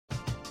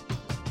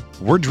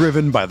We're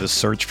driven by the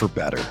search for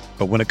better.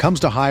 But when it comes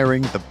to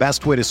hiring, the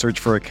best way to search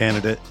for a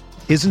candidate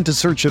isn't to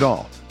search at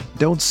all.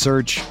 Don't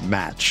search,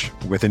 match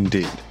with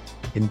Indeed.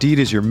 Indeed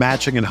is your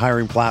matching and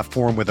hiring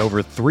platform with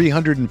over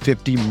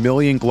 350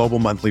 million global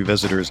monthly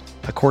visitors,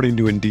 according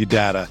to Indeed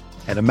data,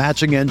 and a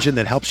matching engine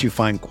that helps you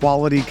find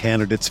quality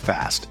candidates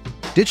fast.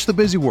 Ditch the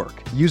busy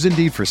work. Use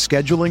Indeed for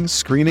scheduling,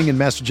 screening, and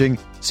messaging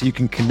so you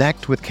can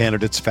connect with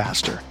candidates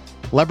faster.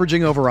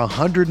 Leveraging over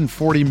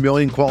 140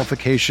 million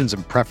qualifications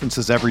and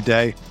preferences every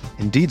day,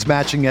 Indeed's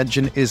matching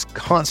engine is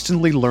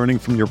constantly learning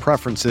from your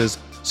preferences,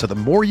 so the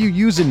more you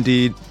use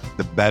Indeed,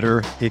 the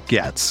better it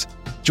gets.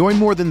 Join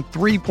more than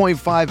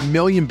 3.5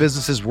 million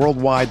businesses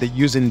worldwide that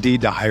use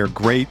Indeed to hire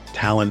great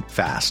talent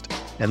fast.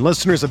 And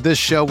listeners of this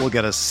show will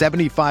get a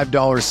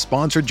 $75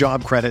 sponsored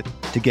job credit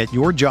to get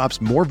your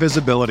jobs more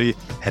visibility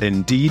at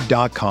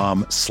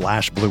Indeed.com/Blue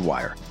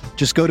Wire.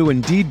 Just go to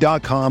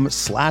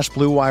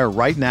Indeed.com/Blue Wire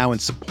right now and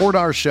support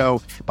our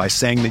show by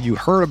saying that you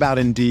heard about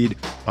Indeed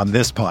on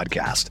this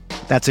podcast.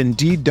 That's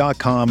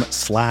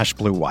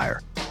Indeed.com/Blue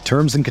Wire.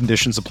 Terms and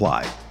conditions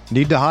apply.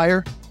 Need to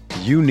hire?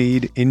 You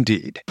need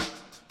Indeed.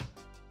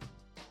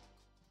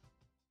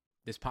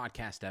 This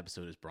podcast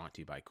episode is brought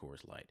to you by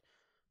Coors Light.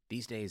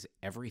 These days,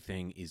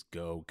 everything is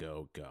go,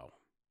 go, go.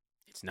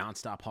 It's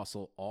nonstop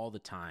hustle all the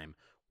time.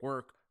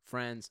 Work,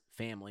 friends,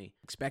 family,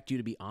 expect you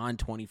to be on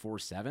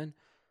 24/7.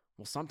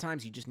 Well,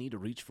 sometimes you just need to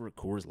reach for a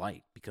Coors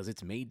Light because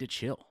it's made to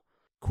chill.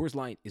 Coors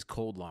Light is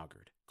cold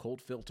lagered,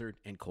 cold filtered,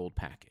 and cold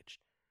packaged.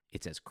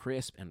 It's as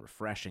crisp and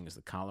refreshing as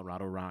the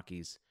Colorado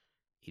Rockies.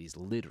 It is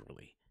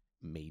literally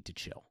made to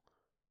chill.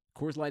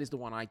 Coors Light is the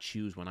one I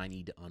choose when I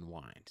need to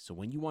unwind. So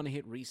when you want to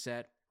hit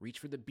reset, reach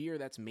for the beer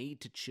that's made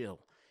to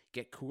chill.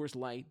 Get Coors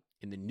Light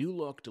in the new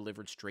look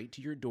delivered straight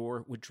to your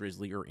door with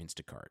Drizzly or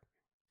Instacart.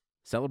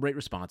 Celebrate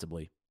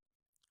responsibly.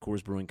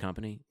 Coors Brewing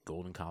Company,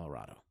 Golden,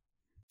 Colorado.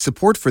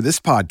 Support for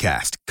this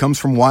podcast comes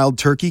from Wild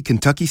Turkey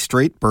Kentucky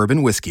Straight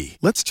Bourbon Whiskey.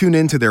 Let's tune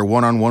in to their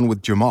one-on-one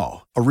with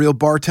Jamal, a real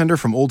bartender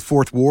from Old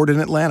Fourth Ward in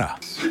Atlanta.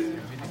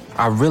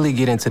 I really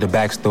get into the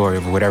backstory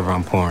of whatever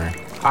I'm pouring,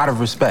 out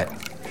of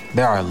respect.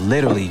 There are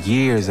literally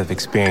years of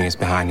experience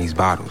behind these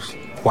bottles.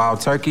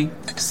 Wild Turkey,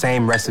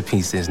 same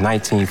recipe since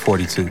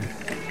 1942.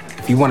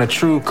 If you want a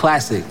true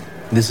classic,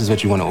 this is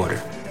what you want to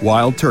order.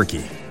 Wild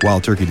Turkey.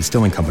 Wild Turkey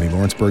Distilling Company,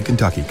 Lawrenceburg,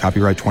 Kentucky.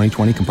 Copyright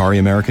 2020, Campari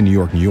American, New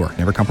York, New York.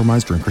 Never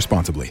compromise, drink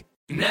responsibly.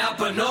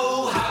 Napa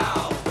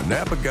know-how. The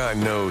Napa guy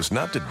knows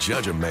not to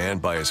judge a man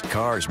by his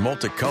car's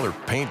multicolored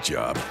paint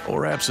job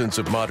or absence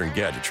of modern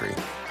gadgetry.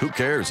 Who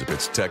cares if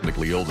it's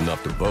technically old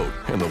enough to vote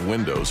and the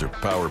windows are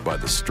powered by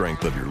the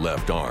strength of your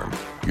left arm?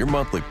 Your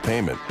monthly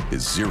payment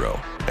is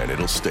zero, and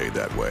it'll stay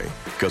that way.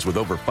 Because with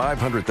over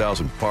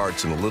 500,000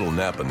 parts and a little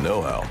Napa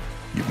know-how,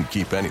 you can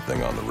keep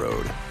anything on the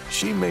road.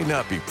 She may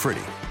not be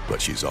pretty,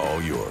 but she's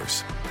all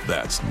yours.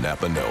 That's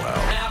Napa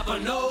know-how. Napa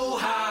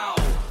know-how.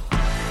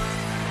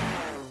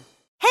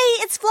 Hey,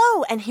 it's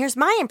Flo, and here's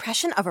my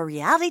impression of a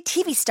reality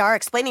TV star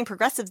explaining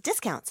Progressive's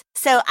discounts.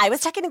 So I was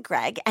talking to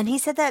Greg, and he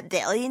said that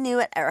Bailey knew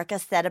what Erica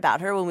said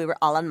about her when we were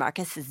all on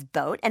Marcus's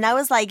boat, and I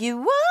was like, you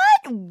what?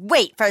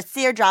 Wait, for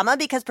Sear Drama,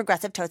 because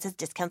Progressive totes has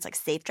discounts like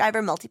Safe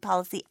Driver,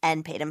 Multi-Policy,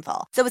 and Paid in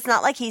Full. So it's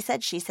not like he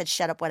said, she said,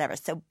 shut up, whatever.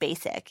 So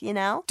basic, you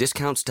know?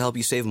 Discounts to help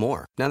you save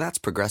more. Now that's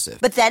Progressive.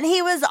 But then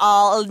he was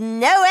all,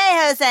 no way,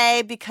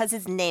 Jose, because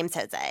his name's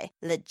Jose.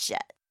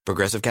 Legit.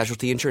 Progressive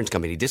Casualty Insurance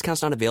Company.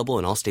 Discounts not available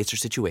in all states or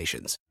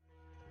situations.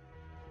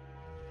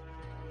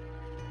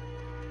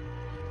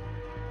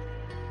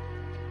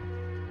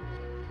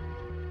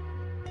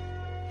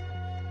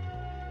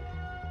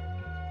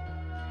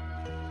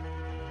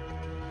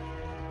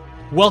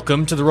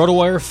 Welcome to the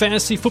RotoWire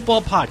Fantasy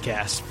Football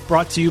Podcast,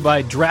 brought to you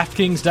by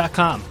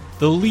DraftKings.com,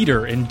 the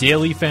leader in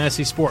daily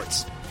fantasy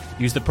sports.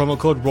 Use the promo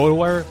code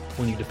RotoWire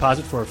when you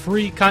deposit for a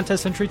free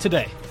contest entry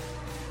today.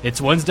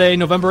 It's Wednesday,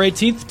 November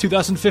 18th,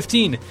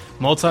 2015.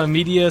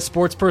 Multimedia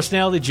sports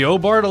personality Joe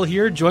Bartle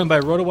here, joined by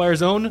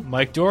RotoWire's own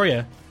Mike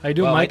Doria. How you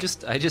doing, Mike?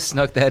 I just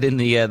snuck that in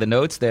the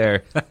notes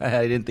there.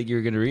 I didn't think you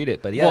were going to read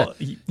it, but yeah. Well,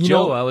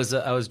 Joe, I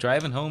was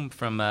driving home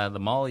from the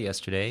mall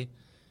yesterday,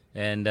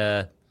 and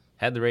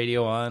had the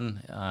radio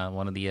on,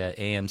 one of the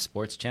AM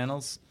sports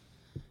channels,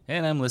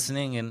 and I'm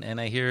listening, and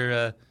I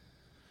hear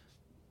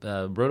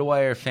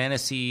RotoWire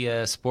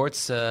Fantasy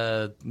Sports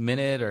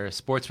Minute or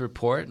Sports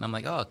Report, and I'm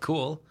like, oh,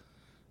 cool.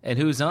 And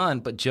who's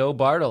on but Joe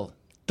Bartle?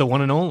 The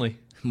one and only.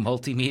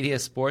 Multimedia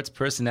sports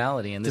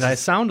personality. And did I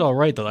sound all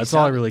right, though? That's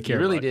all I really care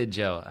about. You really did,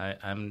 Joe.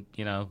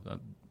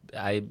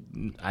 I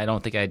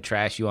don't think I'd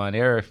trash you on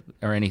air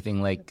or anything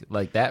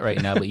like that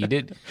right now, but you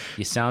did.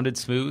 You sounded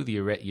smooth.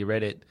 You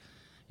read it.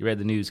 You read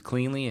the news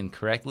cleanly and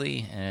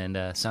correctly, and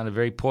sounded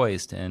very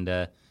poised. And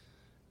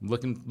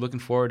looking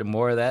forward to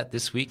more of that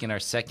this week in our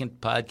second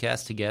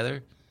podcast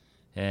together.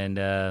 And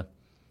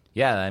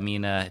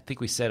I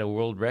think we set a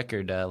world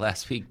record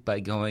last week by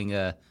going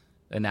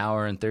an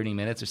hour and 30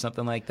 minutes or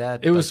something like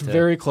that. It was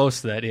very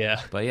close to that,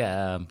 yeah. But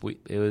yeah,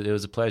 it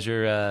was a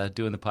pleasure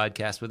doing the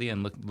podcast with you,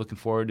 and looking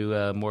forward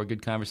to more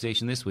good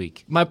conversation this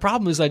week. My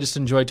problem is I just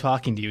enjoy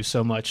talking to you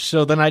so much,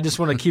 so then I just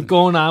want to keep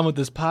going on with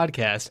this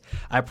podcast.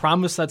 I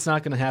promise that's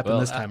not going to happen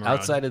this time around.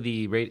 Outside of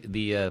the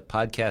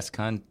podcast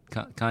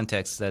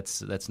context,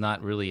 that's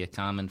not really a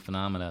common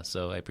phenomena,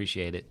 so I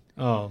appreciate it.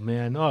 Oh,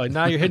 man. Oh,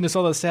 now you're hitting us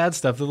all the sad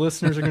stuff. The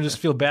listeners are going to just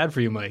feel bad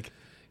for you, Mike.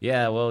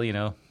 Yeah,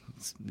 well,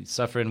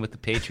 suffering with the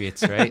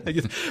Patriots, right?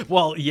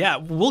 Well, yeah,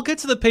 we'll get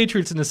to the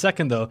Patriots in a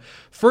second, though.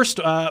 First,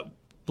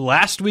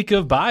 last week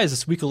of byes,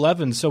 it's week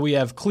 11, so we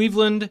have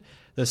Cleveland,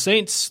 the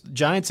Saints,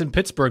 Giants, and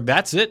Pittsburgh.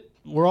 That's it.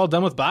 We're all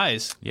done with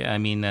byes. Yeah, I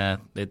mean,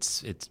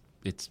 it's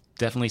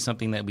definitely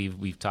something that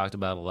we've talked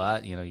about a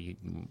lot. You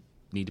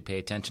need to pay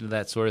attention to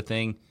that sort of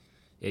thing.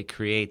 It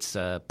creates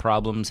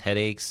problems,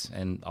 headaches,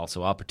 and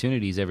also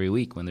opportunities every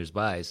week when there's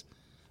byes.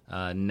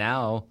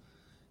 Now,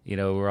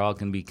 we're all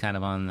going to be kind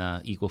of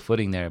on equal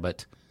footing there.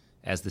 But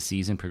as the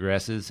season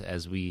progresses,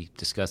 as we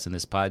discuss in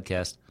this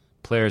podcast,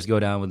 players go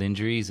down with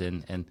injuries,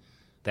 and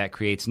that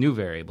creates new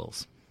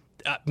variables.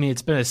 I mean,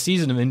 it's been a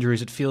season of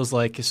injuries, it feels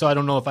like. So I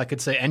don't know if I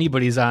could say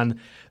anybody's on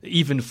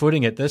even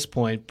footing at this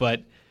point.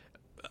 But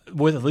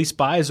with at least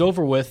byes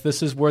over with,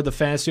 this is where the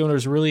fantasy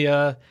owners really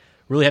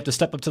have to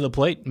step up to the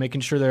plate,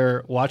 making sure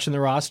they're watching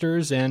their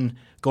rosters and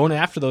going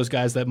after those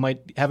guys that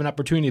might have an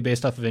opportunity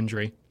based off of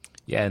injury.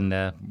 Yeah,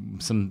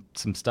 and some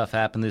stuff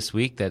happened this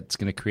week that's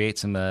going to create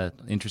some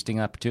interesting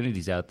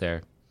opportunities out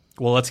there.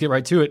 Well, let's get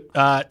right to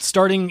it.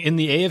 Starting in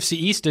the AFC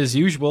East as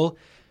usual.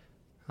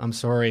 I'm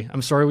sorry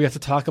we have to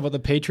talk about the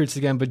Patriots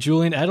again, but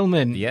Julian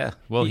Edelman. Yeah,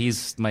 well,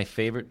 he's my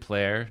favorite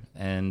player,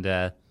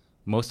 and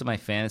most of my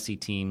fantasy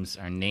teams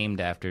are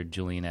named after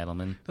Julian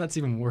Edelman. That's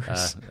even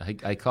worse.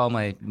 I call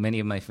many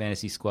of my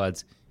fantasy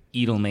squads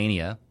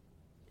Edelmania.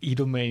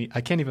 Edelmania.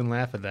 I can't even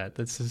laugh at that.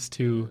 That's just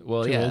too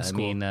old school.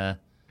 I mean,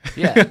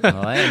 yeah.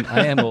 Well,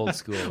 I am old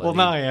school. Well,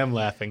 now I am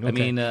laughing.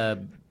 Okay. I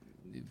mean,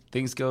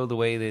 things go the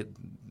way that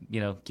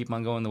keep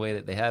on going the way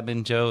that they have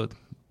been. Joe,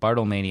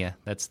 Bartlemania.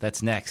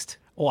 That's next.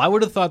 Well, I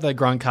would have thought that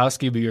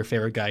Gronkowski would be your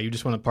favorite guy. You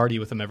just want to party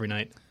with him every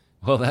night.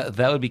 Well,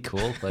 that would be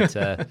cool, but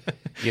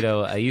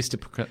I used to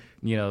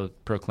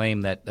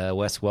proclaim that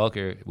Wes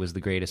Welker was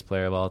the greatest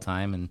player of all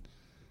time, and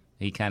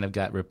he kind of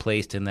got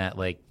replaced in that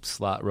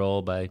slot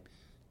role by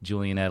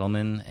Julian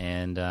Edelman.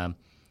 And I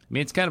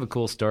mean, it's kind of a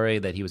cool story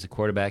that he was a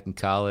quarterback in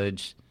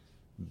college,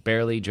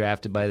 barely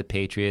drafted by the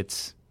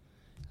Patriots,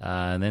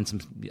 and then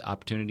some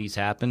opportunities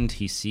happened.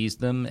 He seized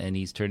them, and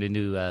he's turned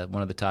into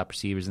one of the top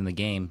receivers in the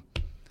game.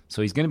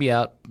 So he's going to be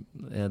out.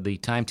 The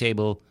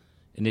timetable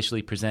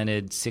initially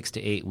presented 6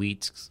 to 8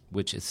 weeks,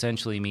 which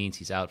essentially means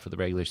he's out for the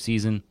regular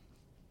season.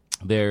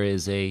 There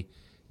is a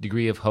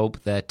degree of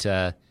hope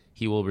that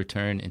he will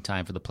return in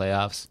time for the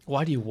playoffs.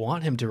 Why do you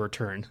want him to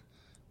return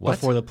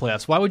before the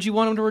playoffs? Why would you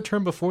want him to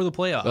return before the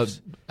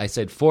playoffs? I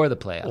said for the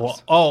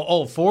playoffs.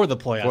 Well, for the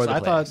playoffs.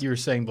 I thought you were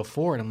saying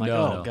before, and I'm like,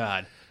 no.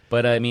 God.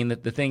 But, I mean,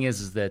 the thing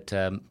is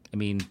that,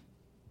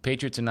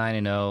 Patriots are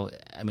 9-0.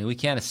 I mean, we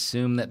can't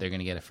assume that they're going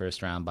to get a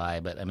first-round bye,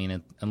 but, I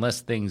mean,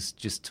 unless things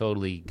just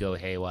totally go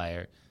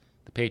haywire,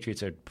 the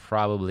Patriots are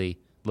probably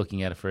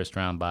looking at a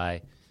first-round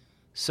bye.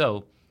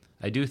 So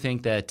I do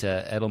think that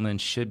Edelman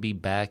should be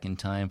back in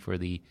time for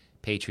the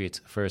Patriots'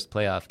 first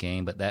playoff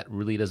game, but that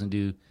really doesn't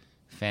do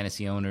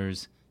fantasy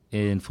owners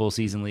in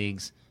full-season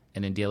leagues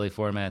and in daily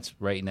formats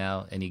right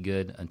now any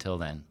good until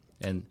then.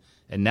 And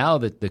now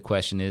the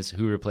question is,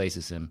 who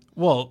replaces him?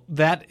 Well,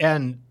 that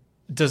and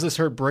does this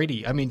hurt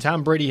Brady? I mean,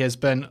 Tom Brady has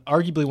been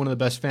arguably one of the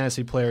best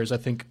fantasy players, I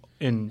think,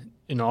 in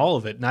all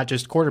of it, not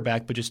just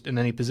quarterback, but just in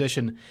any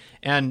position.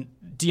 And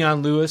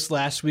Deion Lewis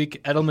last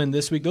week, Edelman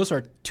this week, those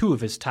are two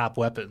of his top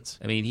weapons.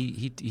 I mean,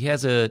 he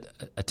has a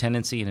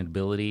tendency and an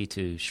ability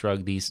to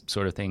shrug these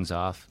sort of things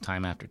off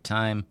time after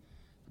time,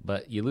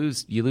 but you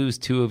lose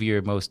two of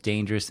your most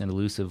dangerous and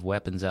elusive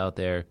weapons out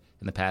there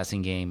in the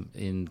passing game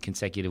in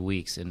consecutive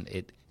weeks, and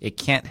it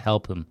can't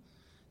help him.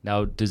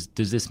 Now, does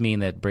this mean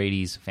that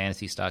Brady's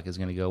fantasy stock is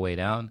going to go way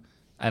down?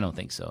 I don't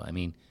think so. I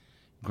mean,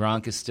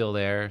 Gronk is still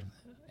there,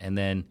 and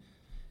then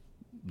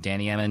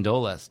Danny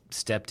Amendola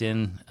stepped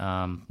in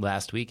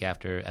last week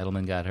after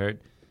Edelman got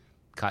hurt,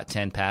 caught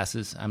 10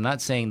 passes. I'm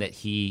not saying that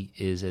he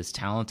is as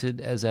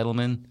talented as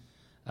Edelman.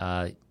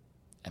 I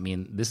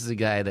mean, this is a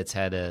guy that's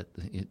had a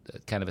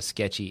kind of a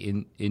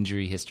sketchy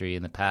injury history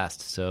in the past,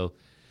 so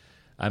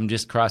I'm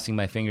just crossing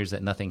my fingers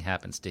that nothing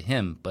happens to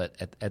him. But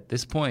at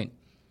this point,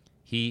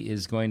 he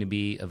is going to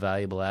be a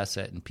valuable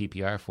asset in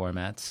PPR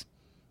formats.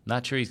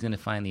 Not sure he's going to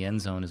find the end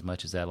zone as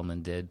much as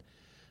Edelman did,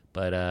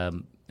 but I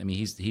mean,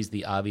 he's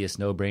the obvious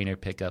no-brainer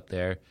pickup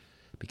there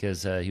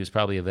because he was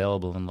probably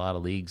available in a lot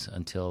of leagues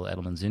until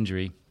Edelman's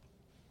injury.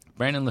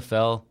 Brandon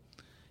LaFell,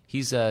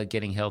 he's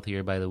getting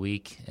healthier by the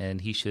week,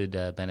 and he should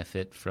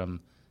benefit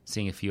from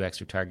seeing a few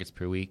extra targets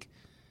per week.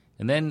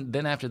 And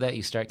then after that,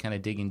 you start kind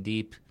of digging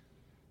deep.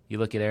 You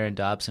look at Aaron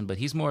Dobson, but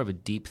he's more of a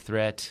deep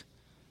threat.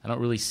 I don't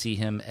really see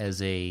him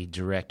as a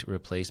direct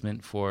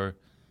replacement for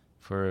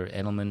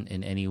Edelman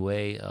in any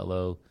way,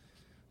 although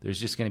there's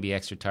just going to be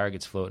extra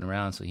targets floating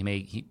around. So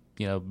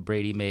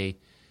Brady may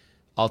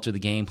alter the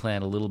game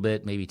plan a little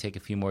bit, maybe take a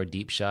few more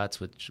deep shots,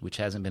 which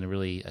hasn't been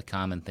really a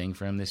common thing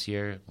for him this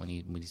year when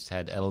he's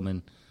had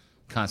Edelman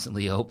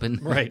constantly open.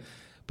 Right.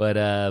 But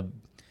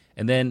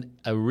and then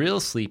a real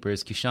sleeper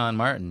is Keyshawn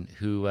Martin,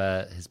 who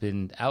has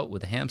been out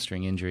with a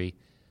hamstring injury,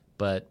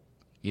 but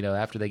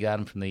after they got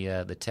him from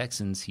the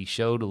Texans, he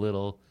showed a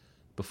little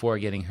before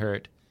getting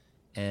hurt,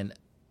 and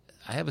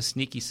I have a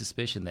sneaky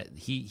suspicion that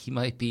he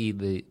might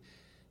be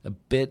a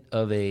bit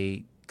of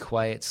a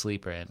quiet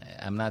sleeper. And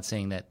I'm not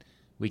saying that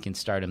we can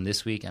start him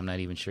this week. I'm not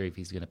even sure if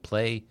he's going to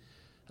play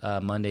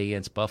Monday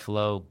against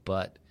Buffalo,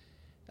 but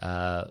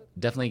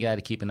definitely got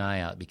to keep an eye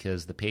out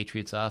because the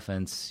Patriots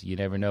offense, you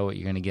never know what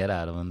you're going to get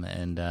out of them.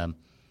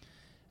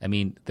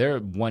 And, they're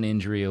one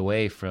injury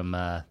away from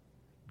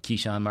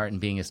Keyshawn Martin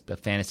being a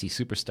fantasy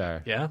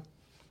superstar. Yeah.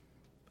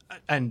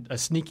 And a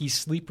sneaky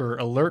sleeper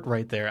alert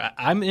right there.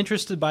 I'm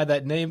interested by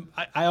that name.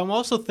 I'm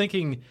also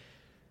thinking,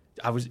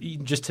 I was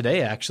just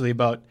today actually,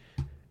 about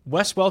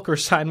Wes Welker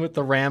signed with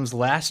the Rams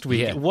last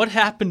week. Yeah. What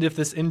happened if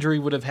this injury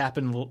would have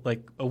happened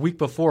like a week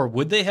before?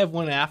 Would they have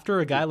went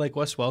after a guy like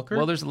Wes Welker?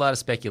 Well, there's a lot of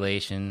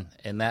speculation,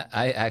 and that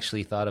I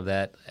actually thought of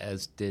that,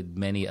 as did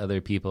many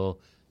other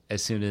people,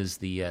 as soon as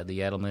the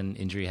Edelman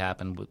injury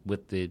happened,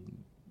 with the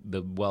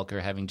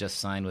Welker having just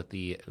signed with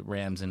the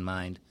Rams in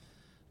mind.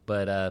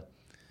 But a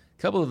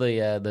couple of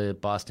the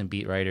Boston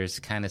beat writers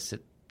kind of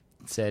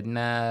said,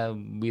 nah,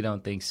 we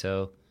don't think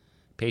so.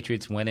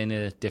 Patriots went in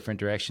a different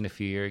direction a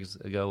few years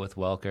ago with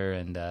Welker,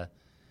 and I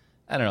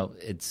don't know.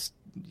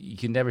 You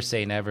can never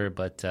say never,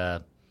 but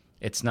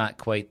it's not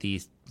quite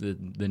the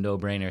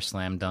no-brainer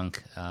slam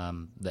dunk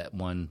that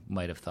one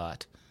might have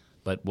thought.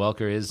 But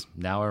Welker is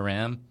now a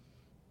Ram.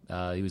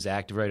 He was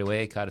active right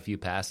away, caught a few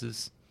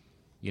passes.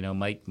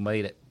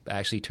 Might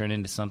actually turn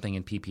into something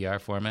in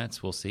PPR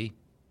formats. We'll see.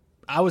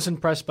 I was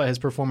impressed by his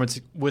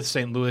performance with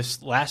St.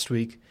 Louis last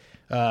week,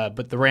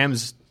 but the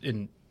Rams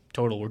in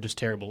total were just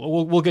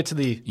terrible. We'll get to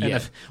the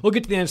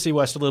NFC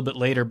West a little bit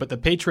later, but the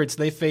Patriots,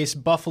 they face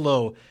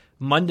Buffalo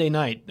Monday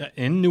night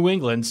in New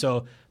England.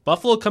 So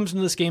Buffalo comes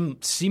into this game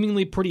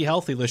seemingly pretty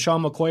healthy.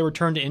 LaShawn McCoy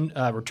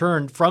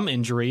returned from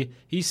injury.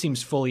 He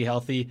seems fully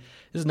healthy.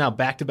 This is now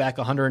back-to-back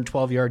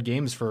 112-yard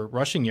games for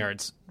rushing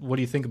yards. What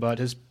do you think about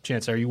his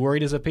chance? Are you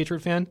worried as a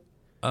Patriot fan?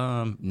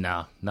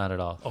 No, not at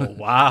all. Oh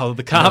wow,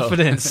 the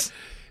confidence.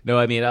 No,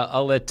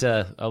 I'll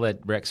let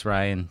Rex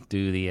Ryan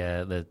do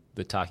the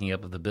talking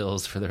up of the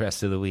Bills for the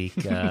rest of the week.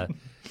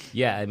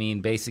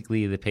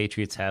 Basically the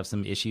Patriots have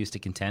some issues to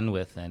contend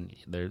with, and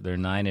they're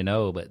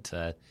 9-0,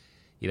 but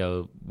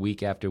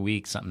week after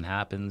week something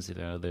happens.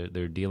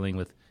 They're dealing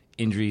with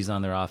injuries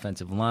on their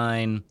offensive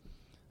line.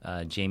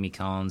 Jamie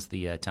Collins,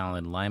 the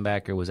talented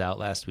linebacker, was out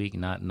last week,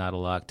 not a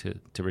lot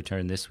to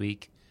return this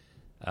week.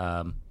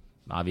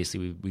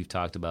 Obviously, we've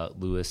talked about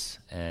Lewis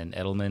and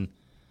Edelman.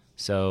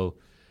 So,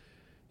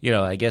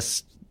 I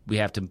guess we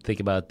have to think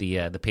about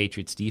the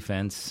Patriots'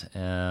 defense.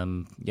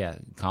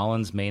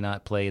 Collins may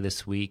not play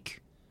this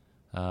week.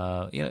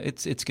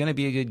 It's going to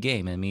be a good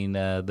game.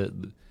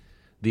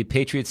 The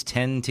Patriots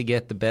tend to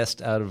get the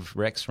best out of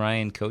Rex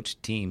Ryan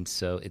coached teams,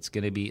 so it's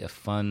going to be a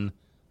fun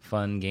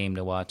game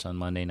to watch on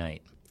Monday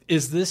night.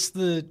 Is this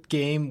the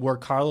game where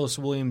Carlos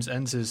Williams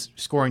ends his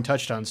scoring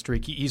touchdown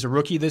streak? He's a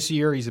rookie this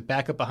year. He's a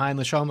backup behind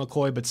LaShawn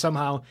McCoy, but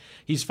somehow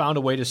he's found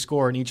a way to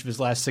score in each of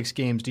his last 6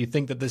 games. Do you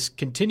think that this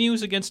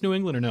continues against New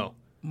England or no?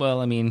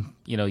 Well,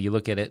 you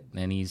look at it,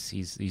 and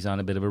he's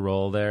on a bit of a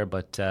roll there,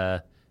 but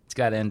it's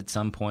got to end at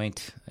some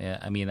point.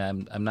 I'm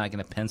not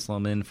going to pencil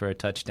him in for a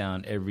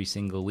touchdown every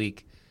single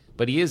week,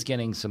 but he is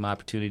getting some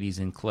opportunities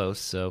in close,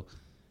 so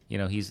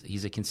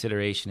he's a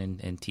consideration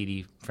in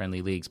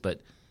TD-friendly leagues,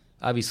 but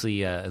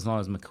obviously, as long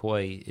as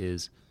McCoy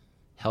is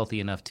healthy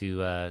enough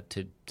to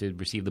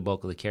receive the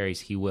bulk of the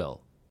carries, he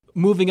will.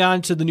 Moving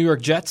on to the New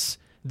York Jets,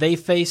 they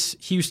face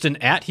Houston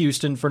at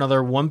Houston for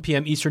another 1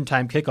 p.m. Eastern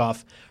Time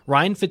kickoff.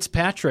 Ryan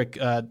Fitzpatrick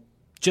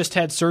just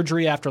had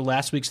surgery after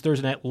last week's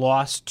Thursday night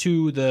loss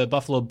to the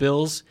Buffalo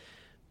Bills.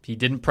 He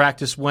didn't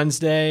practice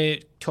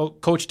Wednesday.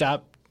 Coach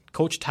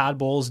Todd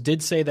Bowles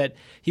did say that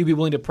he'd be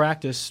willing to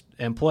practice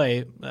and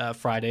play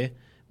Friday.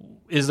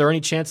 Is there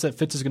any chance that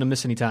Fitz is going to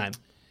miss any time?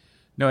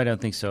 No, I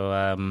don't think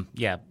so.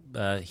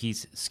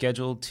 He's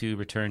scheduled to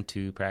return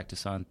to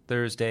practice on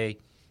Thursday,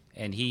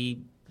 and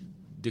he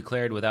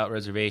declared without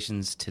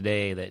reservations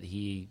today that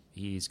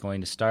he's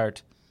going to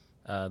start.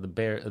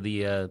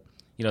 The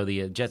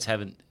Jets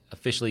haven't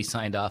officially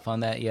signed off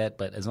on that yet,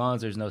 but as long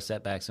as there's no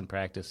setbacks in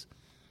practice,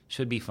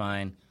 should be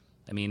fine.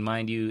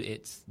 Mind you,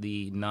 it's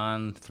the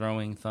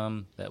non-throwing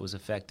thumb that was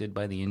affected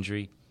by the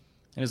injury,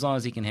 and as long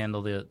as he can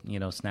handle the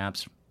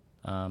snaps,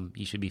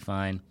 he should be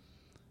fine.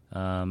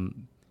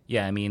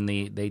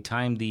 They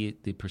timed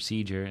the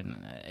procedure, and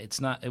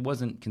it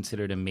wasn't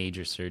considered a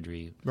major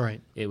surgery.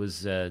 Right. It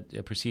was a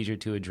procedure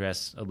to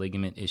address a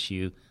ligament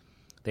issue.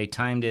 They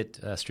timed it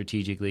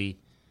strategically.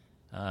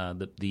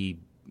 The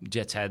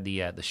Jets had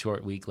the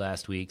short week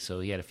last week,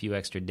 so he had a few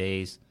extra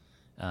days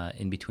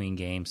in between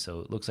games. So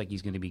it looks like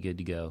he's going to be good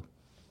to go.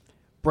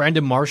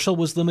 Brandon Marshall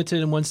was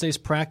limited in Wednesday's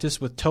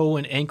practice with toe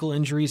and ankle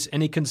injuries.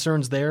 Any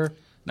concerns there?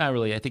 Not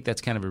really. I think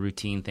that's kind of a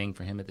routine thing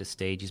for him at this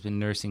stage. He's been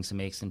nursing some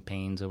aches and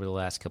pains over the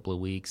last couple of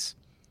weeks.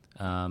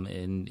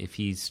 And if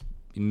he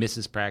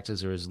misses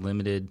practice or is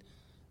limited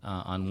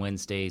on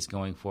Wednesdays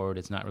going forward,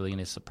 it's not really going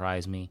to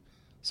surprise me.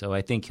 So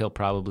I think he'll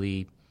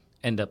probably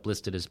end up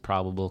listed as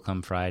probable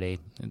come Friday.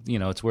 You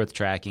know, it's worth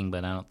tracking,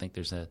 but I don't think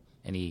there's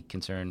any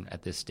concern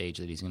at this stage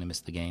that he's going to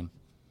miss the game.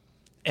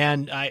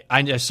 And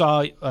I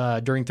saw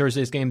during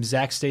Thursday's game,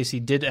 Zach Stacy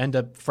did end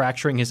up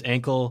fracturing his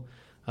ankle.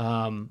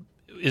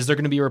 Is there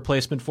going to be a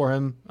replacement for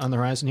him on the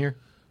horizon here?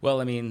 Well,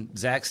 I mean,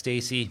 Zach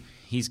Stacy,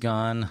 he's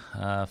gone.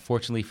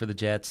 Fortunately for the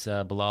Jets,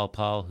 Bilal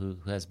Paul, who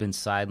has been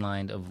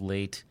sidelined of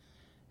late,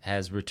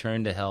 has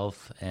returned to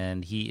health,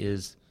 and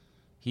he's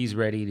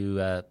ready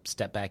to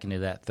step back into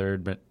that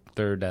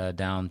third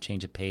down,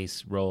 change of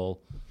pace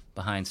role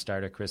behind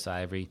starter Chris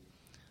Ivory.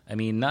 I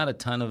mean, not a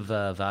ton of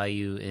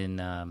value in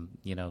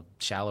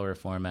shallower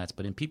formats,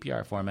 but in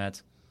PPR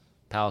formats,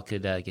 Powell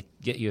could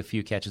get you a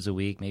few catches a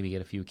week, maybe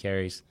get a few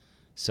carries.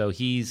 So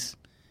he's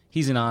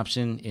an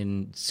option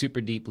in super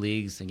deep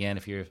leagues. Again,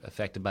 if you're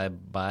affected by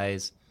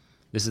buys,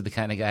 this is the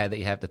kind of guy that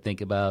you have to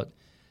think about.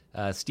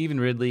 Stephen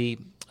Ridley,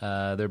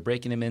 they're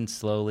breaking him in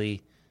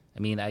slowly.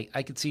 I mean,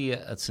 I could see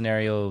a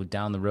scenario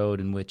down the road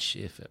in which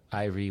if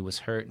Ivory was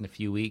hurt in a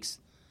few weeks,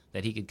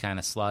 that he could kind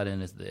of slot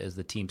in as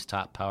the team's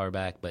top power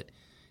back. But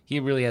he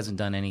really hasn't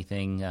done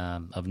anything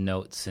of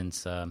note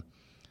since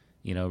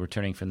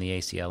returning from the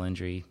ACL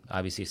injury.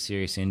 Obviously a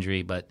serious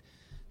injury, but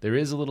there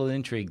is a little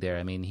intrigue there.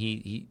 I mean,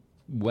 he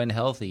when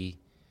healthy,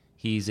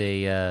 he's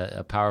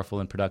a powerful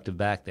and productive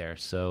back there.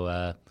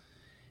 So,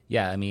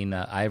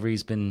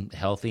 Ivory's been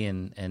healthy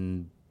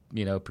and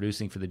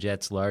producing for the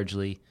Jets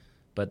largely.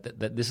 But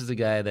this is a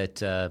guy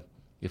that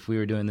if we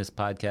were doing this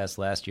podcast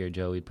last year,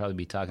 Joe, we'd probably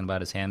be talking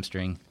about his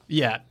hamstring.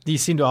 Yeah, he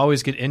seemed to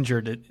always get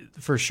injured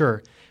for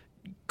sure.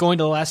 Going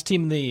to the last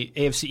team in the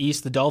AFC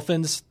East, the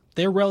Dolphins,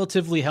 they're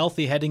relatively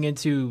healthy heading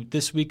into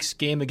this week's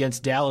game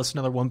against Dallas,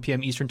 another 1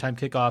 p.m. Eastern time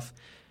kickoff.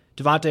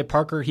 Devontae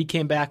Parker, he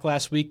came back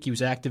last week. He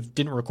was active,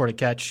 didn't record a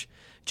catch.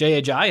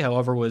 Jay Ajayi,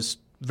 however, was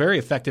very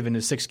effective in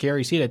his 6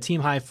 carries. He had a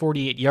team-high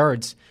 48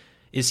 yards.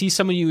 Is he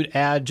someone you would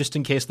add just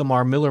in case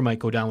Lamar Miller might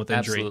go down with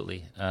injury?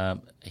 Absolutely.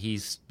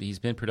 He's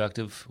been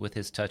productive with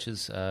his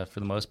touches for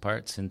the most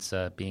part since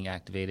being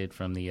activated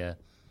from the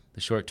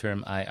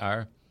short-term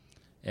IR.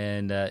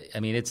 And,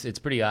 it's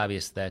pretty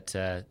obvious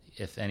that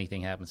if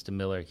anything happens to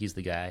Miller, he's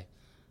the guy.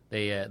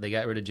 They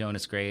got rid of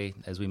Jonas Gray,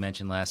 as we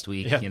mentioned last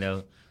week,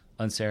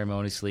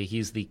 unceremoniously.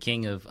 He's the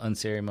king of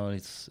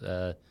unceremonious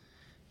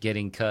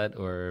getting cut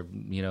or,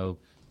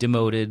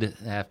 demoted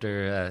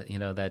after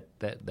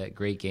that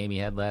great game he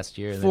had last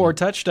year. 4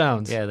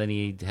 touchdowns. Yeah, then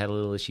he had a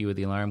little issue with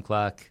the alarm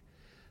clock.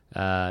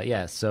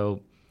 Ajayi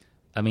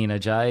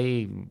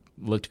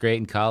looked great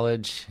in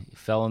college. He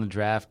fell in the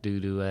draft due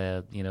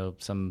to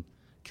some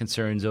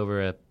concerns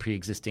over a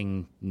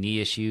pre-existing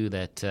knee issue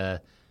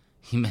that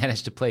he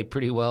managed to play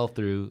pretty well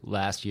through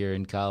last year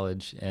in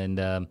college. And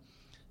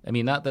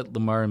not that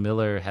Lamar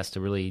Miller has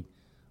to really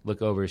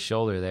look over his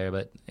shoulder there,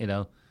 but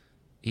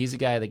he's a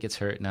guy that gets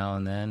hurt now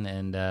and then,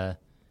 and that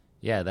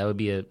would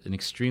be an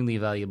extremely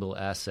valuable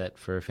asset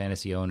for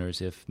fantasy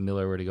owners if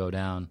Miller were to go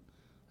down.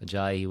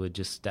 Ajayi would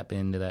just step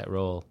into that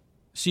role.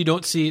 So you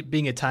don't see it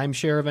being a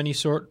timeshare of any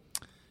sort?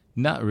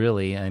 Not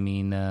really. I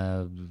mean,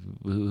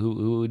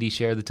 who would he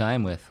share the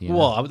time with?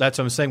 Well, that's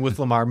what I'm saying with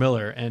Lamar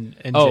Miller and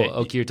Jay.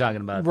 Okay, you're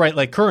talking about right,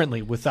 like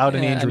currently without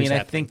any injuries. I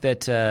think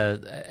that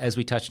as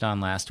we touched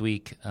on last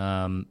week,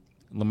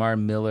 Lamar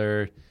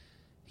Miller,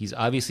 he's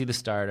obviously the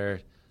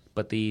starter.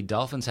 But the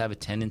Dolphins have a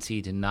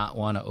tendency to not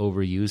want to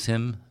overuse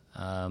him.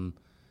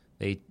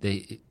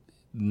 They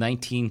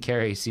 19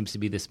 carries seems to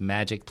be this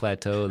magic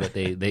plateau that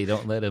they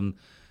don't let him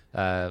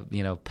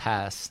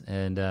pass,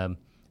 and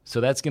so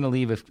that's going to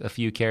leave a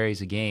few carries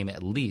a game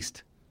at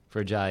least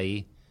for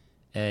Ajayi.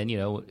 And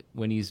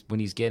when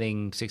he's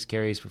getting 6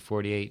 carries for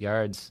 48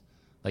 yards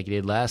like he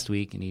did last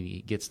week, and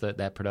he gets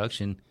that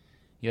production,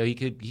 he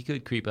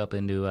could creep up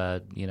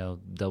into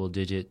double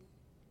digit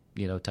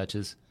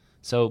touches.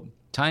 So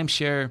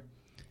timeshare,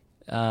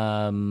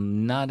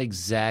 not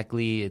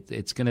exactly.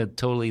 It's going to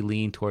totally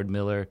lean toward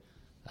Miller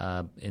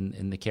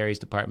in the carries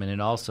department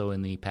and also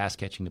in the pass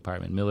catching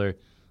department. Miller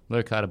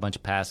caught a bunch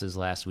of passes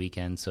last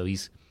weekend, so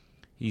he's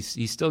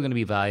still going to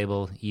be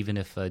valuable even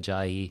if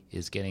Ajayi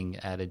is getting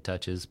added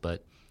touches.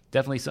 But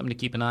definitely something to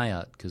keep an eye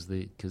out because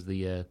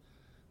the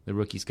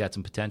rookie's got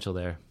some potential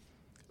there.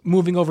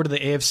 Moving over to the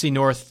AFC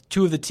North,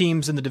 2 of the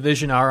teams in the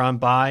division are on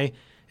bye,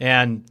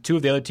 and 2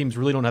 of the other teams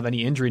really don't have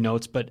any injury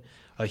notes, but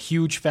a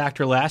huge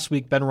factor last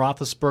week, Ben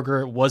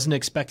Roethlisberger wasn't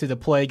expected to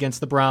play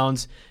against the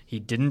Browns. He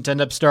didn't end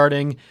up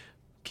starting.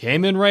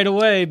 Came in right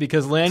away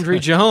because Landry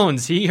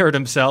Jones, he hurt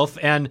himself,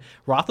 and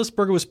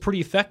Roethlisberger was pretty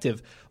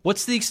effective.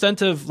 What's the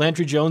extent of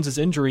Landry Jones'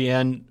 injury,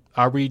 and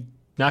are we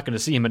not going to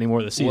see him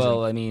anymore this season?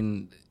 Well,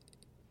 the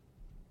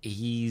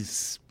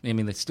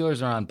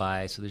Steelers are on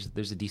bye, so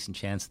there's a decent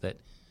chance that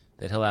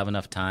he'll have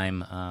enough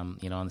time, on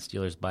the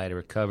Steelers' bye to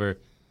recover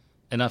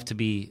enough to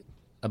be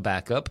a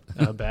backup.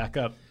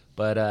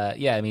 But,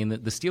 yeah, I mean, the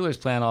Steelers'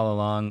 plan all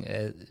along,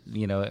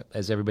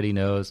 as everybody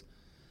knows,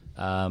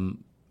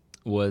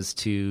 was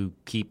to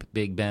keep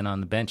Big Ben on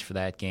the bench for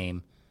that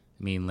game.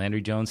 I mean,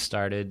 Landry Jones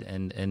started,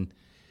 and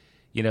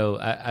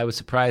I was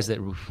surprised that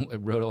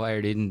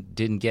RotoWire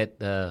didn't get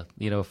a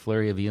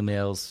flurry of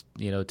emails,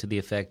 to the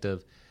effect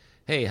of,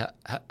 hey,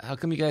 how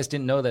come you guys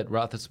didn't know that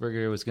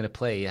Roethlisberger was going to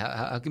play?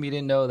 How come you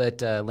didn't know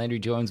that Landry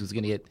Jones was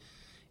going to get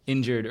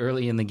injured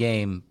early in the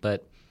game?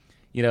 But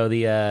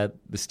the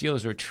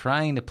Steelers were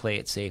trying to play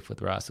it safe with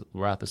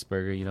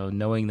Roethlisberger,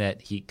 knowing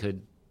that he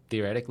could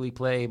theoretically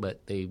play,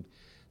 but they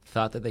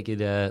thought that they could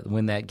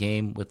win that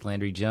game with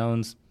Landry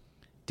Jones.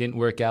 Didn't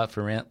work out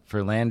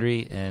for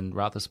Landry, and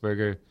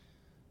Roethlisberger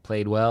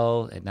played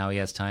well, and now he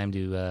has time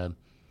to,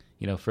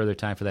 further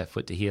time for that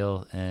foot to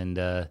heal. And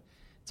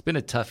it's been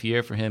a tough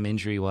year for him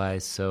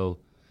injury-wise, so,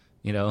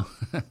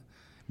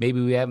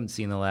 maybe we haven't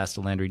seen the last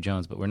of Landry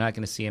Jones, but we're not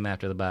going to see him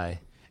after the bye.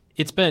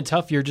 It's been a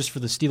tough year just for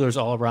the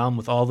Steelers all around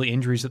with all the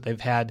injuries that they've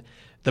had.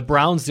 The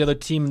Browns, the other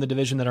team in the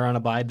division that are on a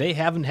bye, they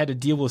haven't had to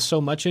deal with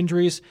so much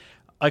injuries,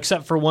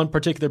 except for one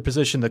particular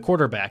position, the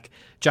quarterback.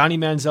 Johnny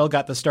Manziel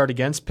got the start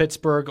against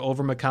Pittsburgh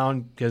over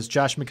McCown because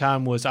Josh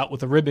McCown was out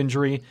with a rib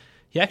injury.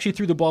 He actually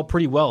threw the ball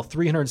pretty well,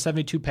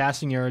 372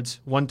 passing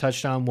yards, 1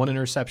 touchdown, 1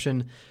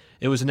 interception.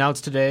 It was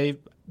announced today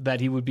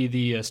that he would be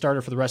the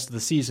starter for the rest of the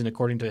season,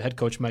 according to head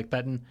coach Mike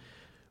Pettin.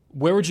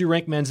 Where would you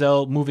rank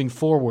Manziel moving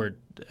forward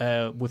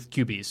with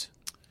QBs?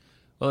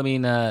 Well, I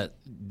mean,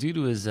 due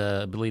to his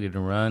ability to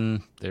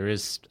run, there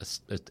is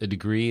a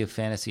degree of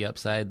fantasy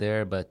upside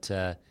there, but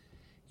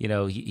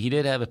he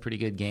did have a pretty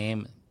good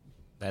game.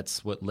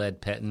 That's what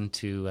led Pettin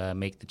to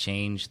make the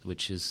change,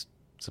 which is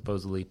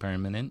supposedly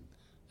permanent,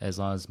 as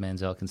long as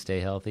Manziel can stay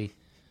healthy.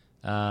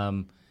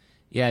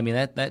 Yeah, I mean,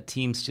 that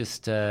team's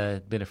just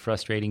been a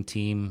frustrating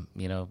team.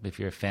 If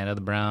you're a fan of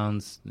the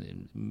Browns,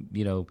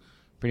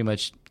 pretty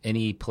much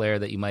any player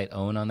that you might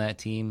own on that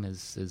team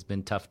has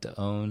been tough to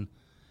own.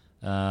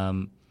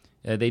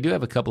 They do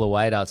have a couple of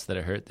wideouts that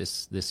are hurt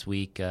this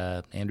week,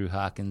 Andrew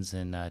Hawkins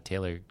and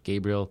Taylor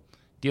Gabriel,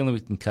 dealing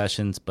with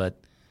concussions. But,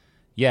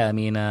 yeah, I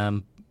mean,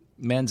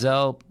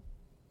 Manziel,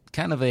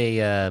 kind of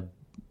a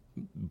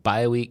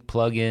bye week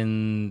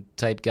plug-in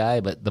type guy,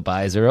 but the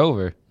buys are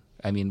over.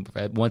 I mean,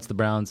 once the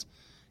Browns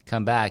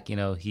come back,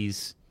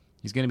 he's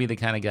going to be the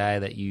kind of guy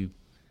that you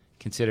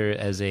consider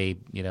as a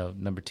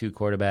number 2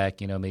 quarterback.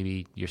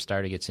 Maybe your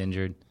starter gets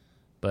injured,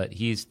 but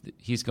he's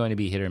going to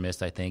be hit or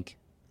miss, I think.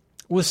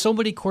 With so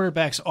many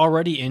quarterbacks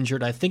already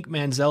injured, I think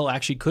Manziel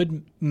actually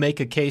could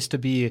make a case to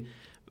be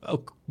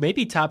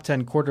maybe top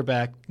 10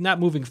 quarterback, not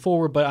moving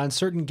forward, but on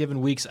certain given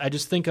weeks. I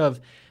just think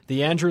of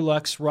the Andrew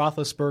Lucks,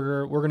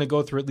 Roethlisberger. We're going to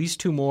go through at least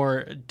 2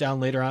 more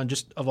down later on,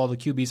 just of all the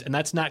QBs, and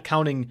that's not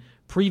counting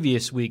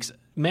previous weeks.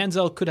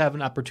 Manziel could have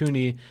an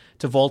opportunity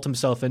to vault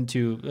himself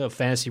into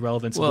fantasy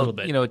relevance a little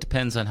bit. It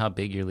depends on how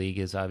big your league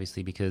is,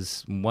 obviously,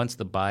 because once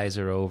the buys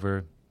are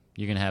over,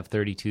 you're going to have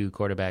 32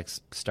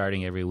 quarterbacks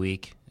starting every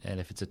week. And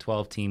if it's a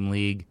 12-team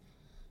league,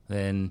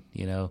 then,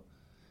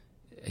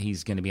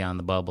 he's going to be on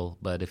the bubble.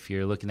 But if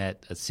you're looking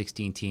at a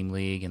 16-team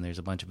league and there's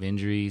a bunch of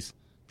injuries,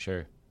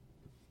 sure.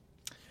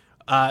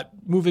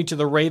 Moving to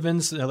the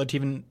Ravens, another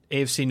team in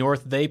AFC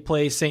North, they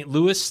play St.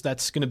 Louis.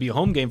 That's going to be a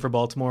home game for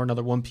Baltimore,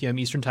 another 1 p.m.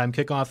 Eastern Time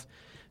kickoff.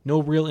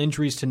 No real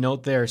injuries to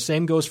note there.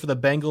 Same goes for the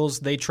Bengals.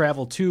 They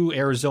travel to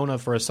Arizona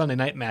for a Sunday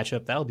night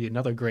matchup. That'll be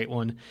another great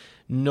one.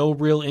 No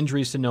real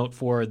injuries to note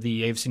for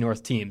the AFC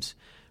North teams.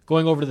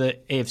 Going over to the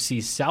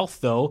AFC South,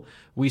 though,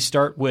 we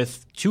start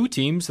with 2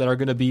 teams that are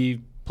going to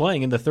be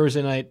playing in the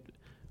Thursday night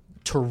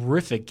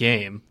terrific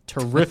game.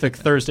 Terrific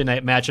Thursday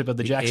night matchup of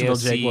the Jacksonville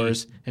AFC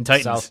Jaguars and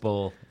Titans. South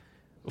Bowl.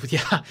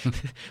 Yeah,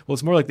 well,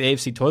 it's more like the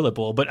AFC Toilet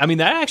Bowl. But, I mean,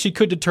 that actually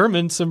could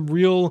determine some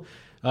real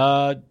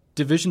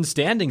division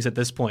standings at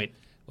this point.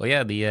 Well,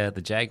 yeah,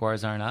 the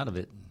Jaguars aren't out of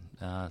it.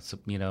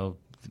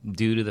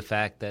 Due to the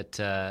fact that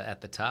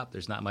at the top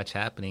there's not much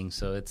happening,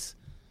 so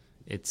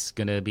it's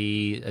going to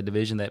be a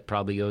division that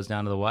probably goes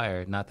down to the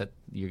wire. Not that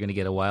you're going to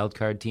get a wild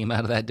card team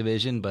out of that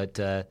division, but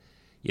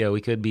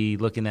we could be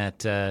looking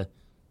at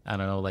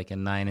like a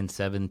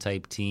 9-7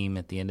 type team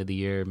at the end of the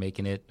year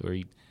making it, or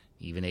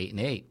even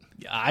 8-8.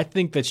 I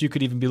think that you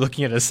could even be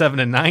looking at a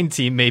 7-9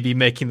 team maybe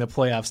making the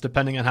playoffs,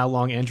 depending on how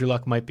long Andrew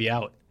Luck might be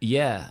out.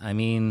 Yeah, I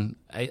mean,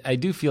 I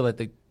do feel that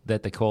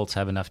the Colts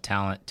have enough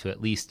talent to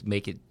at least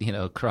make it,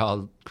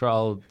 crawl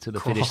to the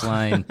finish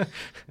line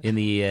in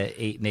the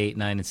 8-8,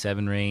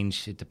 9-7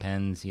 range. It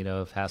depends,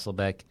 if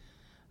Hasselbeck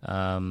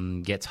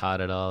gets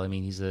hot at all. I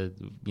mean, he's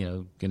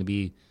going to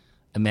be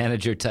a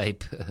manager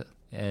type,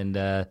 and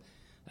I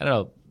don't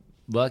know.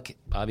 Luck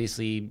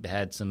obviously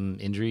had some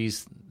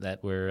injuries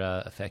that were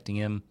affecting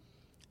him.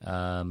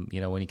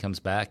 When he comes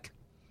back,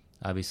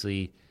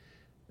 obviously,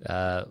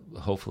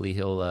 hopefully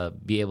he'll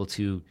be able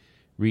to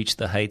reach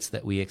the heights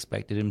that we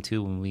expected him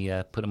to when we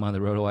put him on the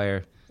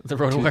RotoWire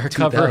cover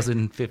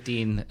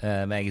 2015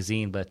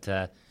 magazine. But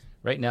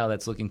right now,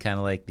 that's looking kind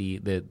of like the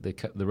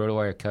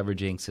RotoWire cover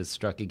jinx has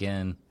struck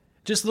again.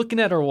 Just looking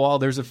at our wall,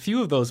 there's a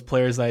few of those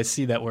players I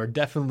see that were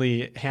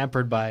definitely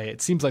hampered by,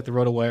 it seems like, the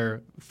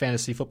RotoWire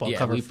fantasy football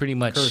cover. Yeah, we pretty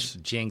much curse.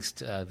 jinxed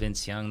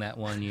Vince Young that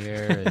one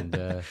year,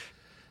 and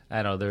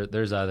I don't know,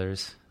 there's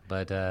others.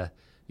 But,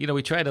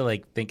 we try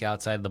to think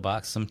outside the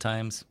box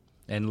sometimes,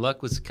 and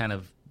Luck was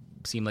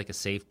seemed like a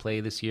safe play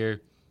this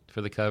year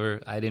for the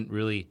cover. I didn't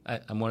really –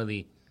 I'm one of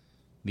the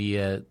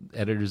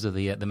editors of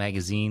the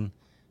magazine,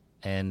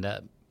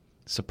 and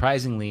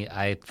surprisingly,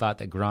 I thought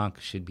that Gronk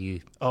should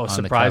be on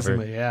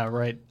surprisingly, the cover. yeah,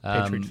 right.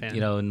 Patriot fan.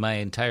 In my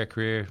entire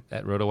career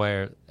at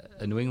RotoWire,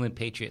 a New England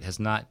Patriot has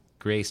not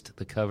graced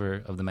the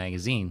cover of the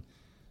magazine,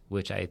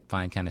 which I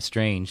find kind of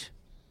strange.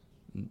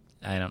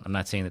 I'm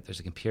not saying that there's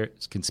a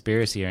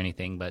conspiracy or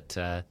anything, but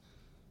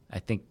I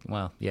think,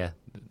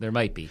 there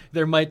might be.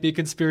 There might be a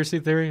conspiracy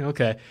theory?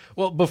 Okay.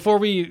 Well, before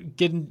we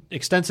get in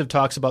extensive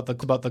talks about the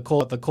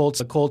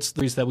Colts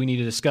theories that we need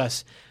to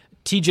discuss,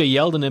 TJ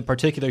Yeldon in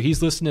particular,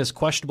 he's listed as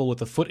questionable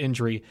with a foot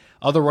injury.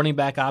 Other running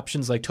back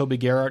options like Toby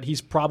Gerhart,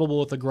 he's probable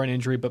with a groin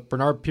injury, but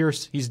Bernard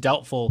Pierce, he's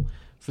doubtful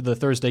for the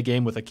Thursday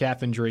game with a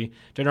calf injury.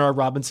 Denard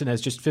Robinson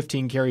has just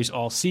 15 carries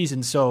all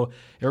season, so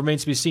it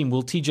remains to be seen.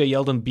 Will TJ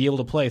Yeldon be able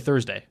to play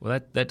Thursday? Well,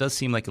 that does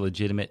seem like a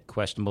legitimate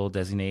questionable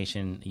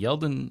designation.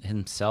 Yeldon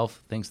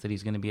himself thinks that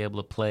he's going to be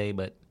able to play,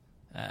 but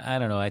I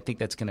don't know. I think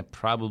that's going to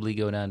probably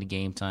go down to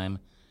game time.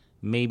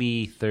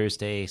 Maybe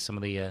Thursday, some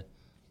of the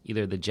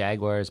either the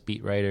Jaguars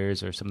beat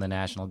writers or some of the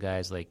national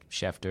guys like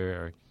Schefter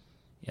or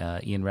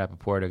Ian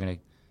Rappaport are going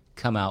to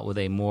come out with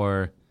a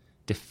more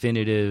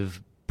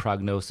definitive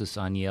prognosis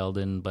on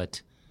Yeldon.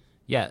 But,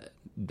 yeah,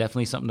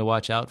 definitely something to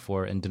watch out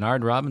for. And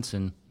Denard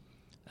Robinson,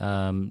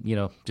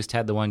 just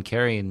had the one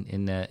carry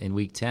in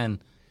Week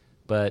 10.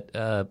 But,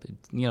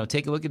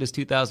 take a look at his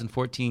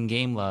 2014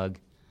 game log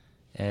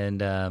and,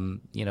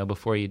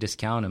 before you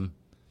discount him.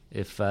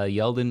 If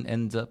Yeldon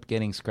ends up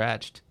getting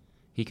scratched,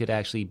 he could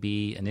actually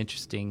be an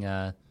interesting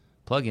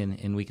plug-in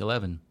in Week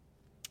 11.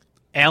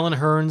 Allen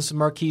Hurns,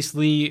 Marquise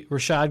Lee,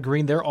 Rashad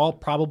Green, they're all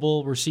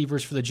probable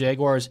receivers for the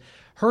Jaguars.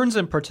 Hurns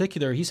in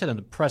particular, he's had an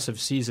impressive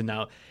season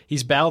now.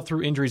 He's battled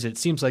through injuries, it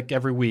seems like,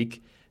 every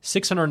week.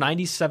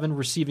 697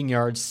 receiving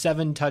yards,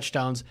 7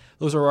 touchdowns.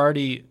 Those are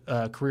already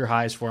career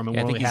highs for him, and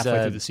we're only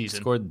halfway through the season.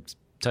 Scored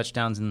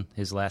touchdowns in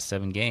his last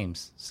 7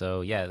 games.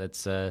 So, yeah,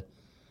 that's a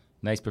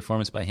nice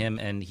performance by him.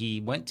 And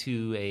he went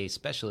to a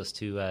specialist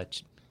to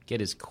get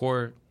his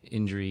core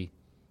injury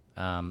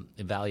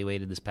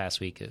evaluated this past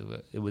week.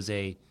 It was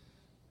a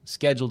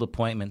scheduled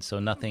appointment, so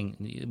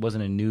it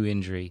wasn't a new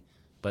injury,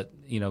 but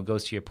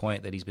goes to your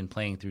point that he's been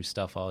playing through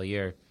stuff all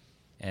year.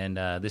 And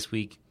this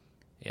week,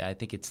 I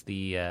think it's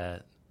the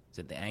is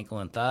it the ankle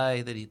and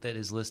thigh that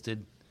is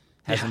listed,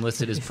 has him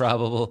listed as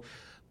probable.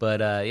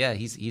 But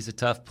he's a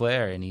tough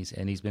player, and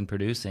he's been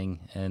producing.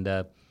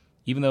 And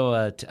even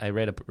though I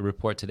read a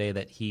report today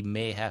that he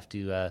may have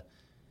to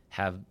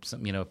have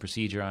some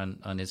procedure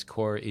on his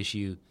core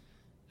issue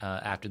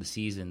after the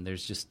season,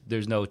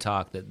 there's no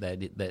talk that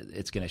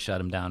it's going to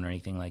shut him down or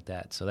anything like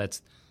that. So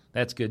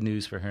that's good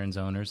news for Hurns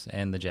owners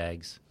and the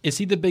Jags. Is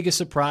he the biggest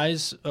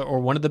surprise or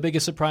one of the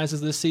biggest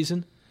surprises this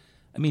season?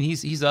 I mean,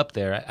 he's up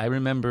there. I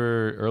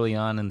remember early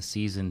on in the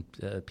season,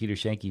 Peter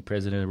Schenke,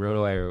 president of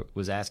RotoWire,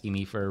 was asking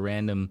me for a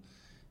random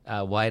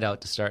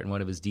wideout to start in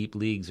one of his deep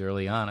leagues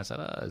early on. I said,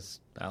 is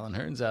Allen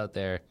Hurns out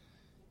there?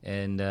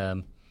 And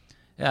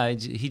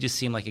he just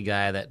seemed like a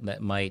guy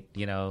that might,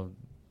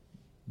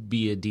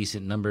 be a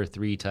decent number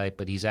 3 type,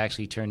 but he's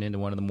actually turned into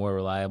one of the more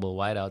reliable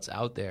wideouts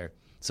out there.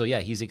 So, yeah,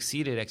 he's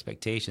exceeded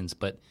expectations,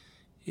 but,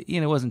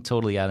 it wasn't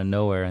totally out of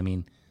nowhere. I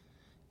mean,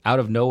 out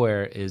of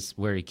nowhere is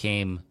where he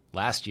came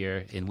last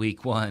year in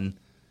Week 1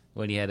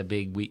 when he had a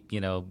big week,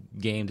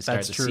 game to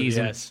start the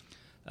season. Yes.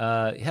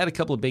 He had a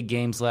couple of big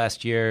games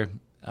last year,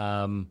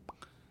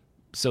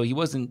 so he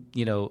wasn't,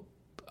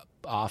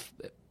 off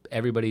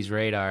everybody's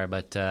radar,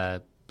 but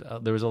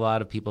there was a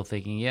lot of people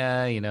thinking,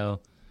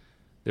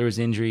 there was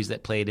injuries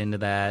that played into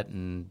that,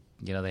 and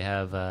they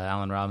have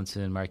Allen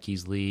Robinson and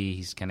Marquise Lee.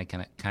 He's kind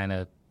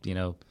of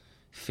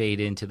fade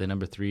into the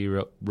number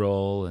 3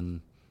 role, and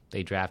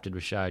they drafted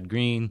Rashad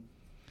Green.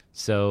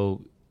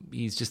 So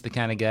he's just the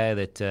kind of guy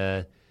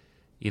that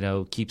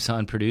keeps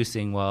on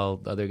producing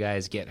while other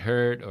guys get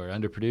hurt or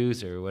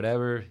underproduce or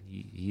whatever.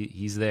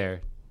 He's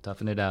there,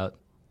 toughing it out.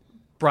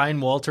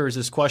 Brian Walters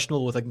is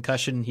questionable with a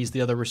concussion. He's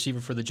the other receiver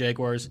for the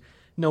Jaguars.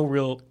 No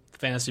real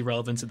fantasy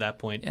relevance at that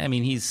point. I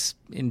mean, he's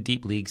in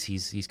deep leagues.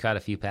 He's caught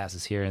a few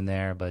passes here and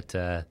there, but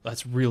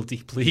that's real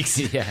deep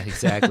leagues. Yeah,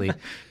 exactly.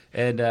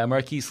 And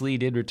Marquise Lee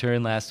did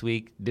return last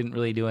week. Didn't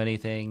really do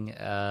anything.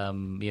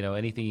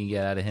 Anything you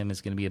get out of him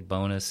is going to be a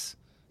bonus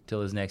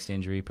till his next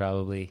injury,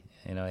 probably.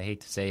 I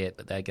hate to say it,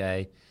 but that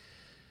guy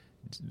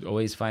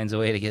always finds a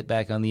way to get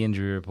back on the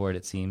injury report,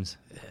 it seems.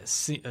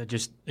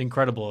 Just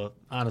incredible,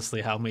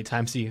 honestly, how many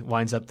times he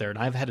winds up there. And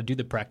I've had to do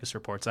the practice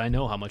reports. I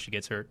know how much he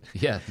gets hurt.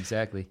 Yeah,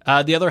 exactly.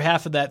 The other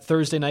half of that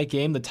Thursday night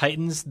game, the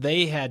Titans,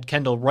 they had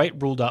Kendall Wright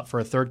ruled out for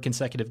a 3rd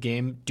consecutive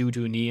game due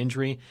to a knee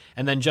injury.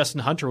 And then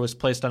Justin Hunter was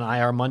placed on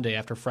IR Monday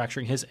after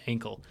fracturing his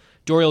ankle.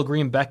 Dorial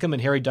Green-Beckham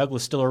and Harry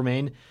Douglas still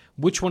remain.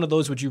 Which one of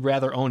those would you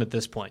rather own at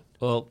this point?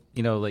 Well,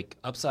 like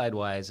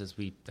upside-wise, as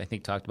we, I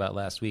think, talked about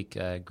last week,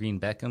 Green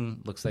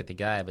Beckham looks like the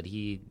guy, but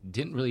he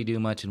didn't really do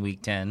much in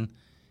Week 10.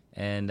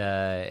 And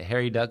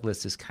Harry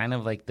Douglas is kind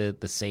of like the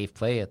safe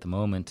play at the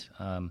moment,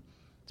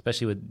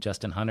 especially with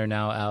Justin Hunter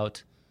now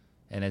out.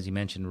 And as you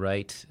mentioned,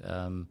 Wright,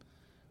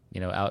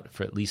 out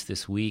for at least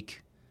this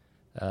week.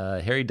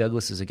 Harry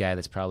Douglas is a guy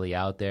that's probably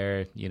out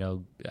there.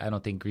 I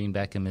don't think Green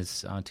Beckham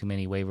is on too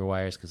many waiver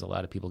wires because a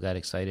lot of people got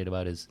excited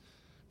about his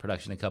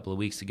production a couple of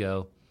weeks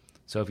ago.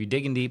 So if you're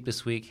digging deep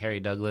this week, Harry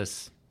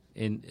Douglas.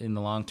 In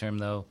the long term,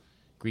 though,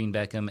 Green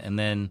Beckham. And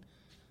then,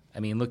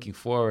 looking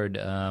forward,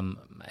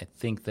 I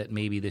think that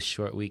maybe this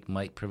short week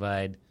might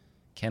provide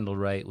Kendall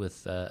Wright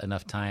with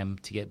enough time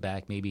to get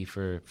back maybe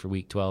for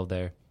Week 12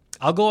 there.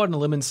 I'll go out on a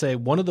limb and say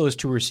one of those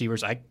two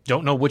receivers, I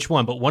don't know which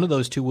one, but one of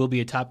those two will be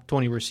a top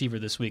 20 receiver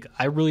this week.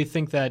 I really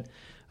think that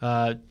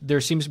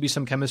there seems to be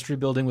some chemistry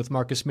building with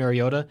Marcus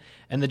Mariota,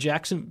 and the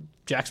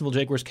Jacksonville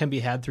Jaguars can be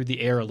had through the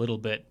air a little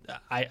bit.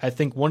 I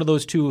think one of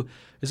those two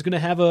is going to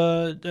have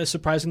a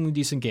surprisingly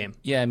decent game.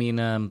 Yeah,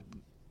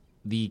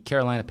 the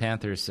Carolina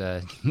Panthers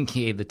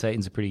gave the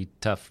Titans a pretty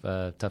tough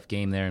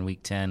game there in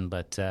Week 10,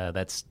 but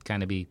that's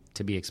kind of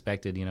to be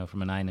expected,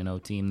 from a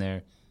 9-0 team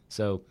there.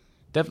 So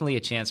definitely a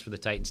chance for the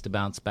Titans to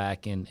bounce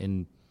back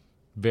in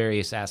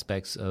various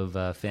aspects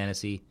of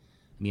fantasy.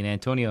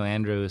 Antonio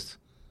Andrews,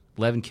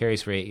 11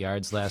 carries for 8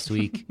 yards last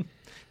week.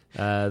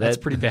 That's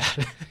pretty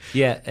bad.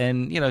 Yeah,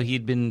 and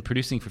he'd been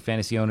producing for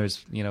fantasy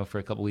owners, for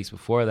a couple weeks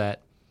before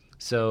that.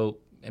 So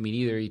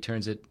either he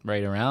turns it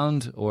right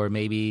around, or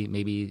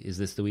maybe is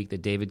this the week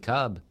that David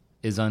Cobb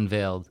is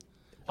unveiled?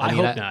 I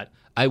hope not.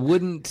 I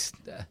wouldn't.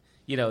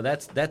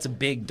 That's a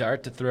big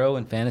dart to throw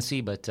in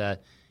fantasy, but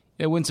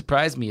it wouldn't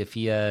surprise me if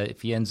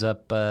he ends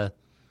up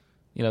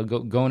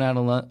going out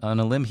on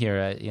a limb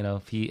here.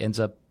 If he ends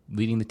up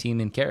leading the team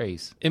in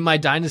carries. In my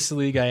Dynasty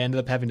League, I ended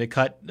up having to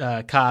cut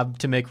Cobb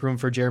to make room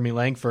for Jeremy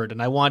Langford,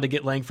 and I wanted to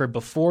get Langford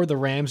before the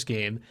Rams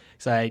game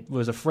because I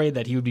was afraid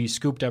that he would be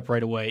scooped up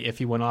right away if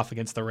he went off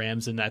against the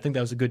Rams, and I think that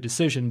was a good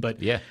decision,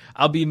 but yeah.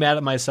 I'll be mad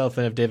at myself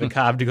if David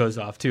Cobb goes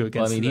off, too,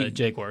 against the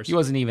Jaguars. He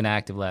wasn't even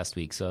active last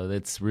week, so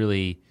that's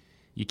really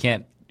 – you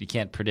can't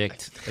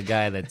predict a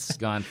guy that's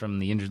gone from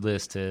the injured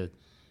list to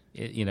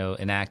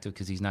inactive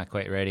because he's not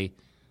quite ready,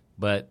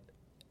 but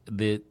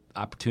the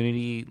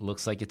opportunity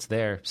looks like it's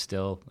there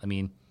still.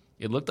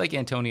 It looked like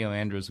Antonio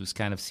Andrews was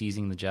kind of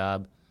seizing the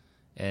job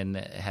and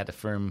had a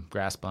firm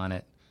grasp on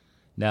it.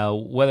 Now,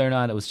 whether or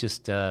not it was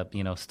just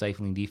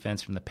stifling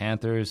defense from the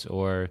Panthers,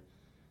 or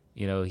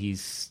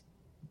he's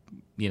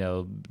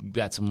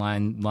got some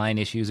line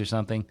issues or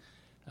something,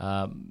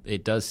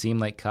 it does seem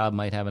like Cobb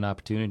might have an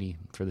opportunity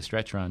for the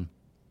stretch run.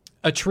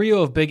 A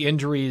trio of big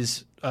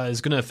injuries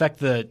is going to affect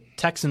the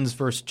Texans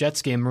versus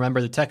Jets game.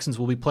 Remember, the Texans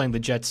will be playing the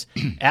Jets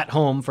at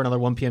home for another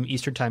 1 p.m.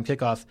 Eastern Time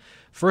kickoff.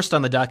 First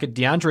on the docket,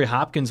 DeAndre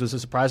Hopkins was a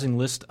surprising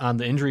list on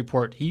the injury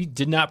report. He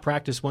did not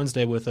practice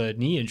Wednesday with a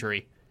knee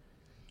injury.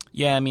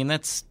 Yeah,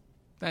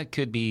 that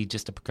could be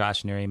just a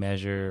precautionary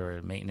measure or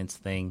a maintenance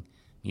thing.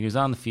 He was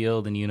on the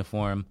field in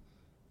uniform.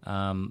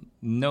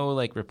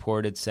 No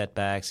reported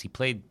setbacks. He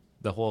played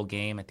the whole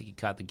game. I think he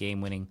caught the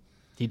game-winning.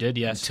 He did,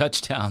 yes.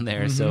 Touchdown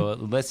there. Mm-hmm. So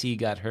unless he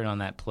got hurt on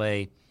that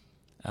play,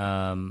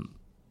 at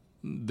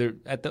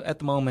the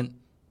moment,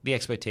 the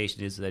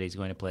expectation is that he's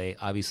going to play.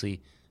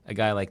 Obviously, a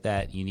guy like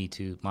that you need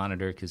to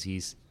monitor because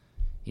he's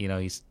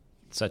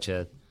such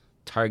a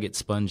target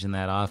sponge in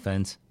that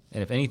offense.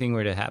 And if anything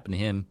were to happen to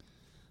him,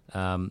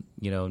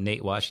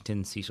 Nate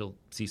Washington,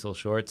 Cecil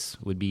Shorts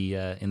would be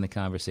in the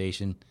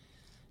conversation.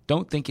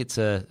 Don't think it's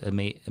a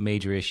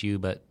major issue,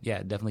 but yeah,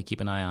 definitely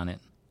keep an eye on it.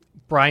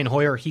 Brian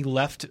Hoyer, he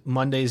left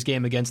Monday's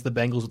game against the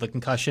Bengals with a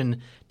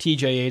concussion.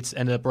 TJ Yates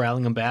ended up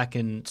rallying him back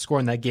and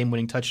scoring that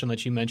game-winning touchdown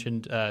that you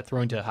mentioned,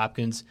 throwing to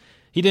Hopkins.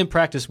 He didn't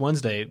practice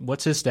Wednesday.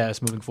 What's his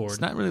status moving forward?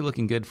 It's not really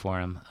looking good for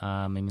him.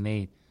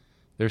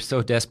 They're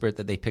so desperate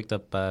that they picked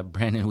up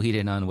Brandon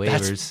Weeden on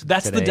waivers.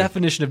 That's today. The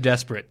definition of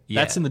desperate.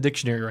 Yeah. That's in the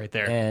dictionary right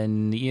there.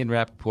 And Ian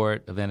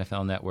Rappaport of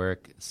NFL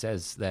Network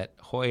says that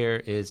Hoyer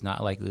is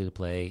not likely to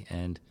play,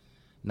 and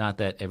not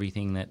that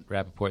everything that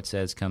Rappaport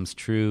says comes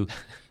true.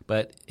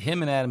 But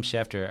him and Adam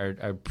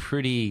Schefter are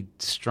pretty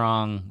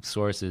strong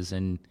sources,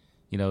 and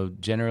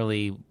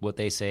generally what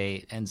they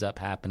say ends up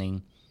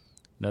happening.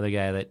 Another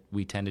guy that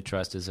we tend to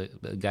trust is a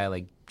guy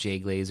like Jay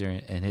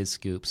Glazer and his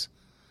scoops.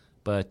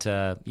 But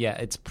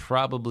it's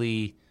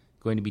probably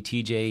going to be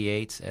T.J.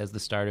 Yates as the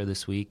starter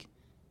this week,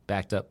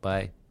 backed up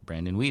by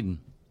Brandon Weeden.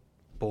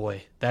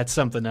 Boy, that's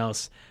something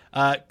else.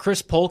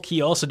 Chris Polk,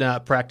 he also did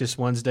not practice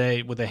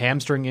Wednesday with a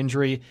hamstring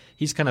injury.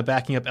 He's kind of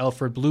backing up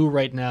Alfred Blue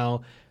right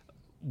now.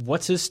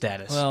 What's his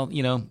status? Well,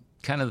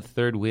 kind of the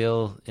third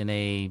wheel in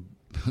a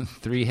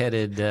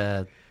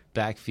three-headed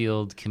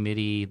backfield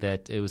committee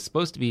that it was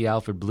supposed to be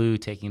Alfred Blue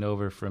taking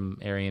over from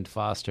Arian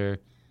Foster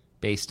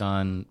based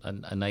on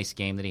a nice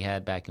game that he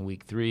had back in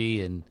Week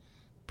 3 and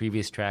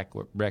previous track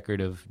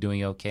record of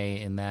doing okay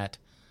in that.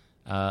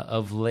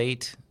 Of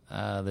late,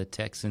 the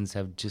Texans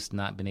have just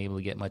not been able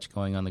to get much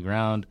going on the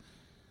ground.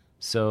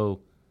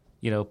 So,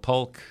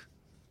 Polk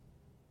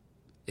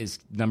is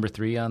number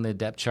 3 on the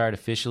depth chart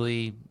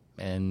officially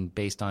and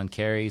based on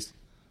carries.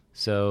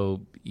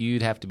 So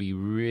you'd have to be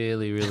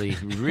really, really,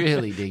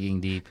 really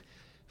digging deep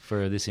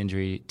for this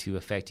injury to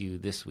affect you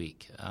this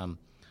week.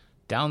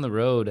 Down the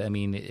road, I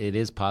mean, it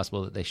is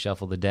possible that they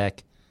shuffle the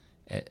deck.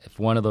 If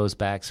one of those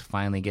backs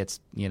finally gets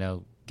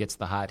the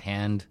hot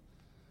hand,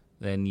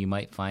 then you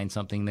might find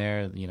something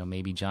there.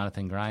 Maybe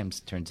Jonathan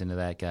Grimes turns into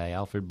that guy.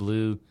 Alfred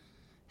Blue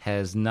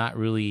has not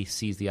really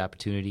seized the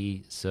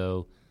opportunity,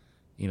 so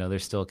they're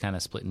still kind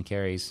of splitting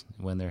carries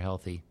when they're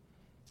healthy.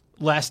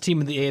 Last team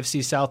in the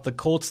AFC South, the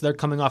Colts, they're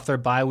coming off their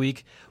bye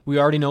week. We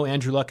already know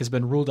Andrew Luck has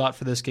been ruled out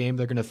for this game.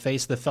 They're going to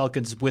face the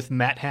Falcons with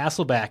Matt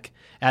Hasselbeck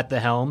at the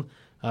helm.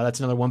 That's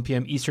another 1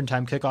 p.m. Eastern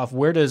Time kickoff.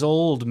 Where does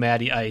old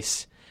Matty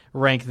Ice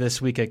rank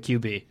this week at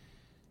QB?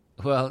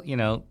 Well,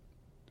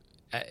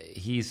 I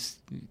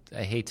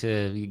hate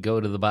to go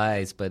to the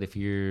buys, but if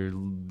you're,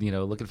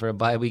 looking for a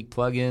bye week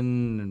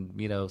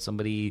plug-in,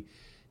 somebody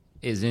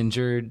is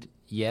injured,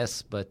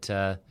 yes, but,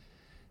 I'd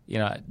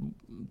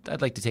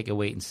like to take a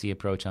wait-and-see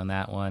approach on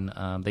that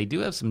one. They do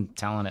have some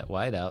talent at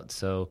wideout,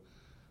 so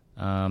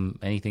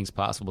anything's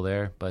possible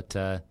there, but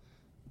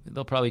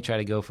they'll probably try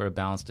to go for a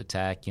balanced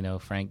attack,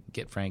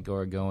 get Frank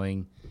Gore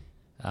going.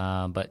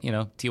 But,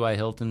 T.Y.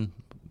 Hilton,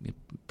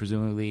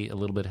 presumably a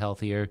little bit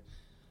healthier,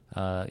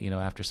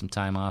 after some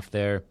time off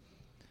there.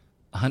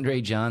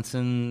 Andre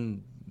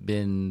Johnson,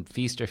 been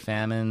feast or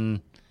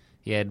famine.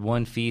 He had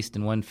one feast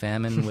and one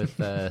famine with,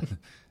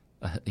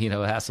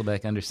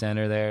 Hasselbeck under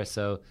center there.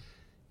 So,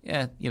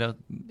 yeah,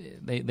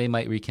 they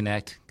might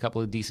reconnect. A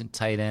couple of decent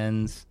tight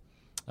ends.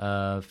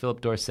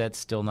 Philip Dorsett's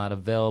still not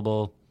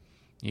available.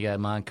 You got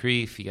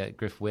Moncrief, you got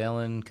Griff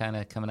Whalen kind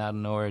of coming out of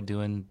nowhere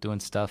doing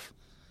stuff.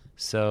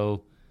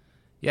 So,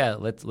 yeah,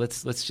 let's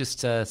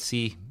just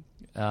see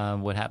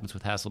what happens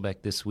with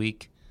Hasselbeck this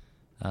week.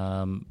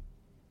 Again,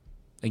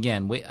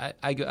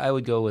 I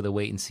would go with a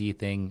wait and see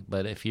thing.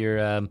 But if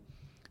you're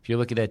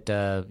looking at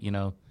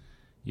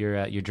your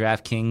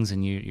DraftKings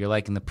and you're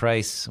liking the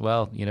price,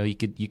 well, you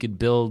could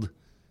build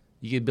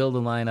a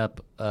lineup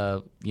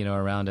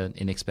around an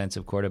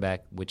inexpensive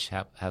quarterback, which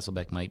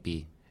Hasselbeck might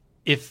be.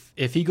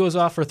 If he goes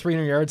off for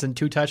 300 yards and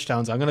 2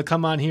 touchdowns, I'm going to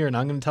come on here and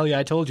I'm going to tell you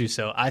I told you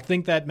so. I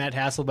think that Matt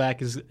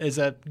Hasselbeck is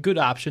a good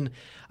option.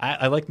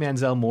 I like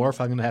Manziel more if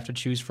I'm going to have to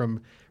choose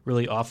from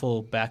really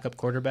awful backup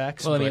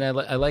quarterbacks. Well,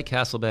 I like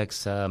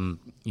Hasselbeck's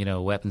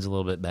weapons a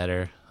little bit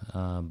better,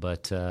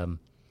 but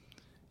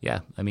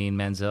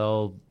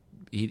Manziel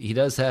he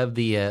does have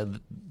the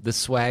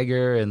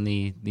swagger and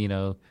the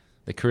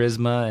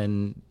charisma,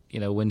 and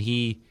when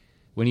he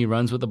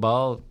runs with the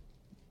ball,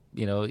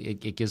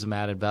 it gives them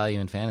added value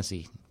in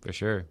fantasy, for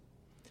sure.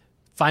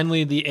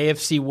 Finally, the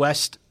AFC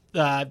West,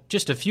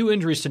 just a few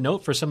injuries to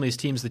note for some of these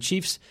teams. The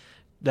Chiefs,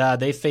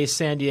 they face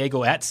San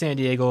Diego at San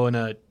Diego in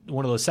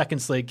one of those second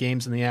slate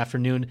games in the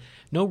afternoon.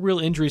 No real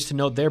injuries to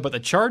note there, but the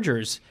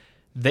Chargers,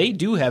 they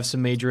do have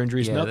some major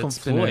injuries. Yeah, Malcolm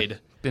Floyd.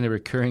 Been a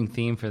recurring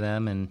theme for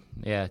them, and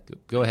yeah,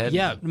 go ahead.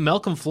 Yeah,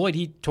 Malcolm Floyd,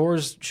 he tore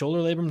his shoulder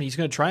labrum. He's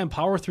going to try and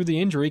power through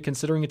the injury,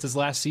 considering it's his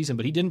last season,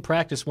 but he didn't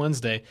practice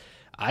Wednesday.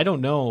 I don't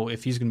know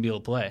if he's going to be able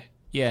to play.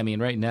 Yeah,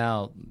 right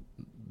now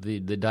the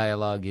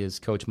dialogue is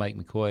Coach Mike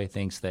McCoy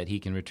thinks that he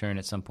can return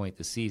at some point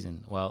this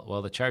season.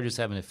 While the Chargers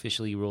haven't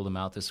officially ruled him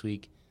out this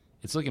week,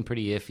 it's looking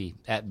pretty iffy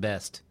at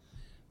best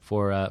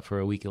for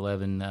a Week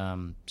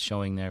 11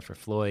 showing there for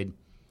Floyd.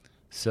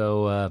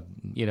 So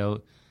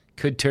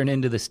could turn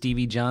into the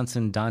Stevie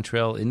Johnson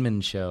Dontrell Inman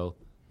show.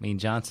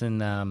 Johnson,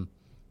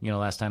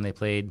 last time they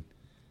played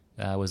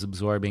was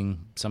absorbing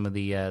some of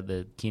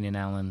the Keenan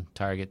Allen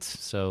targets.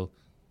 So,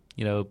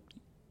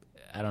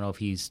 I don't know if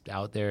he's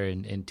out there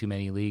in too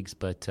many leagues,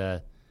 but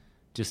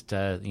just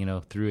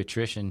through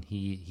attrition,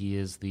 he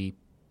is the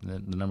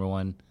number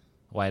one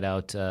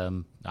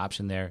wideout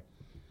option there.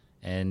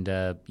 And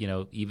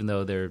even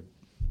though they're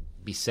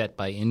beset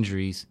by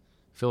injuries,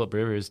 Phillip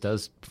Rivers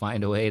does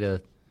find a way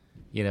to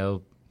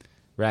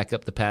rack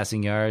up the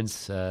passing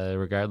yards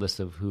regardless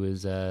of who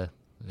his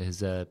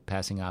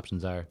passing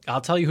options are. I'll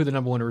tell you who the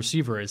number one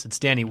receiver is. It's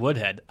Danny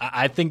Woodhead.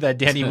 I think that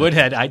Danny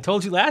Woodhead, I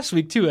told you last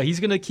week too,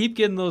 he's going to keep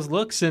getting those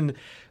looks, and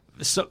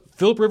so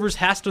Phillip Rivers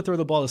has to throw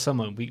the ball to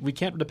someone. We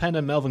can't depend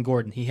on Melvin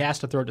Gordon. He has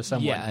to throw it to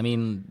someone. Yeah,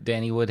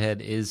 Danny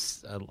Woodhead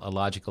is a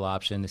logical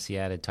option to see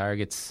added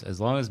targets as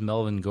long as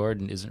Melvin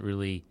Gordon isn't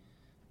really,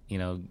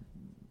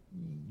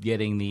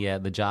 getting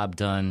the job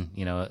done,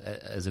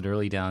 as an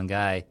early down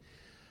guy.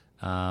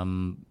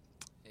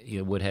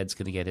 Woodhead's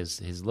going to get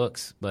his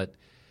looks, but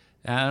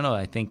I don't know.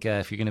 I think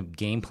if you're going to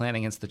game plan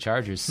against the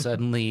Chargers,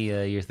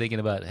 suddenly you're thinking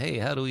about, hey,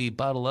 how do we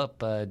bottle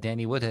up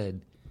Danny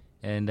Woodhead?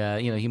 And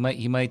he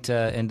might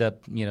end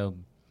up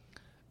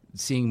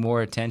seeing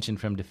more attention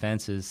from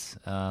defenses,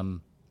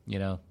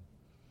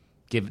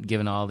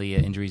 given all the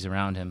injuries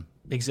around him.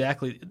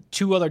 Exactly.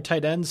 2 other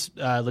tight ends,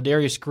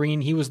 Ladarius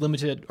Green, he was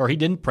limited, or he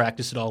didn't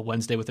practice at all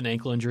Wednesday with an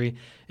ankle injury,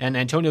 and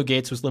Antonio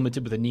Gates was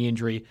limited with a knee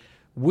injury.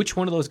 Which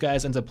one of those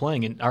guys ends up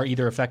playing and are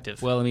either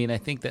effective? Well, I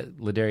think that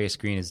Ladarius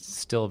Green is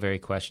still very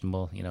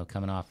questionable.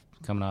 Coming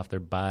off their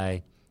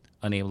bye,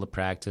 unable to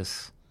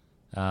practice.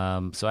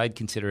 So I'd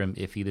consider him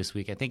iffy this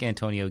week. I think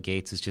Antonio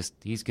Gates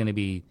he's going to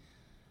be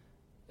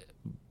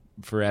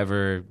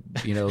forever,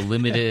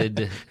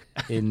 limited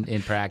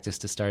in practice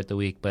to start the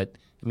week. But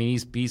I mean,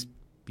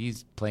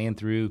 he's playing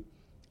through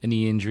a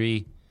knee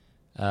injury.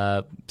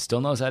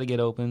 Still knows how to get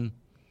open.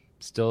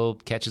 Still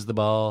catches the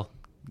ball.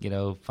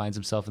 Finds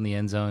himself in the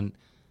end zone.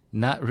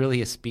 Not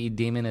really a speed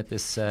demon at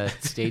this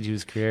stage of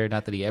his career.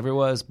 Not that he ever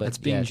was, but that's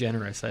being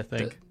generous, I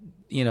think.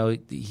 I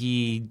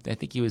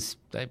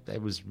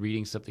was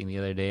reading something the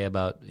other day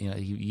about, he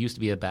used to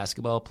be a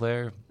basketball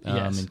player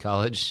in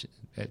college,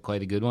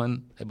 quite a good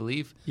one, I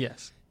believe.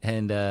 Yes.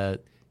 And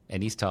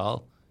he's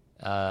tall,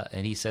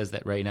 and he says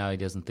that right now he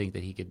doesn't think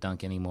that he could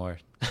dunk anymore,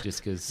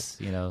 just because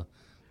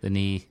the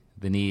knee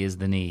is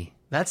the knee.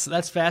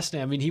 That's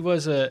fascinating. I mean, he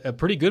was a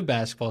pretty good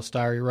basketball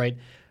star, you're right.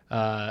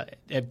 But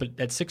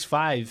at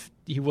 6'5",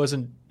 he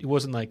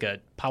wasn't like a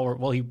power.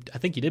 Well, I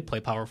think he did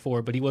play power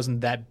forward, but he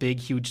wasn't that big,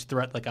 huge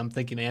threat like I'm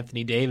thinking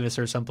Anthony Davis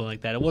or something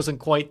like that. It wasn't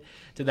quite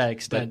to that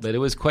extent. But it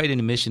was quite an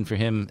admission for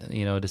him,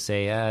 to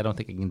say, I don't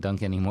think I can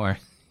dunk anymore.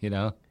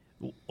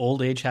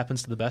 Old age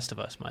happens to the best of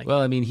us, Mike.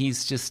 Well, I mean,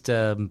 he's just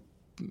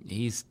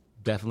he's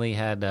definitely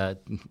had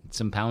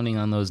some pounding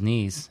on those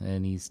knees,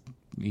 and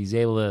he's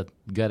able to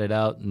gut it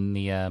out in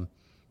the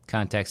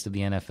context of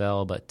the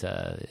NFL, but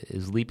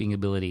his leaping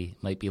ability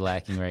might be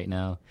lacking right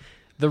now.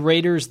 The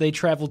Raiders, they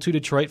travel to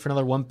Detroit for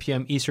another 1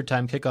 p.m. Eastern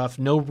Time kickoff.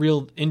 No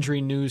real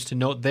injury news to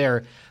note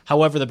there.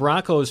 However, the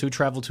Broncos, who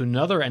travel to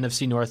another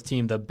NFC North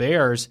team, the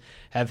Bears,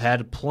 have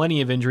had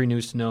plenty of injury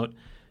news to note.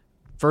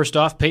 First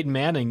off, Peyton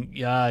Manning,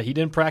 he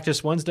didn't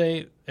practice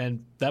Wednesday,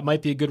 and that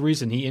might be a good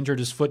reason. He injured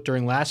his foot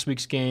during last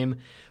week's game.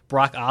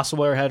 Brock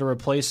Osweiler had to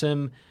replace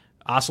him.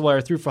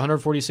 Osweiler threw for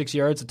 146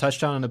 yards, a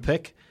touchdown, and a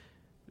pick.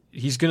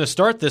 He's going to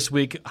start this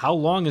week. How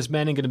long is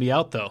Manning going to be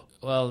out, though?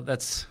 Well,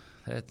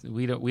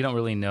 we don't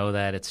really know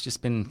that. It's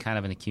just been kind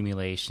of an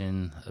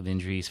accumulation of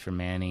injuries for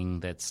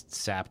Manning that's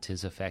sapped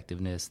his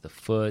effectiveness. The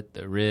foot,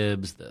 the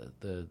ribs,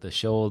 the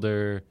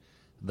shoulder,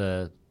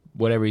 the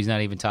whatever he's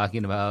not even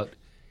talking about.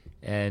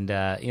 And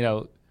I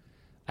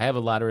have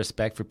a lot of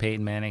respect for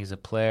Peyton Manning as a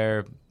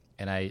player,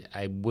 and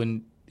I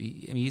wouldn't.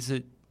 He's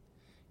a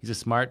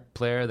smart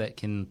player that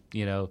can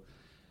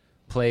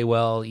play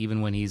well even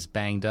when he's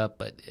banged up,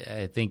 but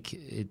I think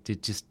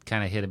it just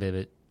kind of hit a bit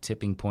of a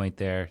tipping point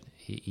there.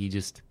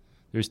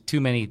 There's too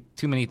many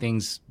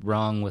things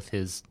wrong with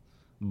his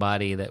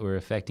body that were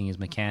affecting his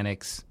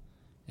mechanics,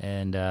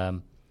 and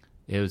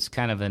it was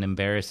kind of an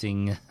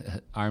embarrassing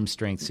arm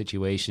strength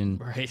situation.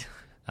 Right.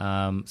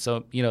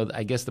 So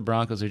I guess the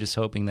Broncos are just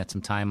hoping that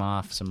some time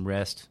off, some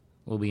rest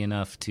will be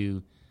enough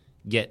to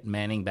get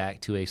Manning back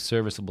to a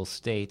serviceable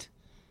state.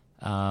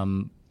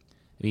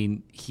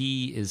 They've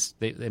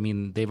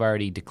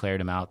already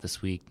declared him out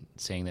this week,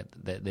 saying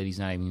that he's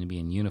not even going to be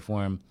in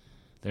uniform.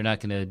 They're not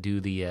going to do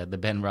the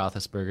Ben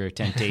Roethlisberger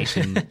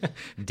temptation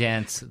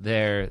dance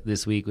there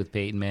this week with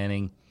Peyton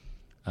Manning.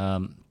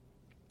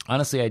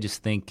 Honestly, I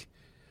just think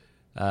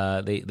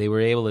they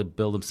were able to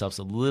build themselves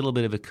a little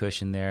bit of a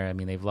cushion there. I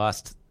mean, they've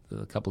lost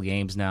a couple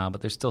games now, but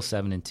they're still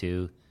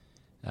 7-2.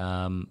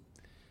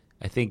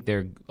 I think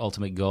their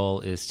ultimate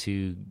goal is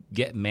to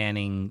get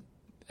Manning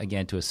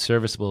again to a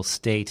serviceable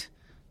state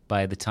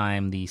by the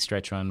time the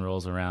stretch run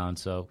rolls around.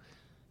 So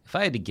if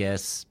I had to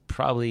guess,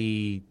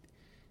 probably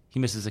he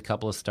misses a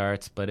couple of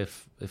starts, but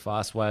if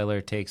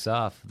Osweiler takes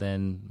off,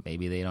 then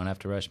maybe they don't have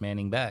to rush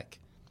Manning back.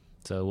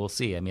 So we'll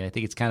see. I mean, I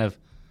think it's kind of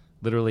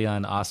literally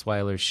on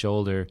Osweiler's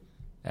shoulder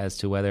as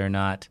to whether or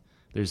not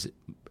there's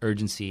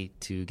urgency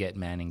to get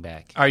Manning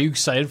back. Are you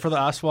excited for the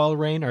Osweiler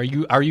reign? Are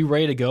you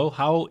ready to go?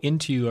 How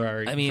into you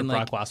are you for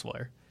Brock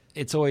Osweiler?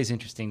 It's always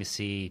interesting to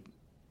see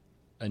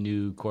a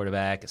new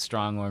quarterback, a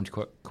strong-armed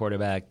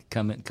quarterback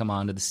come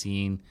onto the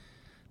scene.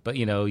 But,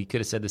 you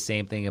could have said the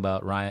same thing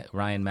about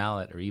Ryan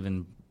Mallett or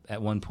even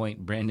at one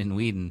point Brandon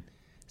Weeden.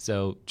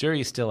 So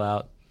jury's still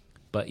out.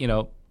 But,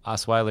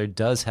 Osweiler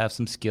does have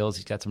some skills.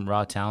 He's got some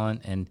raw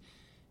talent. And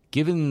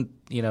given,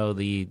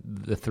 the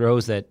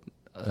throws that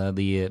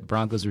the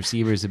Broncos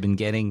receivers have been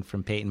getting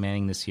from Peyton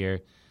Manning this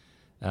year,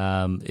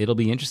 it'll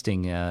be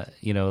interesting.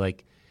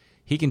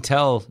 He can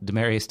tell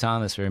Demaryius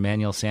Thomas or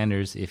Emmanuel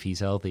Sanders, if he's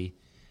healthy,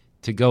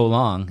 to go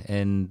long,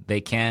 and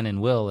they can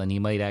and will, and he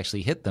might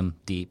actually hit them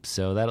deep.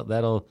 So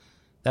that'll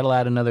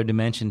add another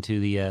dimension to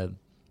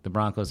the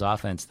Broncos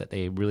offense that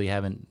they really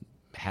haven't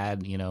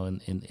had,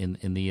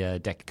 in the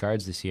deck of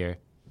cards this year.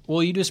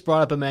 Well, you just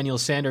brought up Emmanuel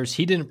Sanders.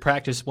 He didn't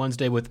practice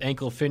Wednesday with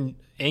ankle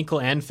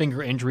and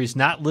finger injuries.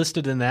 Not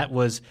listed in that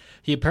was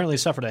he apparently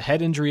suffered a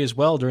head injury as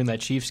well during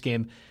that Chiefs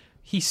game.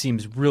 He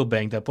seems real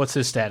banged up. What's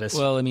his status?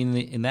 Well, I mean,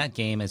 in that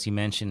game, as you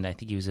mentioned, I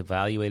think he was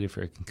evaluated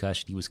for a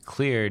concussion. He was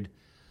cleared.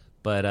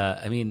 But,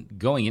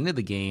 going into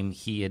the game,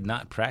 he had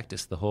not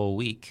practiced the whole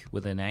week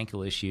with an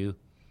ankle issue.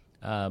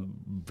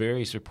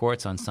 Various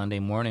reports on Sunday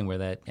morning were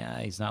that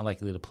he's not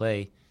likely to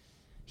play.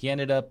 He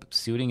ended up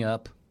suiting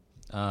up,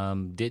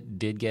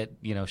 did get,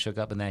 shook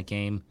up in that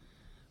game,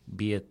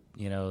 be it,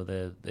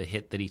 the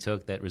hit that he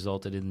took that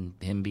resulted in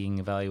him being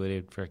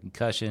evaluated for a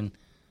concussion,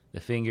 the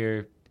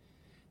finger.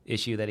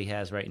 issue that he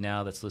has right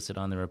now that's listed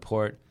on the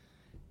report.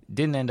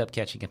 Didn't end up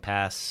catching a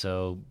pass,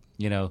 so,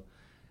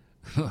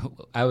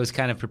 I was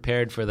kind of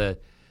prepared for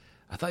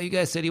I thought you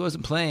guys said he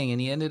wasn't playing, and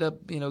he ended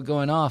up,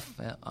 going off,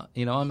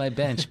 on my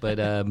bench. But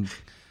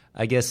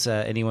I guess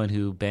anyone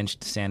who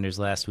benched Sanders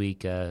last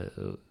week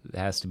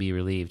has to be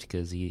relieved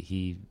because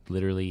he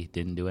literally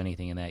didn't do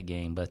anything in that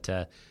game. But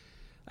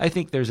I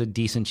think there's a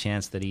decent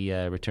chance that he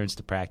returns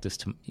to practice,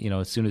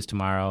 as soon as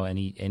tomorrow, and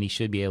he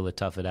should be able to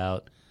tough it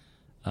out.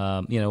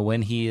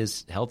 When he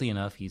is healthy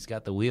enough, he's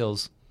got the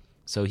wheels,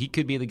 so he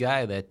could be the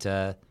guy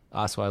that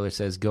Osweiler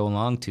says go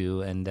along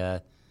to,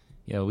 and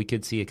we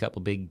could see a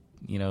couple big,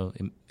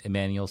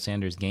 Emmanuel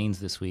Sanders gains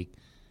this week.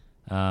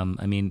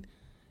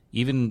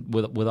 Even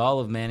with all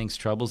of Manning's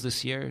troubles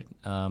this year,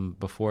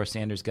 before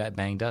Sanders got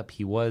banged up,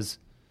 he was,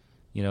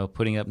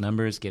 putting up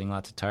numbers, getting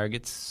lots of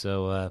targets.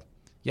 So,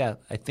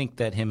 I think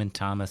that him and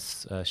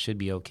Thomas should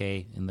be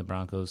okay in the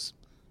Broncos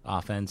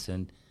offense.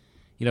 And,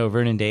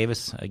 Vernon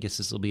Davis, I guess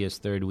this will be his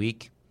third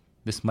week.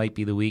 This might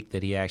be the week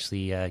that he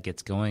actually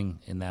gets going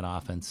in that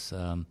offense.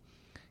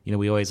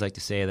 We always like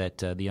to say that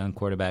the young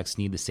quarterbacks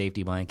need the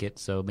safety blanket,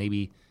 so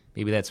maybe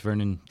that's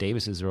Vernon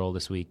Davis's role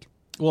this week.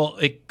 Well,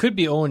 it could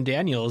be Owen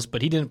Daniels,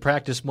 but he didn't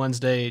practice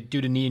Wednesday due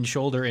to knee and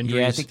shoulder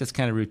injuries. Yeah, I think that's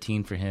kind of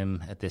routine for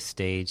him at this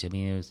stage. It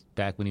was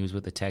back when he was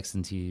with the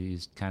Texans. He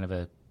was kind of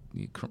a,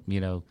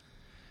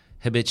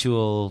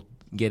 habitual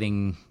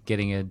getting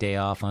a day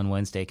off on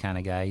Wednesday kind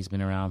of guy. He's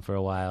been around for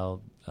a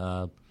while.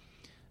 I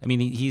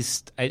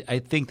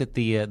think that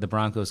the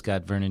Broncos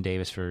got Vernon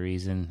Davis for a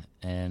reason,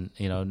 and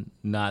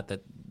not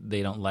that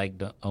they don't like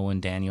Owen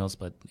Daniels,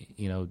 but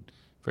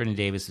Vernon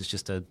Davis is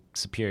just a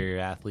superior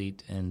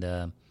athlete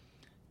and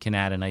can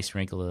add a nice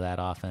wrinkle to that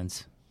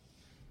offense.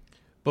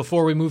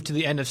 Before we move to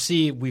the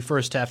NFC, we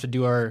first have to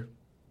do our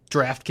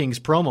DraftKings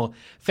promo.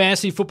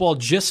 Fantasy football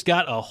just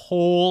got a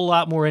whole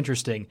lot more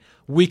interesting.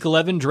 Week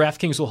 11,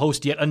 DraftKings will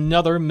host yet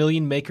another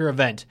Million Maker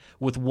event,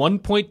 with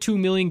 $1.2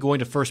 million going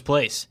to first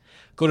place.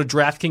 Go to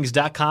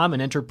DraftKings.com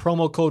and enter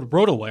promo code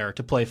ROTOWIRE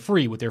to play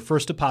free with your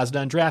first deposit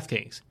on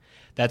DraftKings.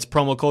 That's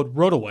promo code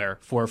ROTOWIRE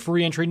for a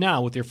free entry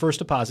now with your first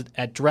deposit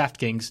at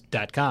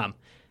DraftKings.com.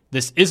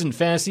 This isn't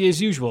fantasy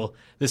as usual.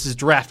 This is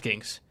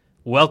DraftKings.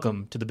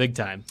 Welcome to the big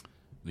time.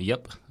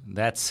 Yep.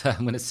 I'm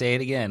going to say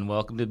it again.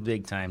 Welcome to the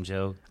big time,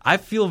 Joe. I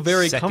feel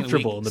very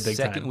comfortable in the big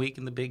time. Second week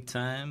in the big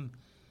time.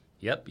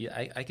 Yep.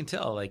 I can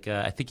tell. I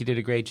think you did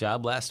a great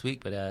job last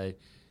week, but there's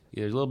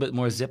a little bit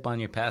more zip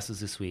on your passes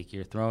this week.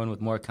 You're throwing with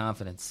more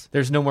confidence.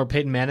 There's no more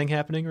Peyton Manning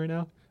happening right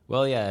now?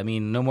 Well, yeah,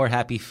 no more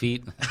happy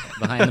feet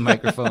behind the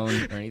microphone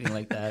or anything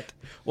like that.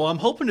 Well, I'm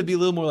hoping to be a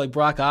little more like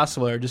Brock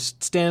Osweiler,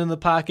 just standing in the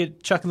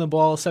pocket, chucking the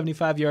ball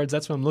 75 yards.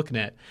 That's what I'm looking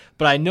at.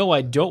 But I know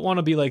I don't want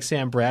to be like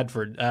Sam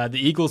Bradford. The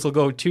Eagles will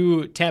go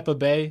to Tampa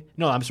Bay.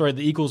 No, I'm sorry,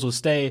 the Eagles will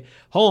stay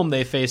home.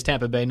 They face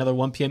Tampa Bay, another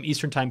 1 p.m.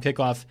 Eastern time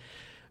kickoff.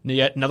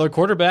 Yet another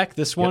quarterback.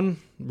 This one,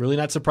 really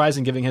not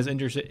surprising given his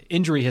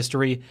injury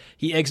history.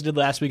 He exited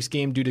last week's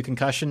game due to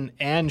concussion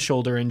and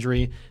shoulder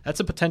injury. That's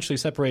a potentially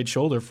separated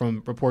shoulder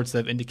from reports that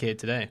have indicated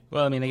today.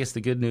 Well, I guess the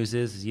good news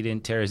is he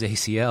didn't tear his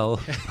ACL.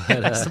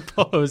 But, I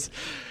suppose.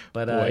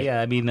 But,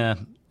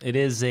 it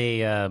is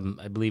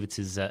I believe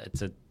it's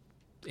a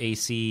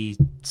AC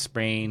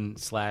sprain /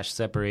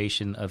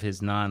 separation of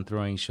his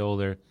non-throwing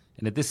shoulder.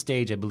 And at this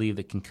stage, I believe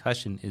the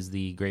concussion is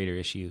the greater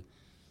issue.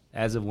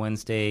 As of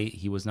Wednesday,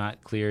 he was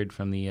not cleared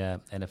from the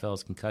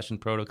NFL's concussion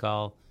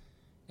protocol.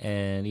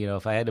 And,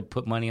 if I had to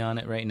put money on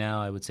it right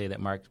now, I would say that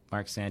Mark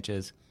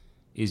Sanchez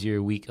is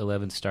your Week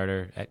 11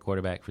 starter at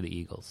quarterback for the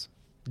Eagles.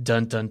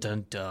 Dun, dun,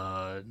 dun,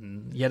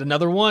 dun. Yet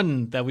another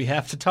one that we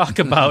have to talk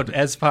about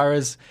as far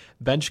as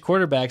bench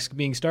quarterbacks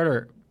being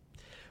starter.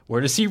 Where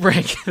does he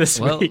rank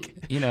this week?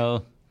 I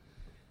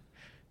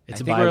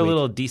think we're a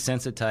little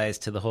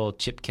desensitized to the whole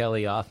Chip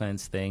Kelly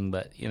offense thing,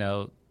 but,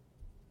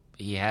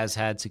 he has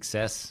had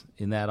success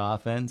in that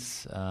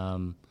offense.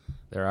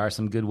 There are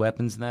some good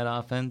weapons in that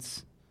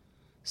offense.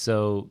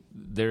 So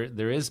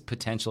there is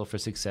potential for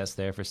success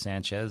there for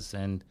Sanchez.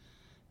 And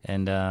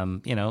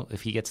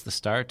if he gets the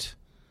start,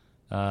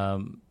 I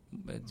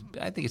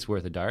think it's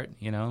worth a dart,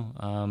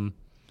 I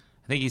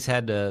think he's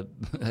had a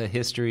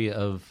history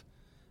of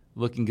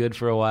looking good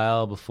for a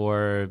while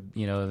before,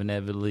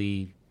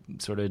 inevitably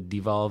sort of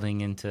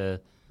devolving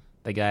into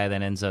the guy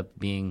that ends up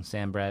being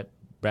Sam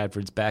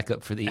Bradford's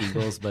backup for the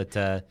Eagles. But,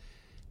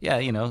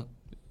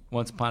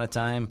 once upon a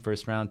time,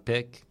 first-round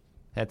pick,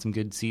 had some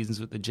good seasons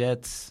with the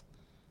Jets.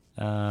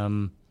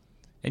 The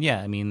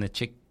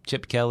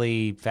Chip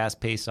Kelly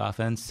fast-paced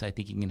offense, I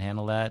think he can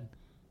handle that.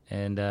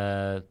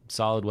 And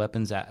solid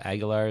weapons.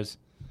 Aguilar's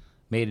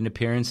made an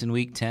appearance in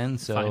Week 10.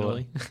 So,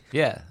 finally.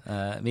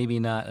 Maybe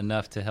not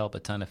enough to help a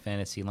ton of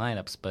fantasy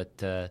lineups. But,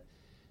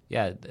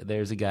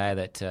 there's a guy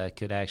that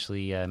could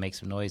actually make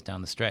some noise down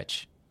the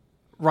stretch.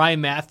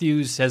 Ryan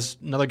Matthews has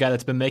another guy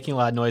that's been making a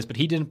lot of noise, but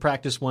he didn't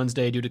practice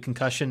Wednesday due to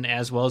concussion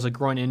as well as a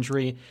groin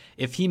injury.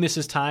 If he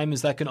misses time,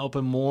 is that going to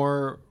open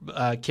more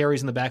carries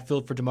in the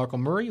backfield for DeMarco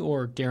Murray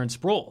or Darren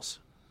Sproles?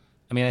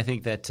 I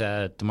think that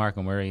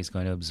DeMarco Murray is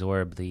going to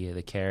absorb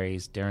the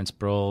carries. Darren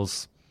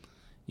Sproles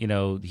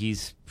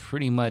he's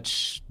pretty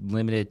much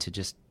limited to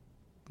just,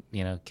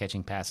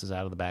 catching passes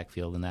out of the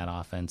backfield in that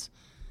offense.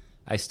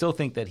 I still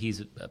think that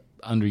he's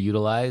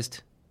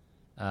underutilized,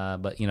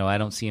 but, I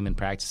don't see him in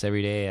practice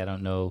every day. I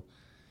don't know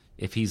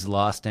if he's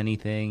lost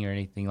anything or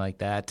anything like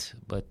that,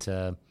 but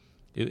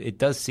it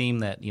does seem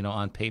that,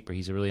 on paper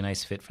he's a really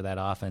nice fit for that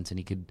offense, and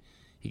he could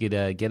get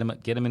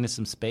him into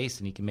some space,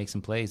 and he can make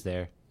some plays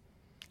there.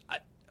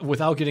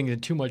 Without getting into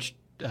too much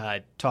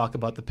talk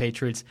about the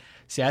Patriots,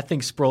 I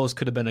think Sproles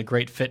could have been a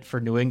great fit for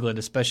New England,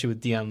 especially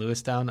with Dion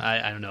Lewis down.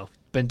 I don't know.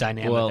 Been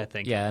dynamic, I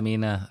think. Yeah,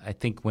 I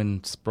think when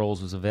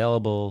Sproles was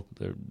available,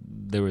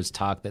 there was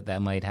talk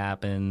that might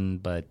happen,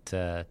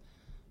 but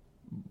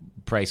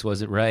price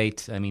wasn't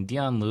right.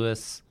 Dion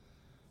Lewis,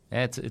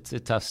 it's a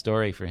tough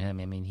story for him.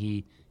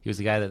 He was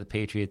the guy that the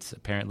Patriots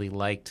apparently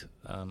liked,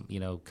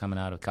 coming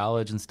out of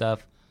college and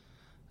stuff.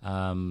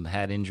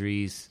 Had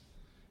injuries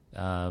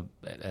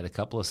at a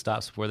couple of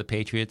stops before the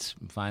Patriots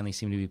finally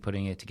seemed to be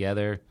putting it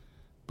together.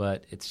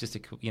 But it's just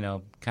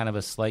kind of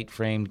a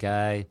slight-framed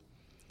guy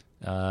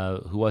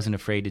who wasn't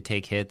afraid to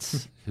take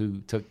hits.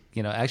 Who took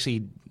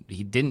actually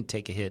he didn't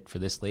take a hit for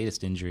this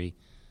latest injury,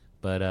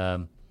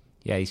 but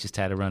he's just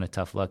had to run a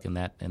tough luck in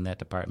that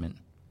department.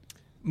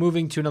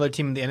 Moving to another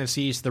team in the NFC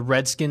East, the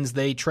Redskins.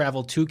 They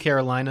travel to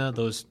Carolina,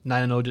 those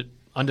 9-0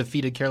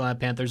 undefeated Carolina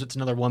Panthers. It's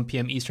another 1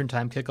 p.m. Eastern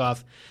Time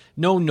kickoff.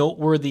 No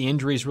noteworthy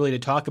injuries really to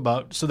talk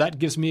about, so that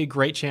gives me a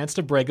great chance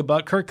to brag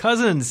about Kirk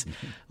Cousins.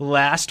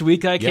 Last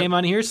week I came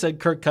on here, said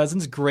Kirk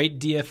Cousins, great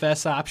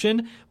DFS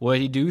option. What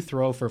did he do?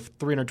 Throw for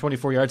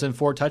 324 yards and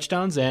 4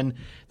 touchdowns, and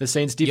the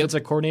Saints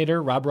defensive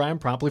coordinator, Rob Ryan,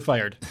 promptly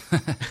fired.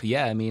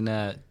 Yeah,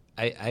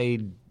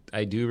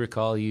 I do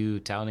recall you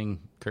touting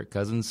Kirk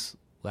Cousins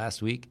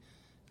last week.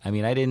 I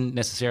didn't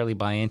necessarily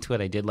buy into it.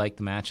 I did like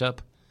the matchup,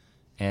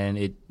 and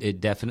it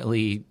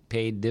definitely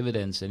paid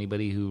dividends.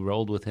 Anybody who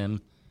rolled with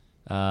him,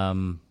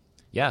 kind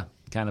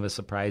of a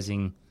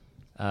surprising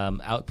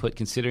output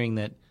considering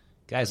that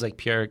guys like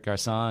Pierre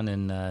Garçon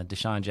and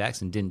Deshaun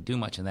Jackson didn't do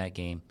much in that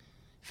game.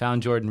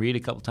 Found Jordan Reed a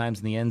couple times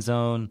in the end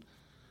zone.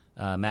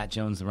 Matt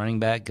Jones, the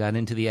running back, got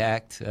into the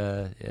act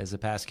as a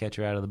pass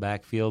catcher out of the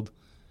backfield.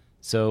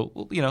 So,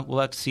 we'll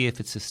have to see if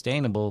it's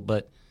sustainable,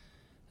 but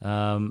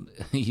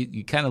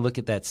you kind of look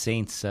at that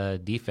Saints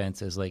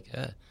defense as like,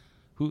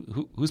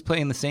 who's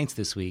playing the Saints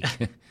this week?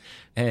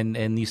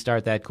 and you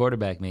start that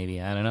quarterback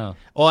maybe. I don't know.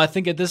 Well, I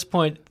think at this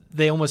point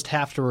they almost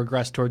have to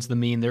regress towards the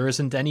mean. There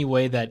isn't any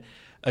way that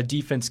a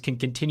defense can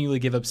continually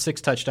give up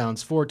 6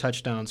 touchdowns, 4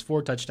 touchdowns,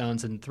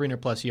 and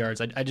 300-plus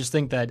yards. I just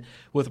think that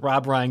with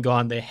Rob Ryan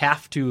gone, they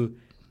have to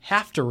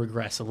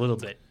regress a little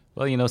bit.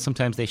 Well,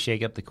 sometimes they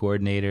shake up the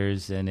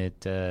coordinators, and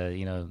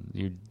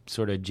you're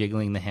sort of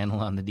jiggling the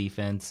handle on the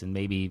defense, and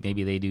maybe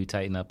they do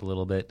tighten up a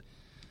little bit.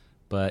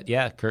 But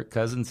yeah, Kirk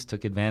Cousins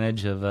took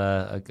advantage of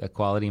a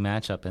quality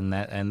matchup,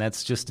 and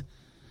that's just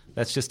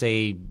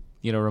a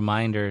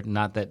reminder.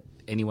 Not that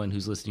anyone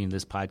who's listening to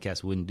this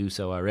podcast wouldn't do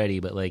so already,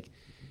 but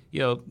you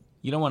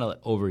don't want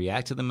to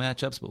overreact to the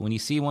matchups. But when you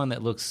see one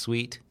that looks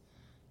sweet,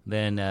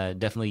 then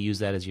definitely use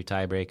that as your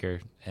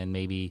tiebreaker, and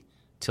maybe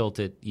tilt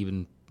it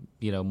even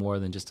more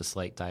than just a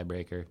slight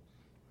tiebreaker.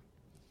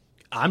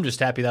 I'm just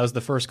happy that was the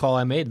first call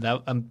I made.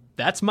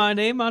 That's my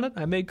name on it.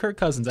 I made Kirk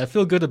Cousins. I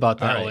feel good about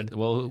that one.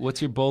 Well,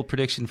 what's your bold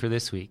prediction for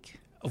this week?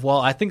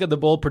 Well, I think the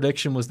bold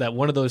prediction was that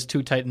one of those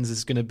 2 Titans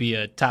is going to be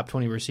a top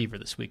 20 receiver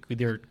this week,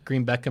 either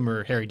Green Beckham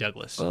or Harry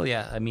Douglas. Well,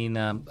 yeah.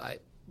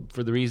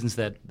 For the reasons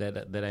that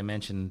I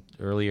mentioned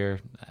earlier,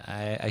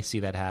 I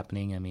see that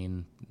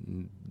happening.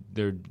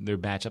 Their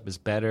matchup is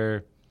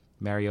better.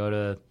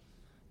 Mariota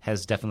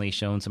has definitely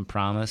shown some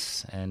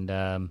promise, and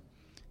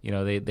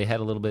they had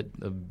a little bit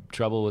of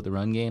trouble with the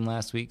run game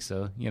last week.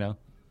 So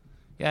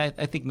I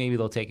think maybe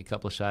they'll take a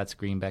couple of shots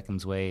Green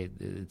Beckham's way.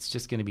 It's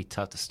just going to be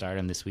tough to start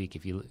him this week.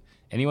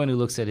 Anyone who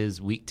looks at his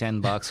Week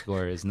 10 box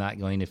score is not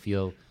going to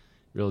feel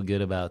real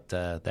good about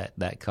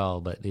that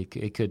call, but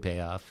it could pay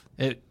off.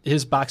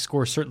 His box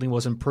score certainly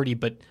wasn't pretty,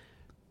 but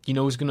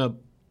who's going to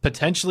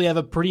potentially have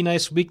a pretty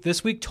nice week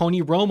this week?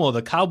 Tony Romo.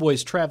 The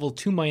Cowboys travel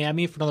to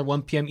Miami for another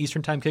 1 p.m.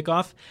 Eastern Time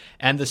kickoff,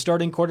 and the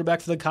starting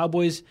quarterback for the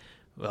Cowboys,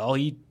 well,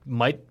 he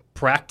might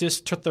practice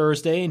to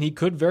Thursday, and he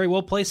could very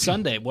well play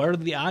Sunday. What are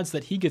the odds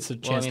that he gets a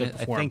chance to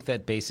perform? I think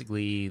that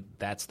basically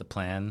that's the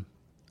plan.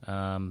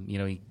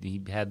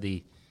 He had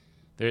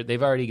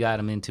they've already got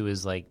him into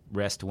his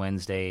rest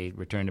Wednesday,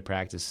 return to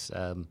practice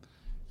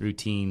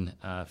routine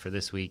for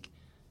this week.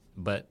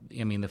 But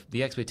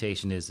the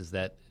expectation is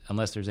that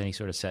unless there's any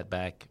sort of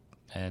setback,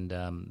 and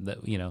I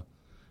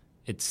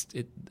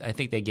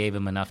think they gave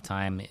him enough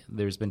time.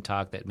 There's been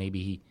talk that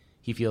maybe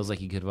he feels like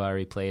he could have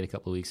already played a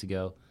couple of weeks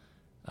ago.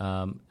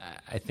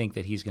 I think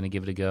that he's going to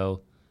give it a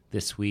go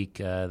this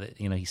week.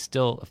 He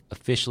still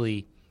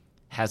officially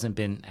hasn't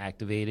been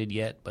activated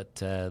yet,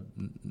 but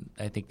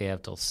I think they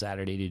have till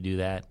Saturday to do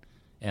that,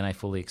 and I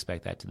fully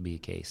expect that to be the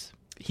case.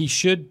 He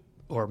should,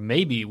 or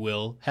maybe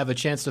will, have a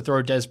chance to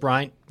throw Dez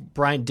Bryant.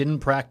 Bryant didn't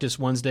practice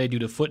Wednesday due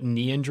to foot and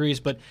knee injuries,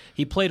 but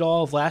he played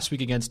all of last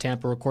week against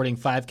Tampa, recording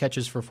 5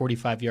 catches for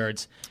 45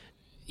 yards.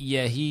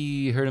 Yeah,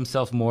 he hurt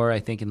himself more, I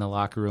think, in the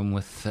locker room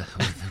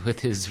with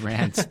his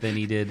rants than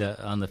he did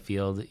on the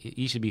field.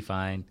 He should be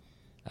fine.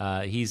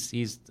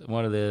 He's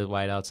one of the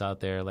wideouts out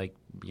there, like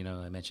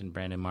I mentioned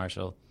Brandon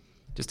Marshall,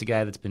 just a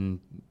guy that's been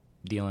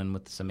dealing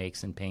with some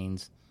aches and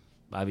pains.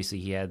 Obviously,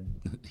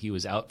 he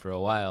was out for a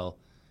while,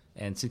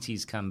 and since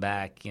he's come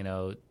back,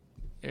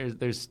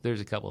 there's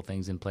a couple of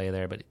things in play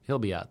there, but he'll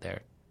be out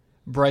there.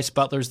 Bryce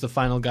Butler's the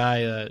final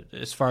guy,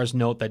 as far as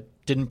note, that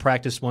didn't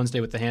practice Wednesday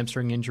with the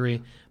hamstring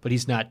injury, but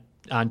he's not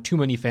on too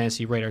many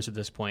fantasy radars at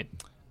this point.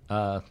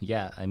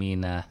 Yeah, I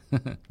mean,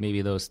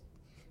 maybe those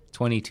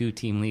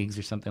 22-team leagues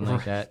or something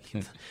like that.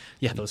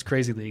 Yeah, those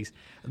crazy leagues.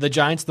 The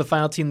Giants, the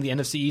final team in the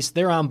NFC East,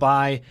 they're on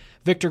bye.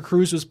 Victor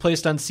Cruz was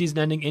placed on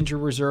season-ending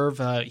injury reserve.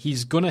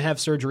 He's going to have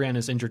surgery on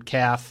his injured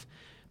calf.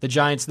 The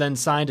Giants then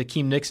signed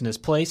Hakeem Nicks in his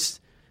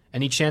place.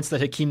 Any chance that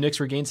Hakeem Nicks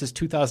regains his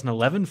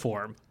 2011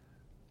 form?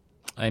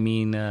 I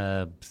mean,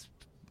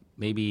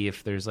 maybe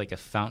if there's like a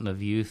fountain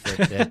of youth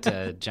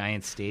at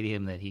Giants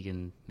Stadium that he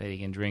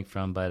can drink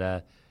from.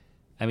 But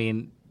I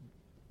mean,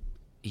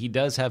 he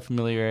does have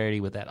familiarity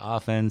with that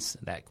offense,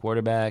 that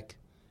quarterback.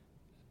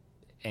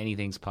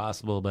 Anything's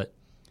possible. But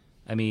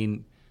I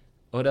mean,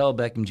 Odell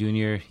Beckham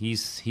Jr.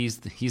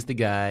 He's the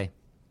guy.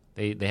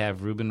 They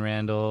have Ruben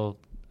Randle.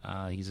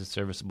 He's a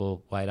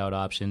serviceable wideout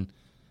option.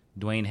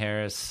 Dwayne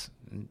Harris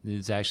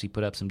has actually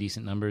put up some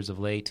decent numbers of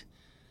late.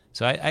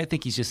 So I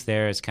think he's just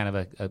there as kind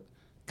of a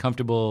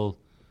comfortable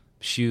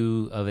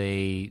shoe of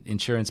a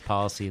insurance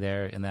policy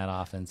there in that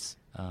offense.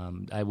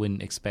 I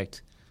wouldn't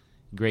expect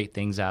great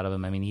things out of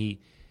him. I mean,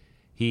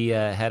 he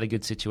had a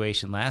good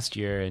situation last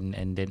year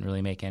and didn't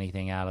really make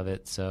anything out of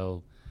it.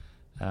 So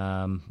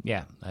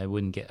yeah, I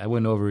wouldn't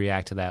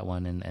overreact to that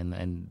one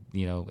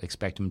and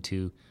expect him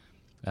to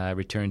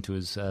return to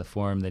his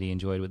form that he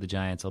enjoyed with the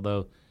Giants.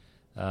 Although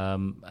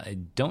I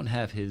don't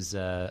have his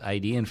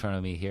ID in front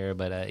of me here,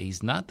 but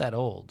he's not that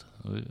old.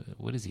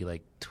 What is he,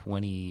 like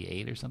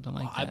 28 or something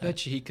like that? I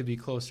bet you he could be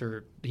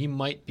closer. He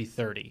might be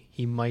 30.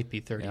 He might be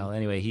 30. Well,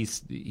 anyway, he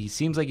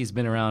seems like he's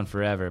been around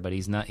forever, but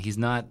he's not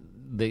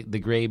the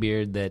gray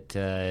beard that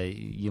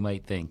you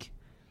might think.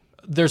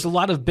 There's a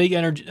lot of big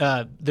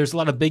there's a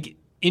lot of big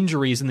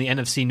injuries in the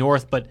NFC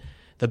North, but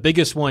the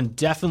biggest one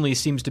definitely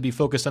seems to be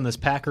focused on this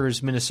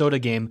Packers-Minnesota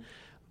game.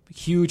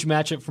 Huge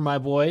matchup for my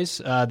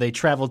boys. They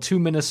travel to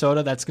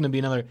Minnesota. That's going to be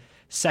another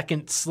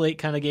second slate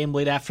kind of game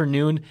late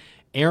afternoon.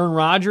 Aaron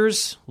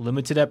Rodgers,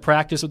 limited at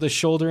practice with a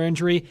shoulder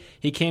injury.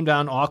 He came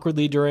down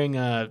awkwardly during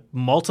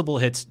multiple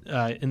hits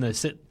in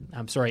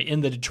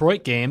the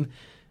Detroit game.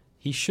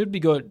 He should be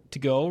good to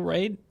go,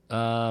 right?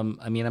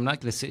 I mean, I'm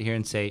not going to sit here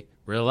and say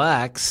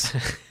relax,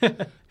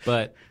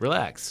 but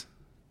relax.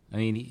 I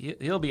mean,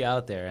 he'll be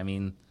out there. I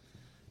mean,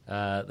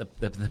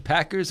 the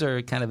Packers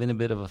are kind of in a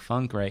bit of a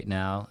funk right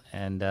now,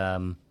 and I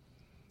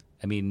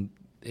mean,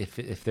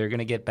 if they're going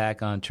to get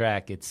back on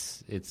track,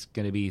 it's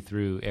going to be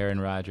through Aaron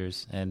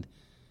Rodgers, and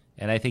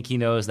I think he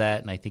knows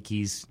that, and I think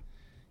he's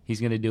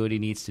going to do what he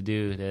needs to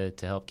do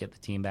to help get the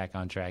team back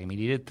on track. I mean,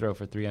 he did throw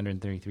for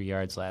 333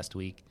 yards last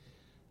week.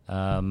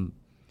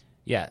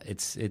 Yeah,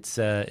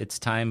 it's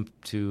time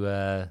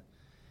to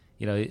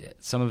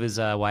some of his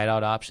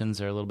wideout options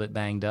are a little bit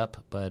banged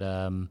up, but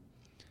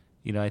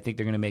I think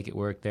they're going to make it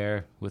work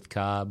there with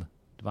Cobb,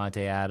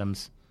 Devontae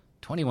Adams,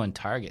 21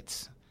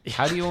 targets.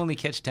 How do you only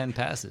catch 10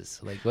 passes?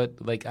 Like what?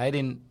 Like I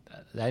didn't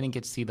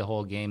get to see the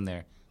whole game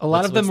there. A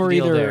lot of them were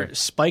either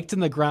spiked in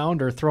the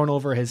ground or thrown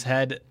over his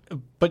head.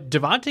 But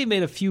Devontae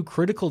made a few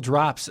critical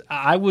drops.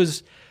 I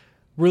was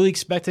really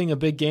expecting a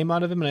big game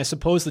out of him, and I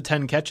suppose the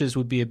 10 catches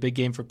would be a big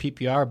game for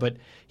PPR. But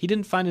he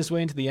didn't find his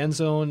way into the end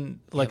zone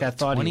like I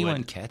thought he would.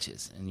 21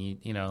 catches,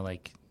 and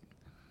like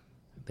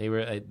they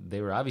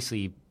were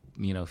obviously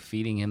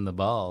feeding him the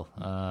ball.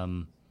 I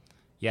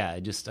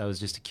was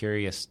just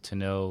curious to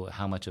know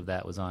how much of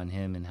that was on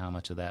him and how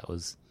much of that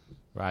was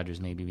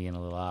Rodgers maybe being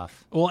a little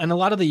off. Well, and a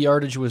lot of the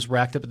yardage was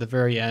racked up at the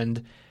very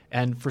end,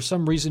 and for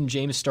some reason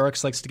James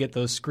Starks likes to get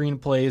those screen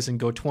plays and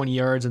go 20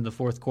 yards in the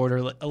fourth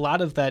quarter. A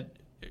lot of that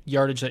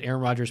yardage that Aaron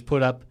Rodgers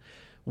put up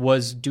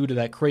was due to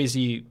that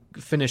crazy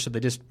finish that they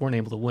just weren't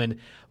able to win.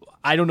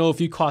 I don't know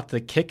if you caught the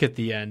kick at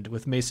the end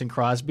with Mason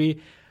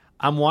Crosby.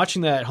 I'm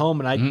watching that at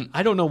home, and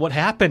I don't know what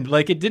happened.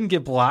 Like, it didn't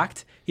get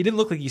blocked. He didn't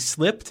look like he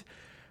slipped.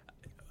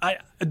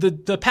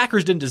 The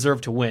Packers didn't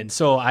deserve to win,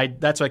 so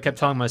that's why I kept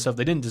telling myself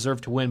they didn't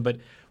deserve to win. But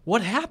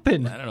what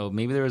happened? I don't know.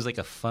 Maybe there was like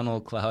a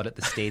funnel cloud at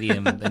the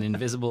stadium, an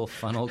invisible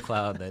funnel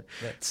cloud that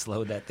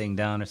slowed that thing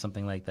down or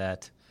something like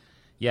that.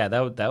 Yeah,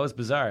 that was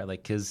bizarre.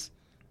 Like, because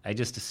I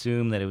just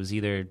assumed that it was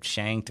either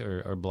shanked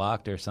or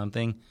blocked or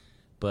something,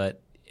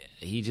 but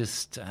he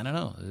just, I don't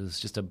know. It was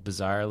just a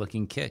bizarre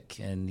looking kick,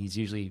 and he's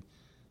usually,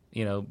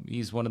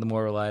 he's one of the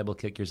more reliable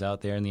kickers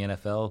out there in the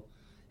NFL.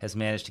 Has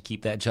managed to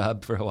keep that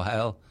job for a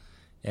while.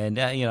 And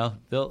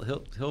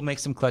he'll make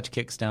some clutch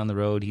kicks down the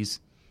road. He's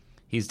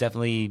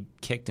definitely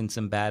kicked in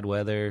some bad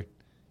weather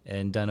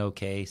and done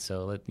okay.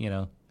 So you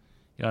don't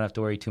have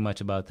to worry too much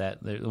about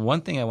that. The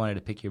one thing I wanted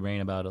to pick your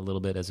brain about a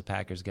little bit as a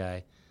Packers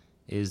guy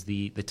is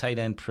the tight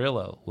end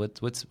Perillo.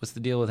 What's the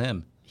deal with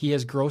him? He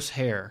has gross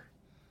hair.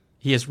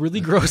 He has really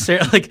gross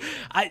hair. Like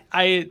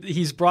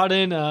he's brought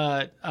in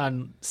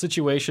on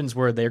situations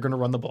where they're going to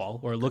run the ball,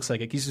 or it looks like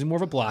it. He's more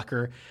of a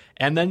blocker,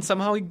 and then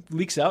somehow he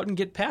leaks out and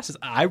get passes.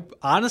 I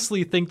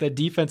honestly think that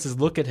defenses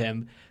look at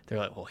him. They're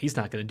like, well, he's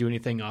not going to do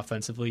anything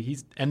offensively.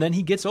 And then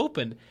he gets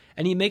open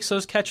and he makes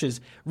those catches.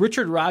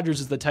 Richard Rodgers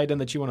is the tight end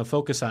that you want to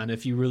focus on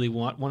if you really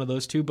want one of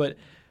those two. But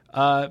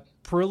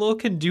Perillo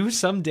can do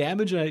some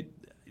damage.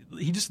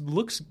 He just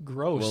looks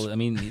gross. Well, I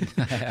mean,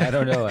 I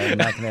don't know. I'm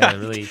not going to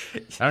really.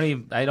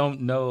 I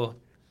don't know.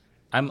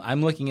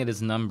 I'm looking at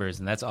his numbers,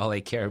 and that's all I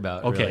care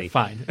about. Okay, really.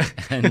 Fine.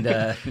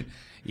 And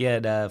he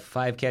had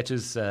 5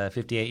 catches,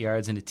 58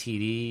 yards, and a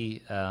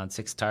TD on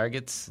 6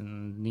 targets,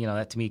 and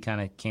that to me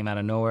kind of came out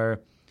of nowhere.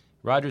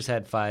 Rodgers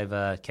had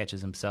 5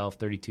 catches himself,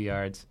 32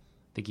 yards.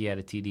 I think he had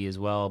a TD as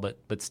well,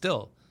 but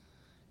still,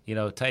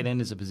 tight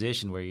end is a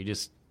position where you're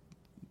just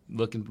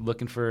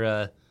looking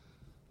for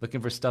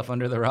stuff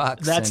under the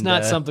rocks. That's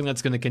not something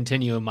that's going to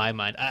continue in my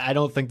mind. I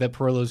don't think that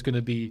Perillo is going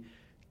to be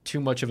too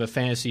much of a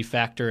fantasy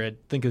factor. I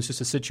think it was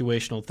just a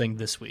situational thing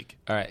this week.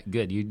 All right,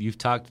 good. You've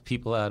talked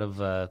people out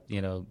of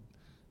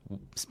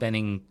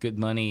spending good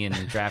money on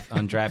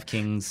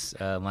DraftKings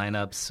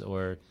lineups,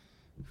 or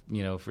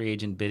free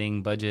agent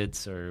bidding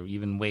budgets, or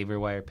even waiver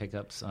wire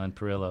pickups on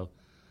Perillo.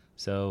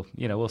 So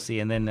we'll see.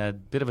 And then a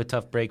bit of a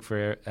tough break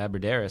for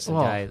Abbrederis,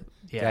 guy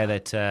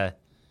that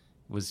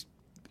was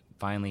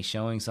finally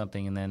showing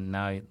something, and then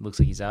now it looks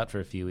like he's out for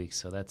a few weeks.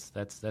 So that's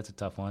a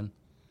tough one.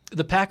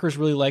 The Packers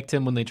really liked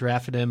him when they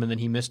drafted him, and then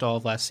he missed all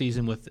of last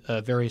season with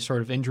various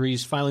sort of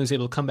injuries. Finally was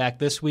able to come back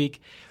this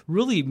week.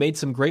 Really made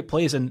some great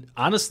plays, and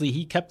honestly,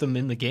 he kept them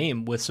in the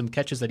game with some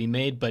catches that he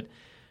made. But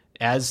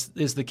as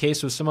is the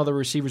case with some other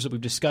receivers that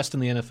we've discussed in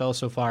the NFL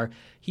so far,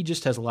 he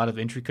just has a lot of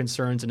injury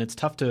concerns, and it's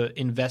tough to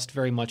invest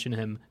very much in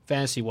him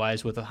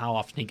fantasy-wise with how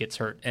often he gets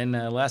hurt. And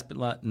last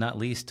but not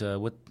least,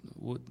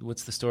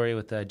 what's the story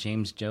with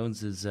James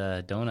Jones's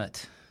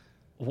donut?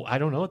 Well, I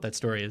don't know what that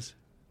story is.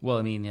 Well,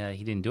 I mean,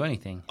 he didn't do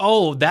anything.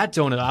 Oh, that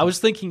donut. I was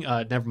thinking,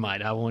 never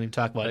mind. I won't even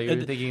talk about it. You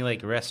were thinking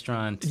like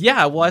restaurant.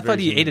 Yeah, well, I thought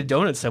he ate a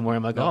donut somewhere.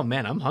 I'm like, oh,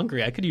 man, I'm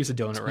hungry. I could use a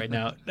donut right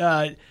now.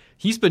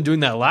 He's been doing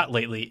that a lot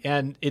lately,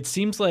 and it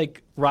seems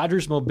like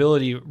Rodgers'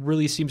 mobility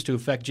really seems to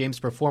affect James'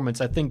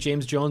 performance. I think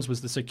James Jones was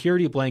the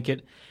security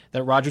blanket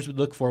that Rodgers would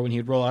look for when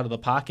he'd roll out of the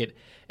pocket,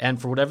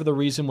 and for whatever the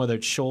reason, whether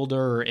it's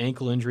shoulder or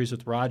ankle injuries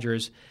with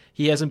Rodgers,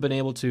 he hasn't been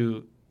able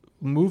to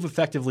move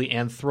effectively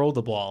and throw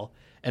the ball,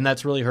 and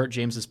that's really hurt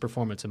James'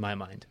 performance in my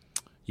mind.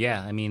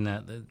 Yeah, I mean,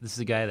 this is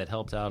a guy that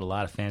helped out a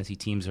lot of fantasy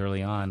teams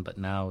early on, but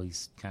now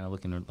he's kind of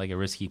looking like a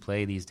risky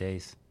play these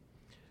days.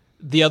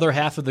 The other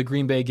half of the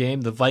Green Bay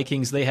game, the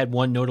Vikings, they had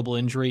one notable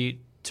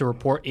injury to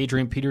report.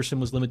 Adrian Peterson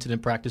was limited in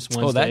practice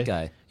Wednesday. Oh, that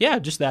guy. Yeah,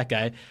 just that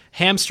guy.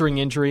 Hamstring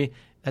injury.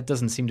 That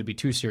doesn't seem to be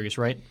too serious,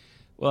 right?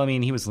 Well, I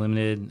mean, he was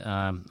limited.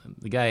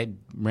 The guy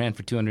ran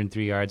for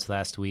 203 yards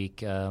last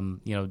week.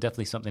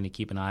 Definitely something to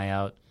keep an eye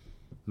out.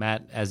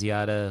 Matt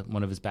Asiata,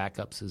 one of his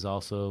backups,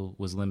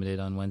 was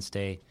limited on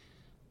Wednesday.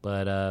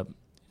 But,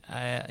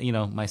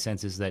 my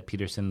sense is that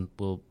Peterson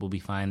will be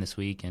fine this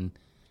week. And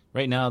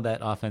right now, that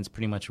offense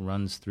pretty much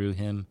runs through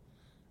him.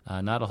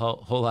 Not a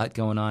whole lot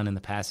going on in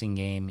the passing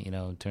game,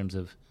 in terms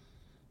of,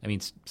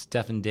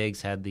 Stefon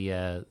Diggs had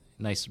the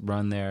nice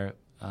run there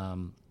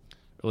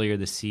earlier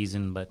this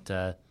season,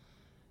 but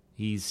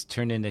he's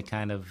turned into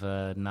kind of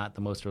not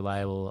the most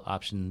reliable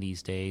option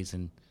these days.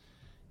 And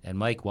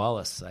Mike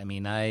Wallace,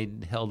 I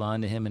held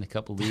on to him in a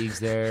couple leagues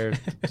there,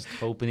 just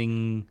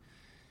hoping,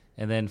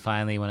 and then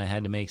finally when I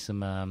had to make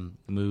some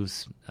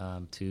moves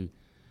to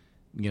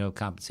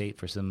compensate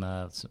for some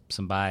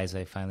buys,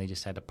 I finally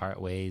just had to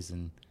part ways,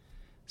 and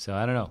so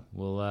I don't know.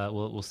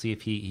 We'll see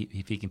if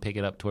he can pick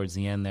it up towards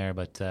the end there,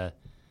 but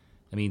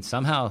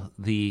somehow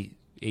the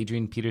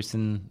Adrian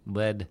Peterson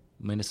led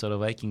Minnesota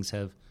Vikings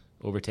have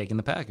overtaken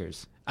the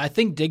Packers. I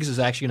think Diggs is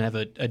actually going to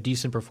have a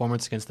decent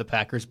performance against the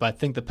Packers, but I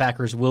think the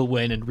Packers will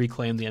win and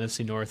reclaim the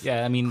NFC North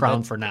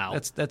crown for now.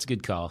 That's a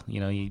good call.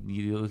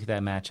 You look at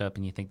that matchup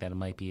and you think that it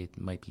might be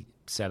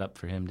set up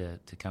for him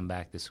to come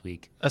back this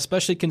week.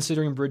 Especially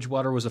considering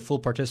Bridgewater was a full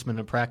participant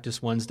in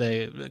practice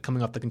Wednesday,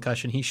 coming off the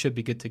concussion. He should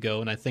be good to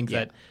go, and I think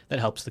that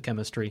helps the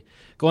chemistry.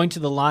 Going to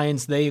the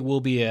Lions, they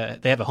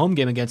have a home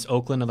game against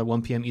Oakland, another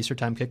 1 p.m. Eastern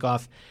Time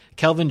kickoff.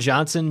 Kelvin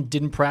Johnson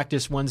didn't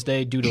practice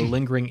Wednesday due to a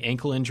lingering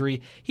ankle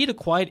injury. He had a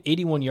quiet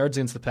 81 yards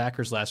against the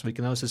Packers last week,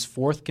 and that was his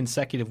 4th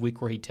consecutive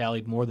week where he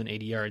tallied more than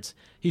 80 yards.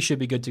 He should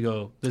be good to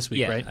go this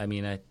week,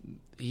 right?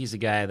 He's a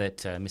guy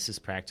that misses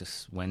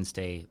practice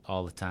Wednesday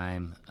all the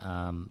time.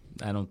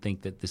 I don't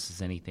think that this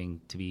is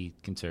anything to be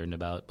concerned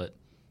about. But,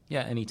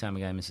 anytime a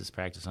guy misses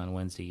practice on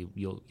Wednesday,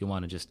 you'll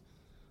want to just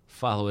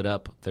follow it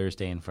up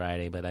Thursday and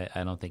Friday. But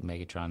I don't think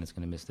Megatron is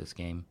going to miss this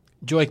game.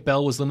 Joique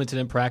Bell was limited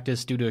in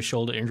practice due to a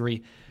shoulder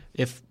injury.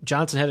 If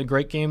Johnson had a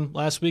great game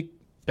last week,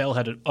 Bell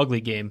had an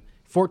ugly game.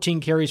 14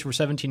 carries for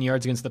 17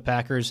 yards against the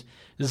Packers.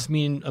 Does this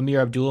mean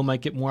Amir Abdullah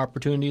might get more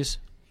opportunities?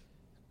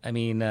 I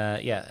mean,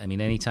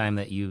 anytime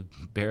that you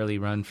barely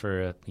run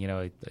for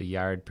a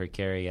yard per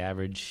carry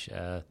average,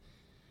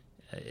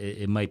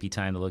 it might be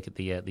time to look at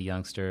the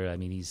youngster. I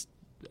mean,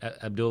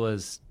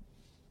 Abdullah's.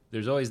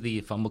 There's always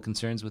the fumble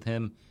concerns with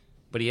him,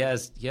 but he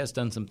has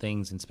done some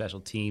things in special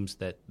teams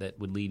that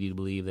would lead you to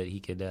believe that he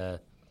could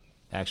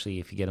actually,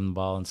 if you get him the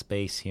ball in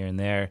space here and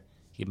there,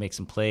 he could make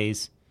some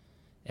plays.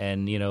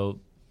 And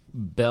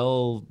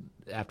Bell,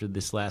 after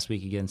this last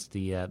week against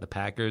the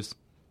Packers,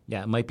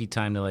 it might be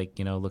time to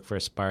look for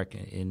a spark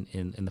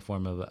in the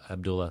form of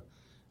Abdullah.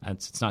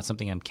 It's not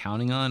something I'm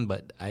counting on,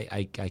 but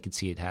I could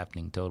see it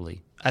happening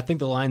totally. I think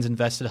the Lions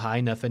invested high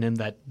enough in him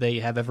that they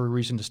have every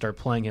reason to start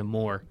playing him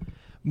more.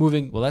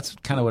 Well, that's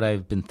kind of what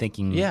I've been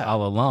thinking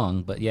all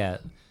along. But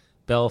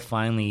Bell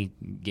finally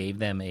gave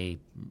them a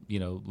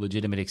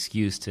legitimate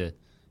excuse to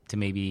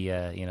maybe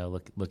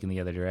look in the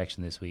other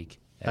direction this week,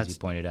 as you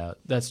pointed out.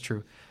 That's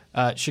true.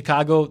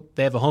 Chicago,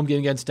 they have a home game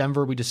against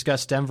Denver. We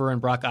discussed Denver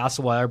and Brock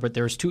Osweiler, but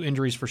there's 2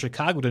 injuries for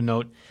Chicago to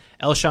note.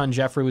 Elshon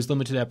Jeffrey was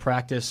limited at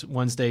practice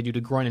Wednesday due to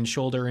groin and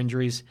shoulder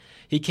injuries.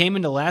 He came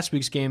into last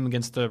week's game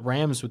against the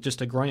Rams with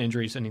just a groin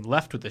injury, and he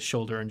left with a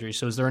shoulder injury.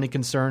 So is there any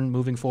concern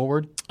moving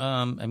forward?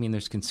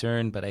 There's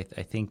concern, but I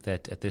think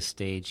that at this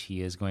stage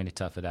he is going to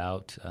tough it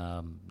out.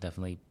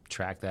 Definitely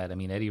track that.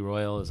 Eddie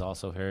Royal is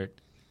also hurt.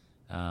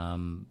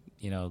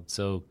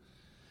 So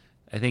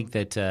I think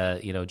that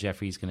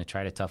Jeffrey's going to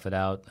try to tough it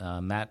out.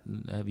 Matt,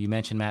 have you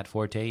mentioned Matt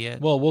Forte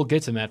yet? Well, we'll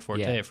get to Matt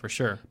Forte for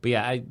sure.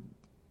 But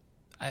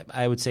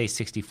I would say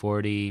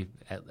 60-40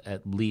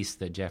 at least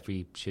that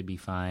Jeffrey should be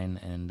fine.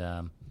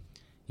 And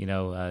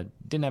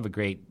didn't have a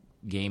great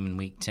game in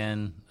Week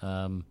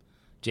 10.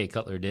 Jay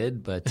Cutler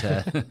did, but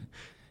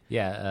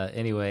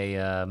anyway,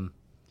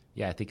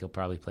 I think he'll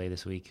probably play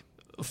this week.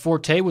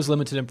 Forte was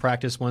limited in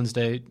practice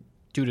Wednesday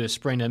due to a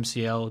sprained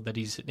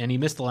MCL he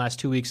missed the last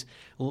 2 weeks.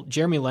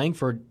 Jeremy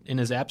Langford, in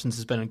his absence,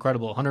 has been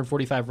incredible.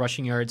 145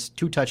 rushing yards,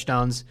 2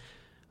 touchdowns,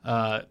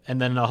 and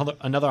then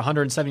another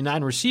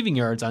 179 receiving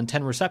yards on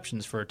 10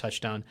 receptions for a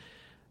touchdown.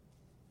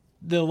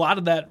 A lot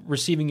of that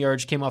receiving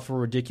yards came off a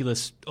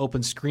ridiculous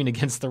open screen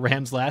against the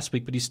Rams last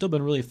week, but he's still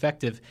been really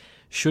effective.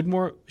 Should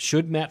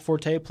Matt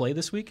Forte play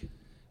this week?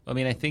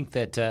 I think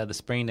that the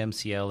sprained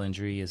MCL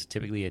injury is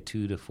typically a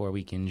 2 to 4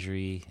 week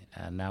injury.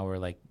 Now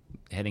we're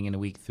heading into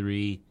week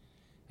 3.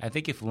 I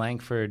think if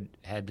Langford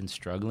had been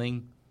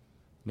struggling,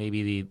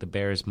 maybe the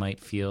Bears might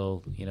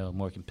feel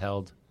more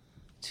compelled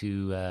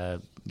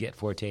to get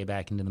Forte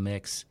back into the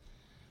mix.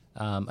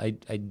 I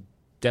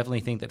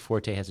definitely think that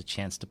Forte has a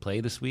chance to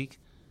play this week,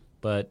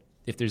 but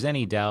if there's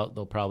any doubt,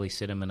 they'll probably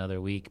sit him another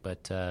week.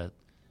 But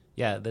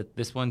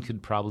this one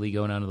could probably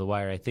go down to the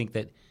wire. I think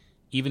that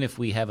even if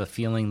we have a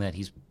feeling that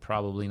he's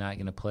probably not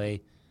going to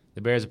play,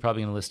 the Bears are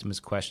probably going to list him as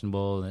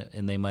questionable,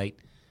 and they might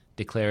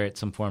declare it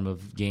some form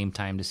of game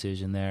time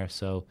decision there.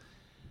 So,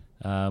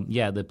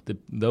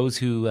 those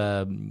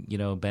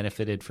who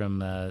benefited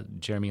from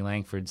Jeremy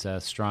Langford's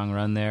strong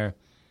run there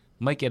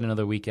might get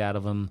another week out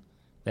of him.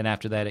 Then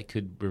after that, it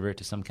could revert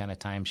to some kind of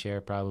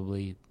timeshare,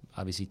 probably,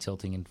 obviously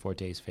tilting in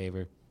Forte's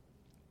favor.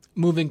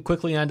 Moving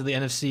quickly on to the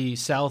NFC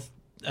South.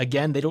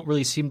 Again, they don't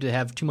really seem to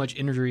have too much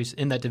injuries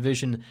in that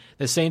division.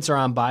 The Saints are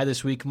on bye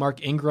this week.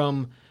 Mark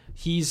Ingram,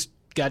 he's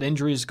got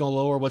injuries going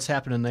lower. What's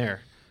happening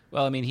there?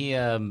 Well, he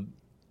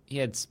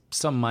had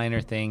some minor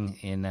thing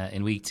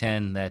in Week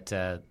 10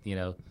 that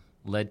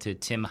led to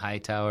Tim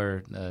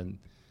Hightower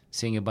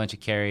seeing a bunch of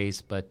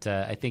carries. But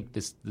I think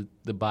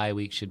the bye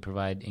week should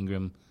provide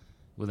Ingram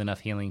with enough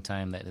healing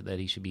time that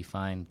he should be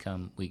fine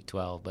come Week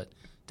 12. But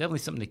definitely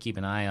something to keep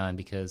an eye on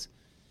because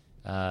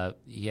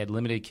he had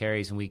limited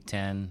carries in Week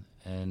 10.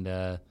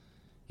 And,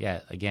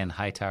 again,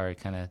 Hightower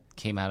kind of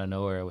came out of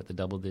nowhere with the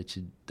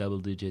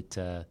double-digit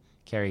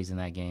carries in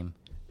that game.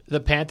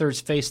 The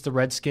Panthers faced the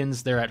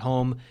Redskins. They're at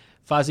home.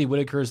 Fozzie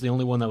Whitaker is the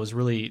only one that was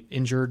really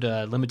injured,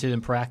 limited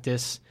in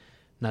practice.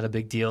 Not a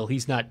big deal.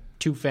 He's not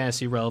too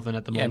fantasy relevant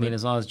at the moment.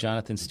 As long as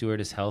Jonathan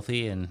Stewart is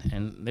healthy, and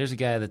there's a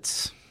guy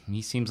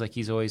he seems like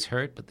he's always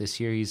hurt, but this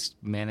year he's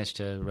managed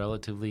to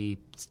relatively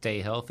stay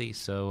healthy.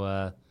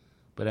 So,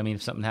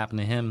 if something happened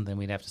to him, then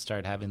we'd have to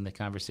start having the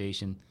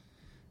conversation.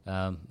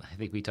 I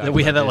think we talked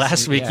about had that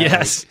last week,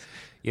 yes.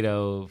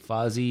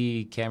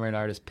 Fozzie, Cameron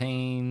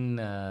Artis-Payne,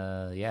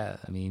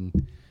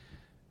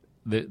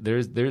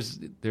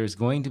 there's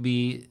going to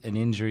be an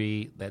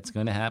injury that's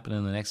going to happen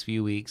in the next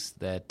few weeks.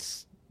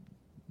 That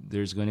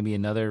there's going to be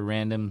another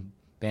random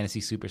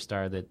fantasy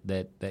superstar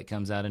that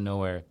comes out of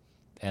nowhere,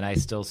 and I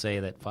still say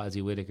that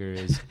Fozzie Whitaker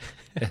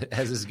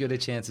has as good a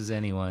chance as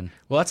anyone.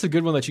 Well, that's a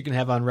good one that you can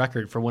have on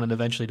record for when it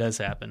eventually does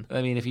happen.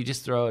 If you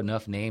just throw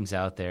enough names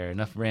out there,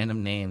 enough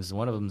random names,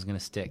 one of them is going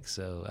to stick.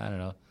 So I don't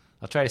know.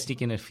 I'll try to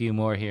sneak in a few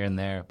more here and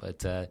there,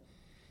 but.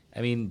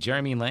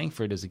 Jeremy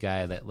Langford is a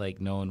guy that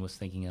no one was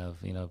thinking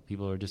of.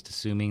 People were just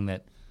assuming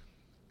that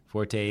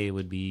Forte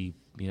would be,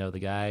 the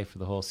guy for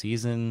the whole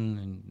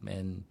season,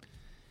 and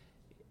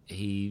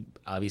he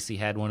obviously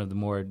had one of the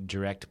more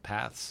direct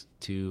paths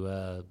to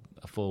a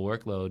full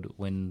workload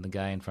when the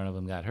guy in front of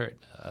him got hurt.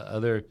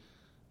 Other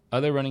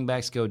other running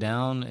backs go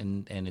down,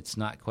 and it's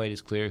not quite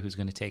as clear who's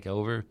going to take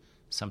over.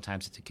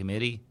 Sometimes it's a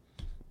committee,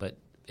 but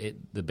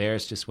the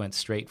Bears just went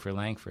straight for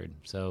Langford.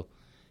 So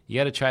you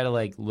got to try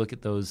to look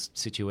at those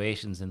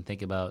situations and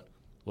think about,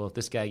 well, if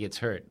this guy gets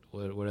hurt,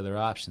 what are their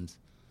options?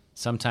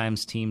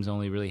 Sometimes teams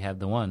only really have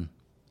the one,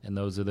 and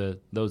those are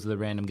the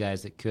random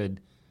guys that could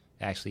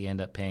actually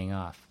end up paying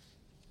off.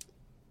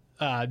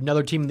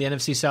 Another team in the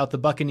NFC South, the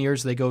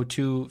Buccaneers, they go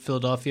to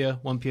Philadelphia,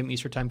 1 p.m.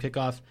 Eastern Time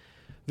kickoff.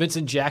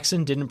 Vincent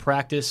Jackson didn't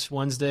practice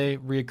Wednesday,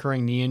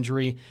 reoccurring knee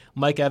injury.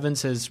 Mike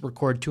Evans has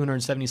recorded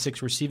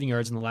 276 receiving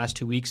yards in the last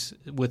 2 weeks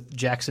with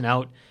Jackson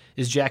out.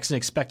 Is Jackson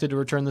expected to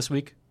return this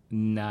week?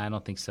 No, I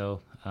don't think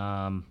so.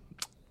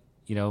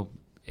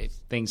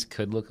 Things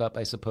could look up,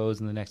 I suppose,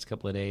 in the next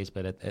couple of days,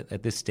 but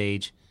at this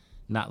stage,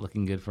 not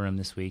looking good for him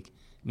this week.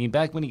 I mean,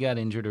 back when he got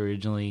injured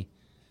originally,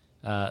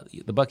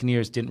 the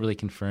Buccaneers didn't really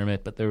confirm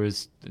it, but there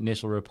was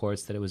initial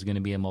reports that it was going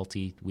to be a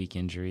multi-week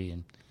injury,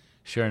 and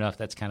sure enough,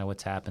 that's kind of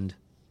what's happened.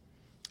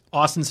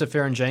 Austin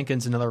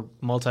Seferian-Jenkins, another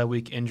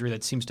multi-week injury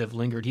that seems to have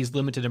lingered. He's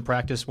limited in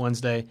practice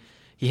Wednesday.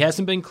 He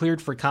hasn't been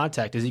cleared for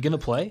contact. Is he going to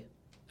play?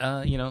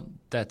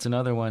 That's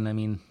another one. I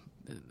mean,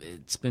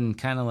 it's been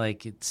kind of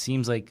it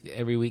seems like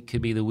every week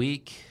could be the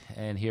week,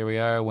 and here we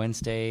are,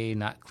 Wednesday,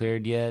 not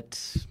cleared yet,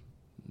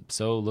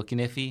 so looking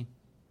iffy.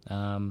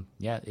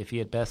 Iffy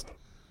at best.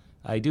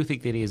 I do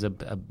think that he has a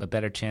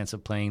better chance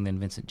of playing than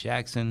Vincent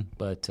Jackson,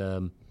 but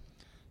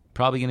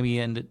probably going to be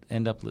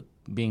end up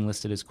being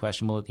listed as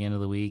questionable at the end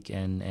of the week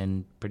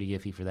and pretty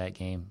iffy for that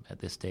game at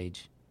this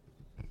stage.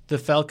 The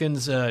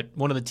Falcons,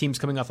 one of the teams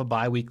coming off a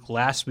bye week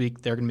last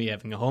week, they're going to be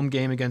having a home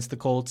game against the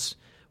Colts.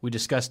 We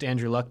discussed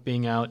Andrew Luck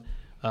being out.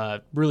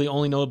 Really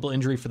only notable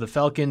injury for the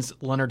Falcons,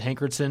 Leonard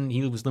Hankerson.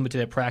 He was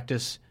limited at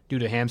practice due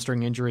to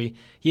hamstring injury.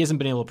 He hasn't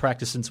been able to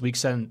practice since week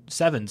 7,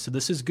 so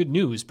this is good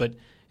news, but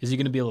is he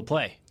going to be able to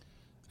play?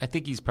 I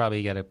think he's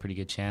probably got a pretty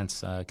good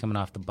chance coming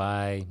off the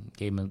bye,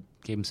 gave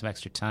him some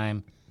extra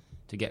time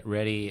to get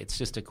ready. It's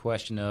just a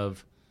question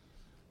of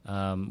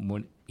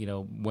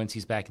once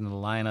he's back into the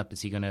lineup,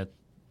 is he going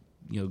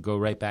to go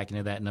right back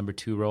into that number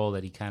 2 role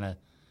that he kind of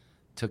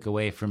took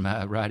away from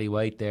Roddy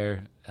White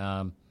there.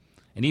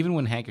 And even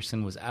when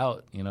Hankerson was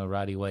out,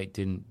 Roddy White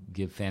didn't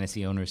give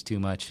fantasy owners too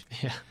much.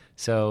 Yeah.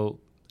 So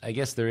I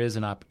guess there is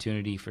an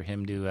opportunity for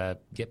him to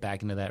get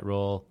back into that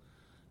role.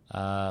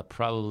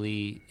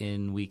 Probably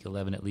in week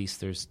 11 at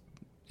least,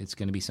 it's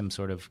going to be some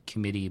sort of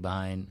committee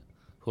behind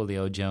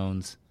Julio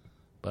Jones.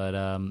 But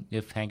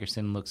if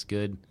Hankerson looks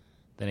good,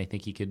 then I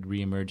think he could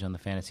reemerge on the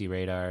fantasy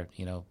radar,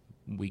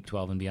 week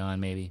 12 and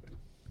beyond maybe.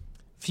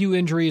 Few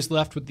injuries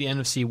left with the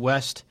NFC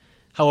West.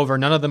 However,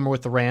 none of them are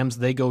with the Rams.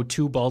 They go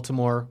to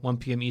Baltimore, 1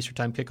 p.m. Eastern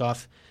Time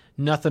kickoff.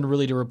 Nothing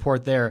really to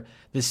report there.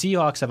 The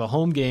Seahawks have a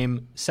home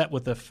game set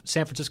with the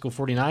San Francisco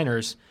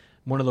 49ers,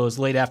 one of those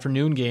late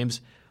afternoon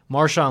games.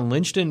 Marshawn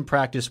Lynch didn't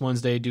practice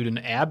Wednesday due to an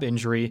ab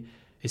injury.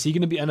 Is he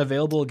going to be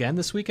unavailable again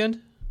this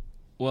weekend?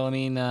 Well, I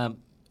mean,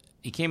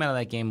 he came out of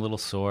that game a little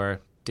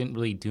sore. Didn't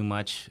really do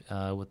much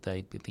I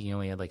think he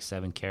only had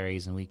 7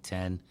 carries in week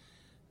 10.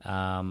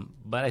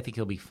 But I think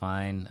he'll be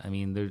fine. I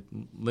mean,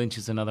 Lynch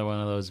is another one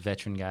of those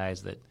veteran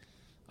guys that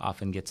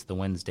often gets the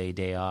Wednesday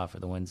day off or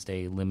the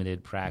Wednesday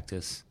limited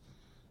practice.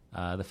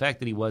 The fact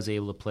that he was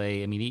able to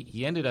play, I mean,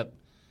 he ended up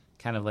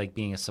kind of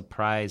being a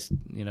surprise,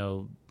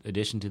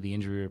 addition to the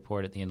injury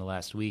report at the end of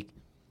last week,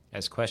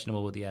 as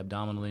questionable with the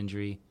abdominal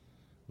injury,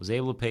 was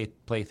able to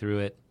play through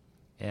it,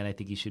 and I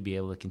think he should be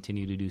able to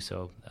continue to do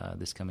so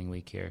this coming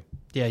week here.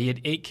 Yeah, he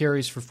had 8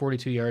 carries for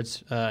 42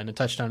 yards and a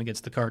touchdown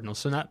against the Cardinals,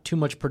 so not too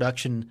much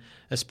production,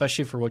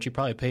 especially for what you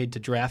probably paid to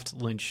draft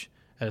Lynch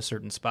at a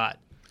certain spot.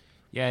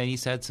 Yeah, and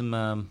he's had some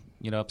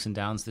ups and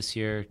downs this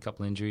year, a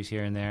couple injuries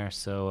here and there.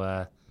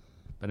 So,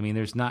 but I mean,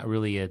 there's not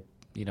really an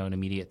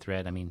immediate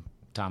threat. I mean,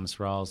 Thomas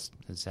Rawls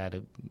has had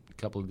a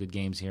couple of good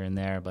games here and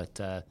there, but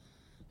I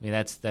mean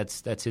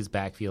that's his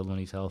backfield when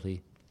he's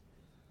healthy.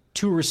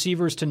 2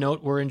 receivers to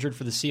note were injured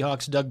for the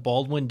Seahawks. Doug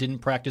Baldwin didn't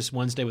practice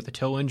Wednesday with a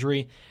toe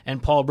injury,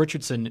 and Paul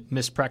Richardson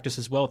missed practice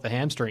as well with a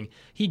hamstring.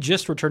 He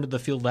just returned to the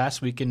field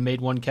last week and made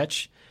 1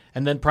 catch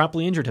and then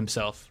promptly injured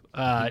himself.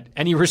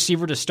 Any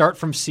receiver to start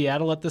from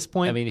Seattle at this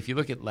point? I mean, if you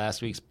look at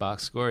last week's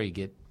box score, you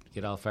get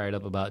all fired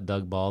up about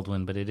Doug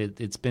Baldwin, but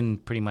it's been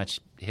pretty much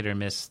hit or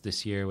miss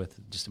this year with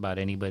just about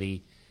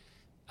anybody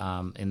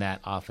in that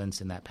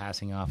offense, in that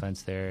passing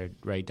offense there,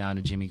 right down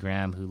to Jimmy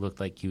Graham, who looked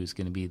like he was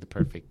going to be the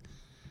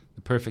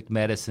perfect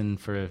medicine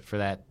for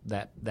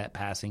that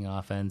passing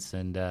offense.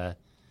 And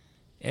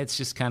it's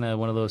just kind of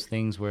one of those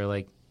things where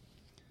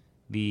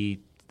the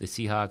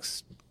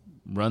Seahawks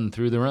run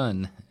through the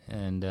run,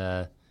 and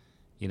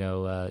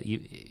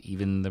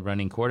even the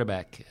running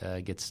quarterback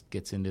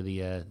gets into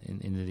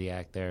the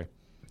act there.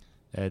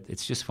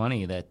 It's just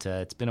funny that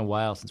it's been a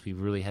while since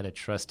we've really had a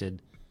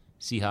trusted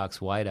Seahawks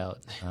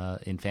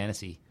wideout in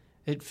fantasy.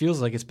 It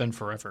feels like it's been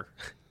forever.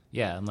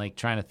 Yeah, I'm like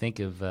trying to think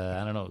of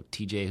I don't know,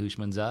 TJ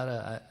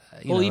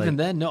Houshmandzadeh.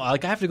 Then, no.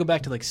 Like I have to go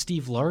back to like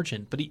Steve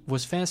Largent, but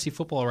was fantasy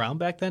football around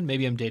back then?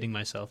 Maybe I'm dating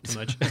myself too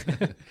much.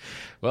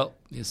 Well,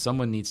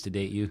 someone needs to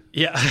date you.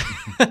 Yeah.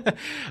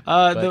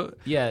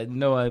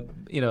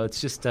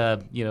 It's just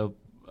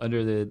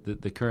under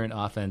the current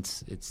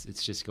offense,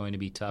 it's just going to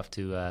be tough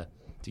to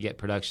get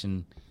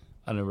production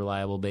on a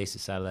reliable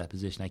basis out of that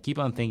position. I keep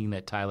on thinking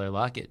that Tyler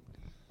Lockett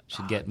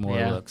should get more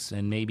looks,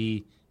 and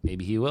maybe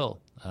he will.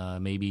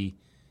 Maybe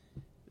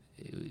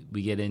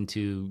we get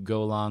into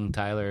go long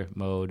Tyler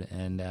mode,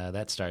 and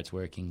that starts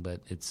working.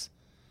 But it's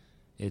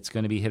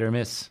going to be hit or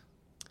miss.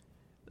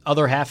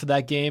 Other half of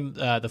that game,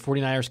 the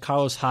 49ers,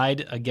 Carlos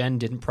Hyde, again,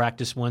 didn't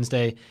practice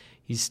Wednesday.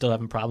 He's still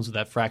having problems with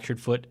that fractured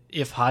foot.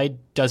 If Hyde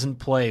doesn't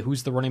play,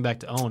 who's the running back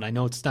to own? I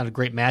know it's not a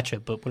great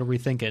matchup, but what are we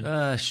thinking?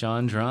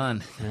 Sean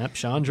Drawn. Yep,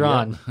 Sean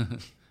Drawn. Yep.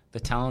 The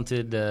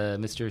talented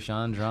Mr.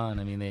 Sean Drawn.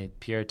 I mean,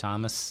 Pierre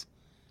Thomas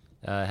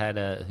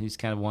he's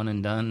kind of one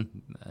and done,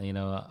 in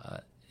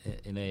a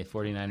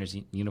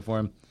 49ers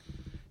uniform.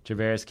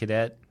 Travaris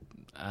Cadet,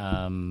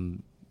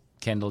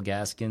 Kendall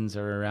Gaskins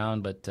are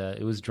around, but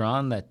it was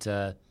Drawn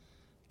that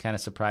kind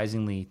of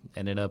surprisingly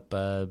ended up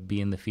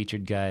being the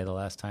featured guy the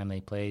last time they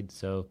played.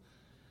 So,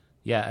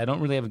 yeah, I don't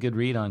really have a good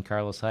read on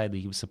Carlos Hyde.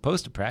 He was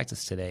supposed to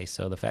practice today,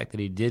 so the fact that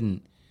he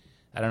didn't,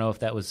 I don't know if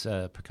that was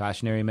a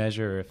precautionary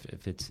measure or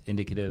if it's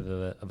indicative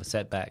of a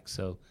setback.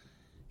 So,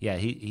 yeah,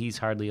 he's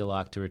hardly a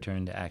lock to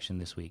return to action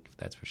this week,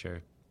 that's for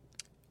sure.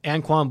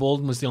 Anquan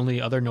Boldin was the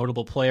only other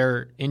notable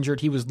player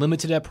injured. He was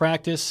limited at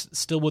practice,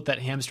 still with that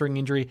hamstring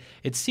injury.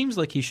 It seems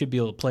like he should be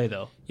able to play,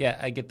 though. Yeah,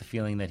 I get the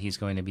feeling that he's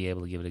going to be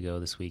able to give it a go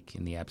this week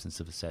in the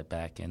absence of a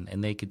setback,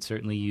 and they could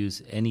certainly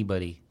use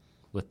anybody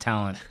with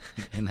talent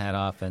in that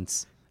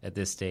offense at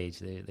this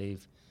stage. It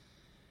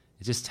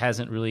just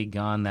hasn't really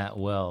gone that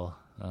well.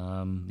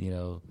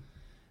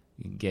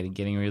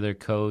 Getting rid of their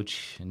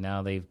coach, and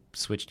now they've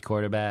switched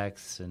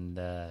quarterbacks, and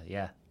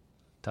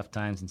tough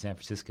times in San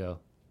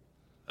Francisco.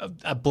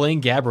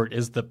 Blaine Gabbert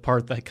is the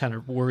part that kind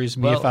of worries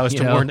me if I was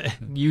to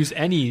use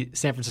any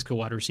San Francisco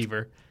wide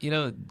receiver.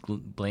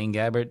 Blaine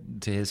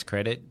Gabbert, to his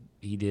credit,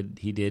 he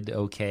did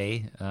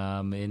okay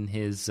in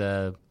his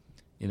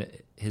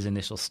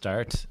initial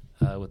start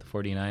with the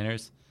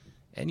 49ers.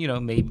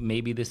 And,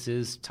 maybe this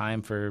is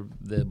time for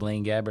the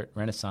Blaine Gabbert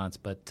renaissance,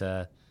 but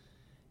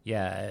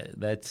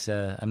that's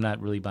I'm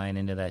not really buying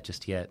into that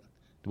just yet.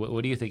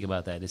 What do you think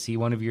about that? Is he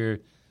one of your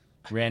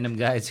random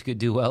guys who could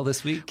do well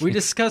this week? We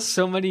discussed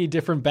so many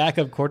different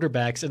backup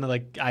quarterbacks, and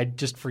I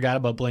just forgot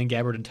about Blaine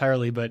Gabbert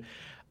entirely. But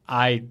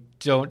I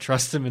don't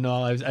trust him at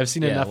all. I've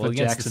seen enough of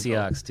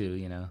Jacksonville. Against the Seahawks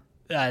too.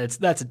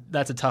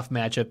 That's a tough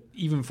matchup,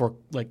 even for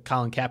like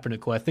Colin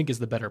Kaepernick, who I think is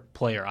the better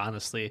player,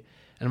 honestly.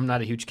 And I'm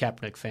not a huge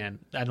Kaepernick fan.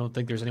 I don't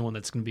think there's anyone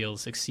that's going to be able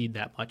to succeed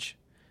that much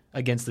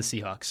against the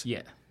Seahawks.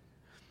 Yeah.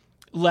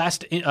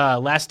 Last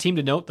team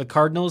to note, the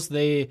Cardinals.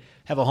 They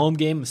have a home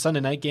game, a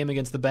Sunday night game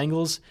against the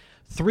Bengals.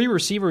 3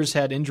 receivers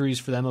had injuries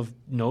for them of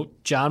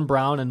note. John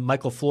Brown and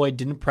Michael Floyd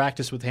didn't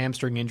practice with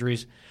hamstring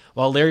injuries,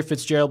 while Larry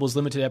Fitzgerald was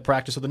limited at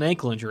practice with an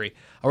ankle injury.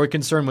 Are we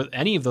concerned with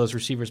any of those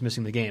receivers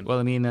missing the game? Well,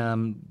 I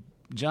mean,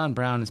 John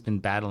Brown has been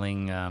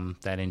battling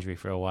that injury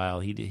for a while.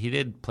 He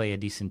did play a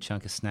decent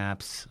chunk of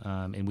snaps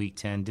in Week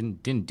 10.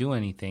 Didn't do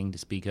anything to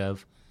speak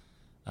of.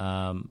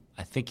 I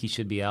think he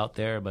should be out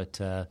there, but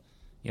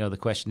the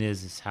question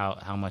is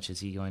how much is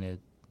he going to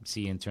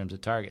see in terms of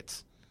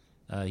targets?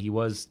 He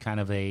was kind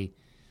of a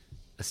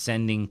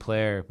ascending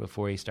player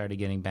before he started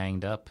getting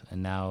banged up,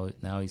 and now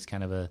he's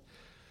kind of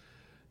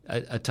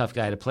a tough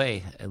guy to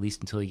play, at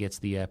least until he gets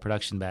the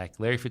production back.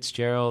 Larry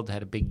Fitzgerald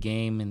had a big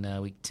game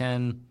in Week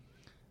 10.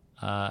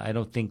 I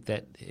don't think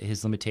that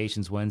his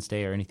limitations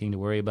Wednesday are anything to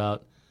worry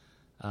about.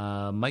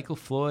 Michael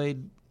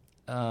Floyd,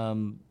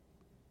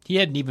 he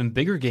had an even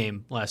bigger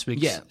game last week.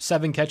 Yeah.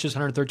 7 catches,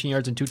 113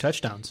 yards, and 2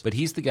 touchdowns. But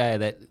he's the guy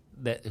that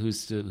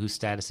whose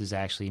status is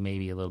actually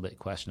maybe a little bit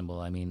questionable.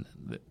 I mean,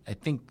 I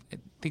think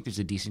there's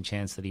a decent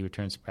chance that he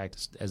returns to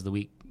practice as the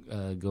week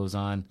goes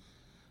on.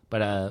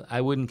 But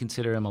I wouldn't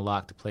consider him a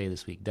lock to play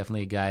this week.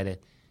 Definitely a guy to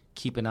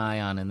keep an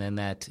eye on. And then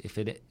that if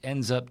it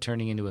ends up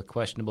turning into a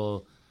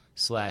questionable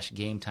 /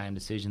 game time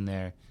decision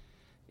there,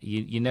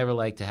 you never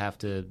like to have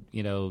to,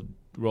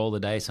 roll the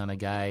dice on a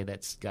guy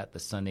that's got the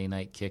Sunday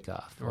night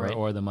kickoff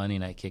or the Monday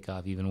night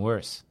kickoff, even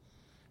worse.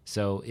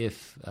 So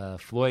if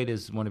Floyd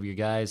is one of your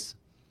guys,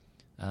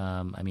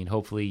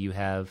 hopefully you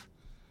have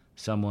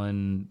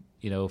someone,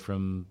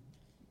 from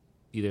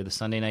either the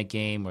Sunday night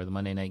game or the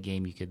Monday night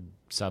game you could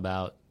sub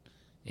out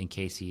in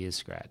case he is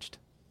scratched.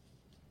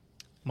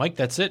 Mike,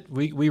 that's it.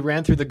 We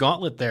ran through the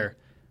gauntlet there.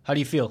 How do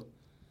you feel?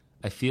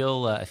 I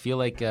feel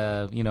like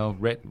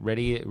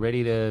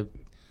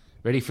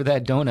ready for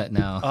that donut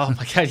now. Oh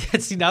my God! Yeah,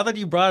 see, now that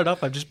you brought it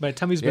up, my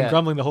tummy's been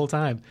grumbling the whole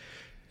time.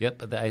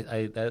 Yep,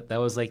 that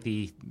was like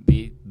the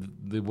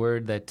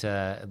word that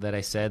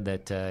I said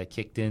that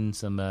kicked in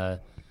some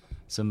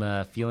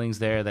feelings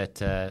there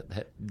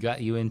that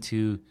got you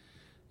into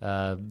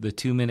the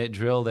 2-minute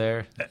drill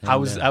there. And, I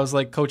was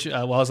like Coach.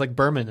 I was like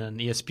Berman on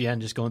ESPN,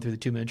 just going through the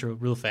 2-minute drill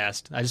real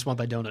fast. I just want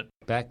that donut.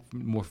 Back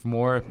for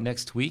more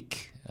next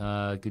week.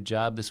 Good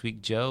job this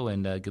week, Joe,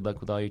 and good luck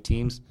with all your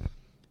teams.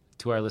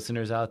 To our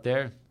listeners out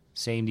there,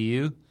 same to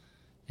you.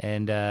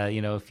 And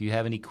if you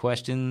have any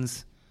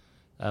questions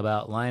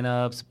about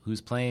lineups, who's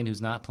playing,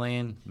 who's not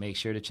playing, make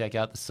sure to check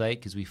out the site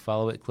because we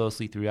follow it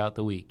closely throughout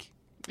the week.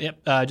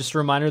 Yep. Just a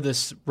reminder,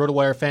 this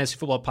RotoWire Fantasy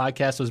Football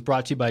Podcast was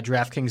brought to you by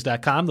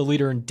DraftKings.com, the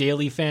leader in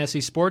daily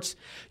fantasy sports.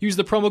 Use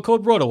the promo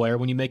code RotoWire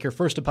when you make your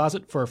first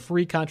deposit for a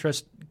free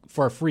contest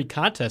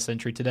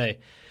entry today.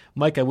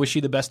 Mike, I wish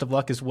you the best of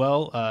luck as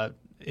well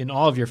in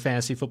all of your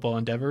fantasy football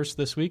endeavors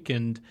this week,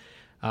 and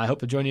I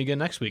hope to join you again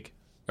next week.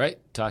 Right.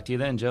 Talk to you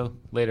then, Joe.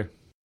 Later.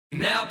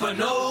 Napa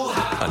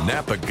know-how. A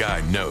Napa guy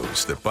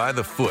knows that by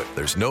the foot,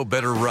 there's no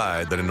better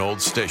ride than an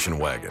old station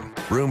wagon.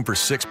 Room for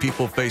 6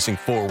 people facing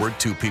forward,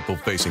 2 people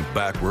facing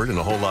backward, and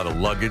a whole lot of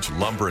luggage,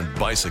 lumber, and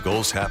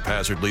bicycles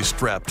haphazardly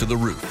strapped to the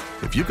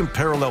roof. If you can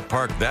parallel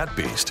park that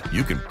beast,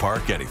 you can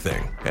park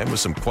anything. And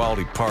with some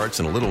quality parts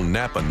and a little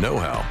Napa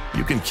know-how,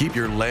 you can keep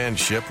your land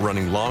ship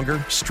running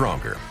longer,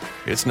 stronger.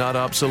 It's not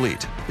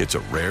obsolete. It's a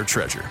rare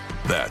treasure.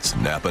 That's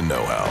Napa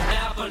know-how.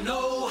 Napa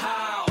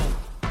know-how.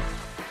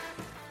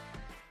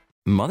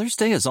 Mother's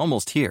Day is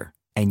almost here,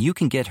 and you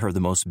can get her the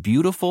most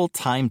beautiful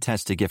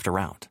time-tested gift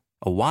around.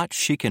 A watch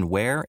she can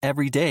wear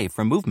every day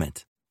from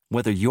Movement.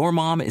 Whether your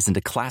mom is into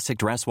classic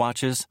dress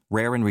watches,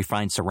 rare and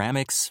refined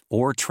ceramics,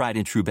 or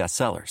tried-and-true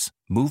bestsellers,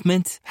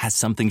 Movement has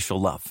something she'll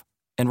love.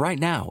 And right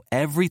now,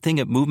 everything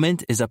at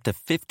Movement is up to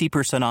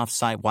 50% off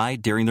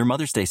site-wide during their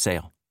Mother's Day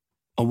sale.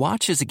 A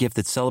watch is a gift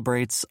that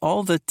celebrates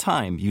all the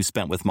time you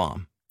spent with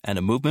Mom. And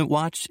a Movement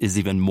watch is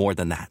even more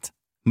than that.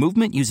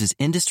 Movement uses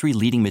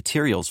industry-leading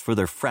materials for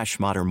their fresh,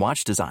 modern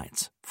watch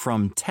designs,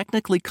 from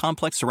technically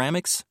complex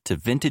ceramics to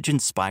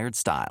vintage-inspired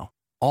style,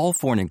 all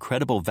for an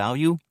incredible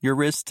value your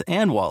wrist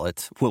and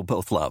wallet will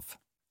both love.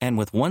 And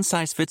with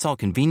one-size-fits-all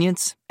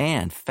convenience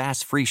and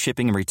fast free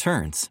shipping and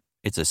returns,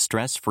 it's a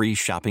stress-free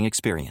shopping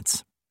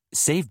experience.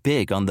 Save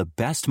big on the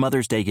best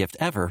Mother's Day gift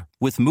ever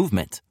with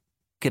Movement.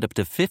 Get up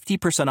to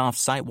 50% off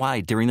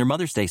site-wide during their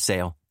Mother's Day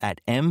sale at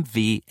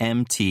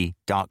MVMT.com.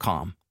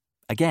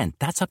 Again,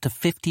 that's up to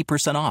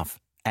 50% off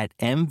at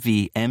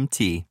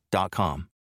MVMT.com.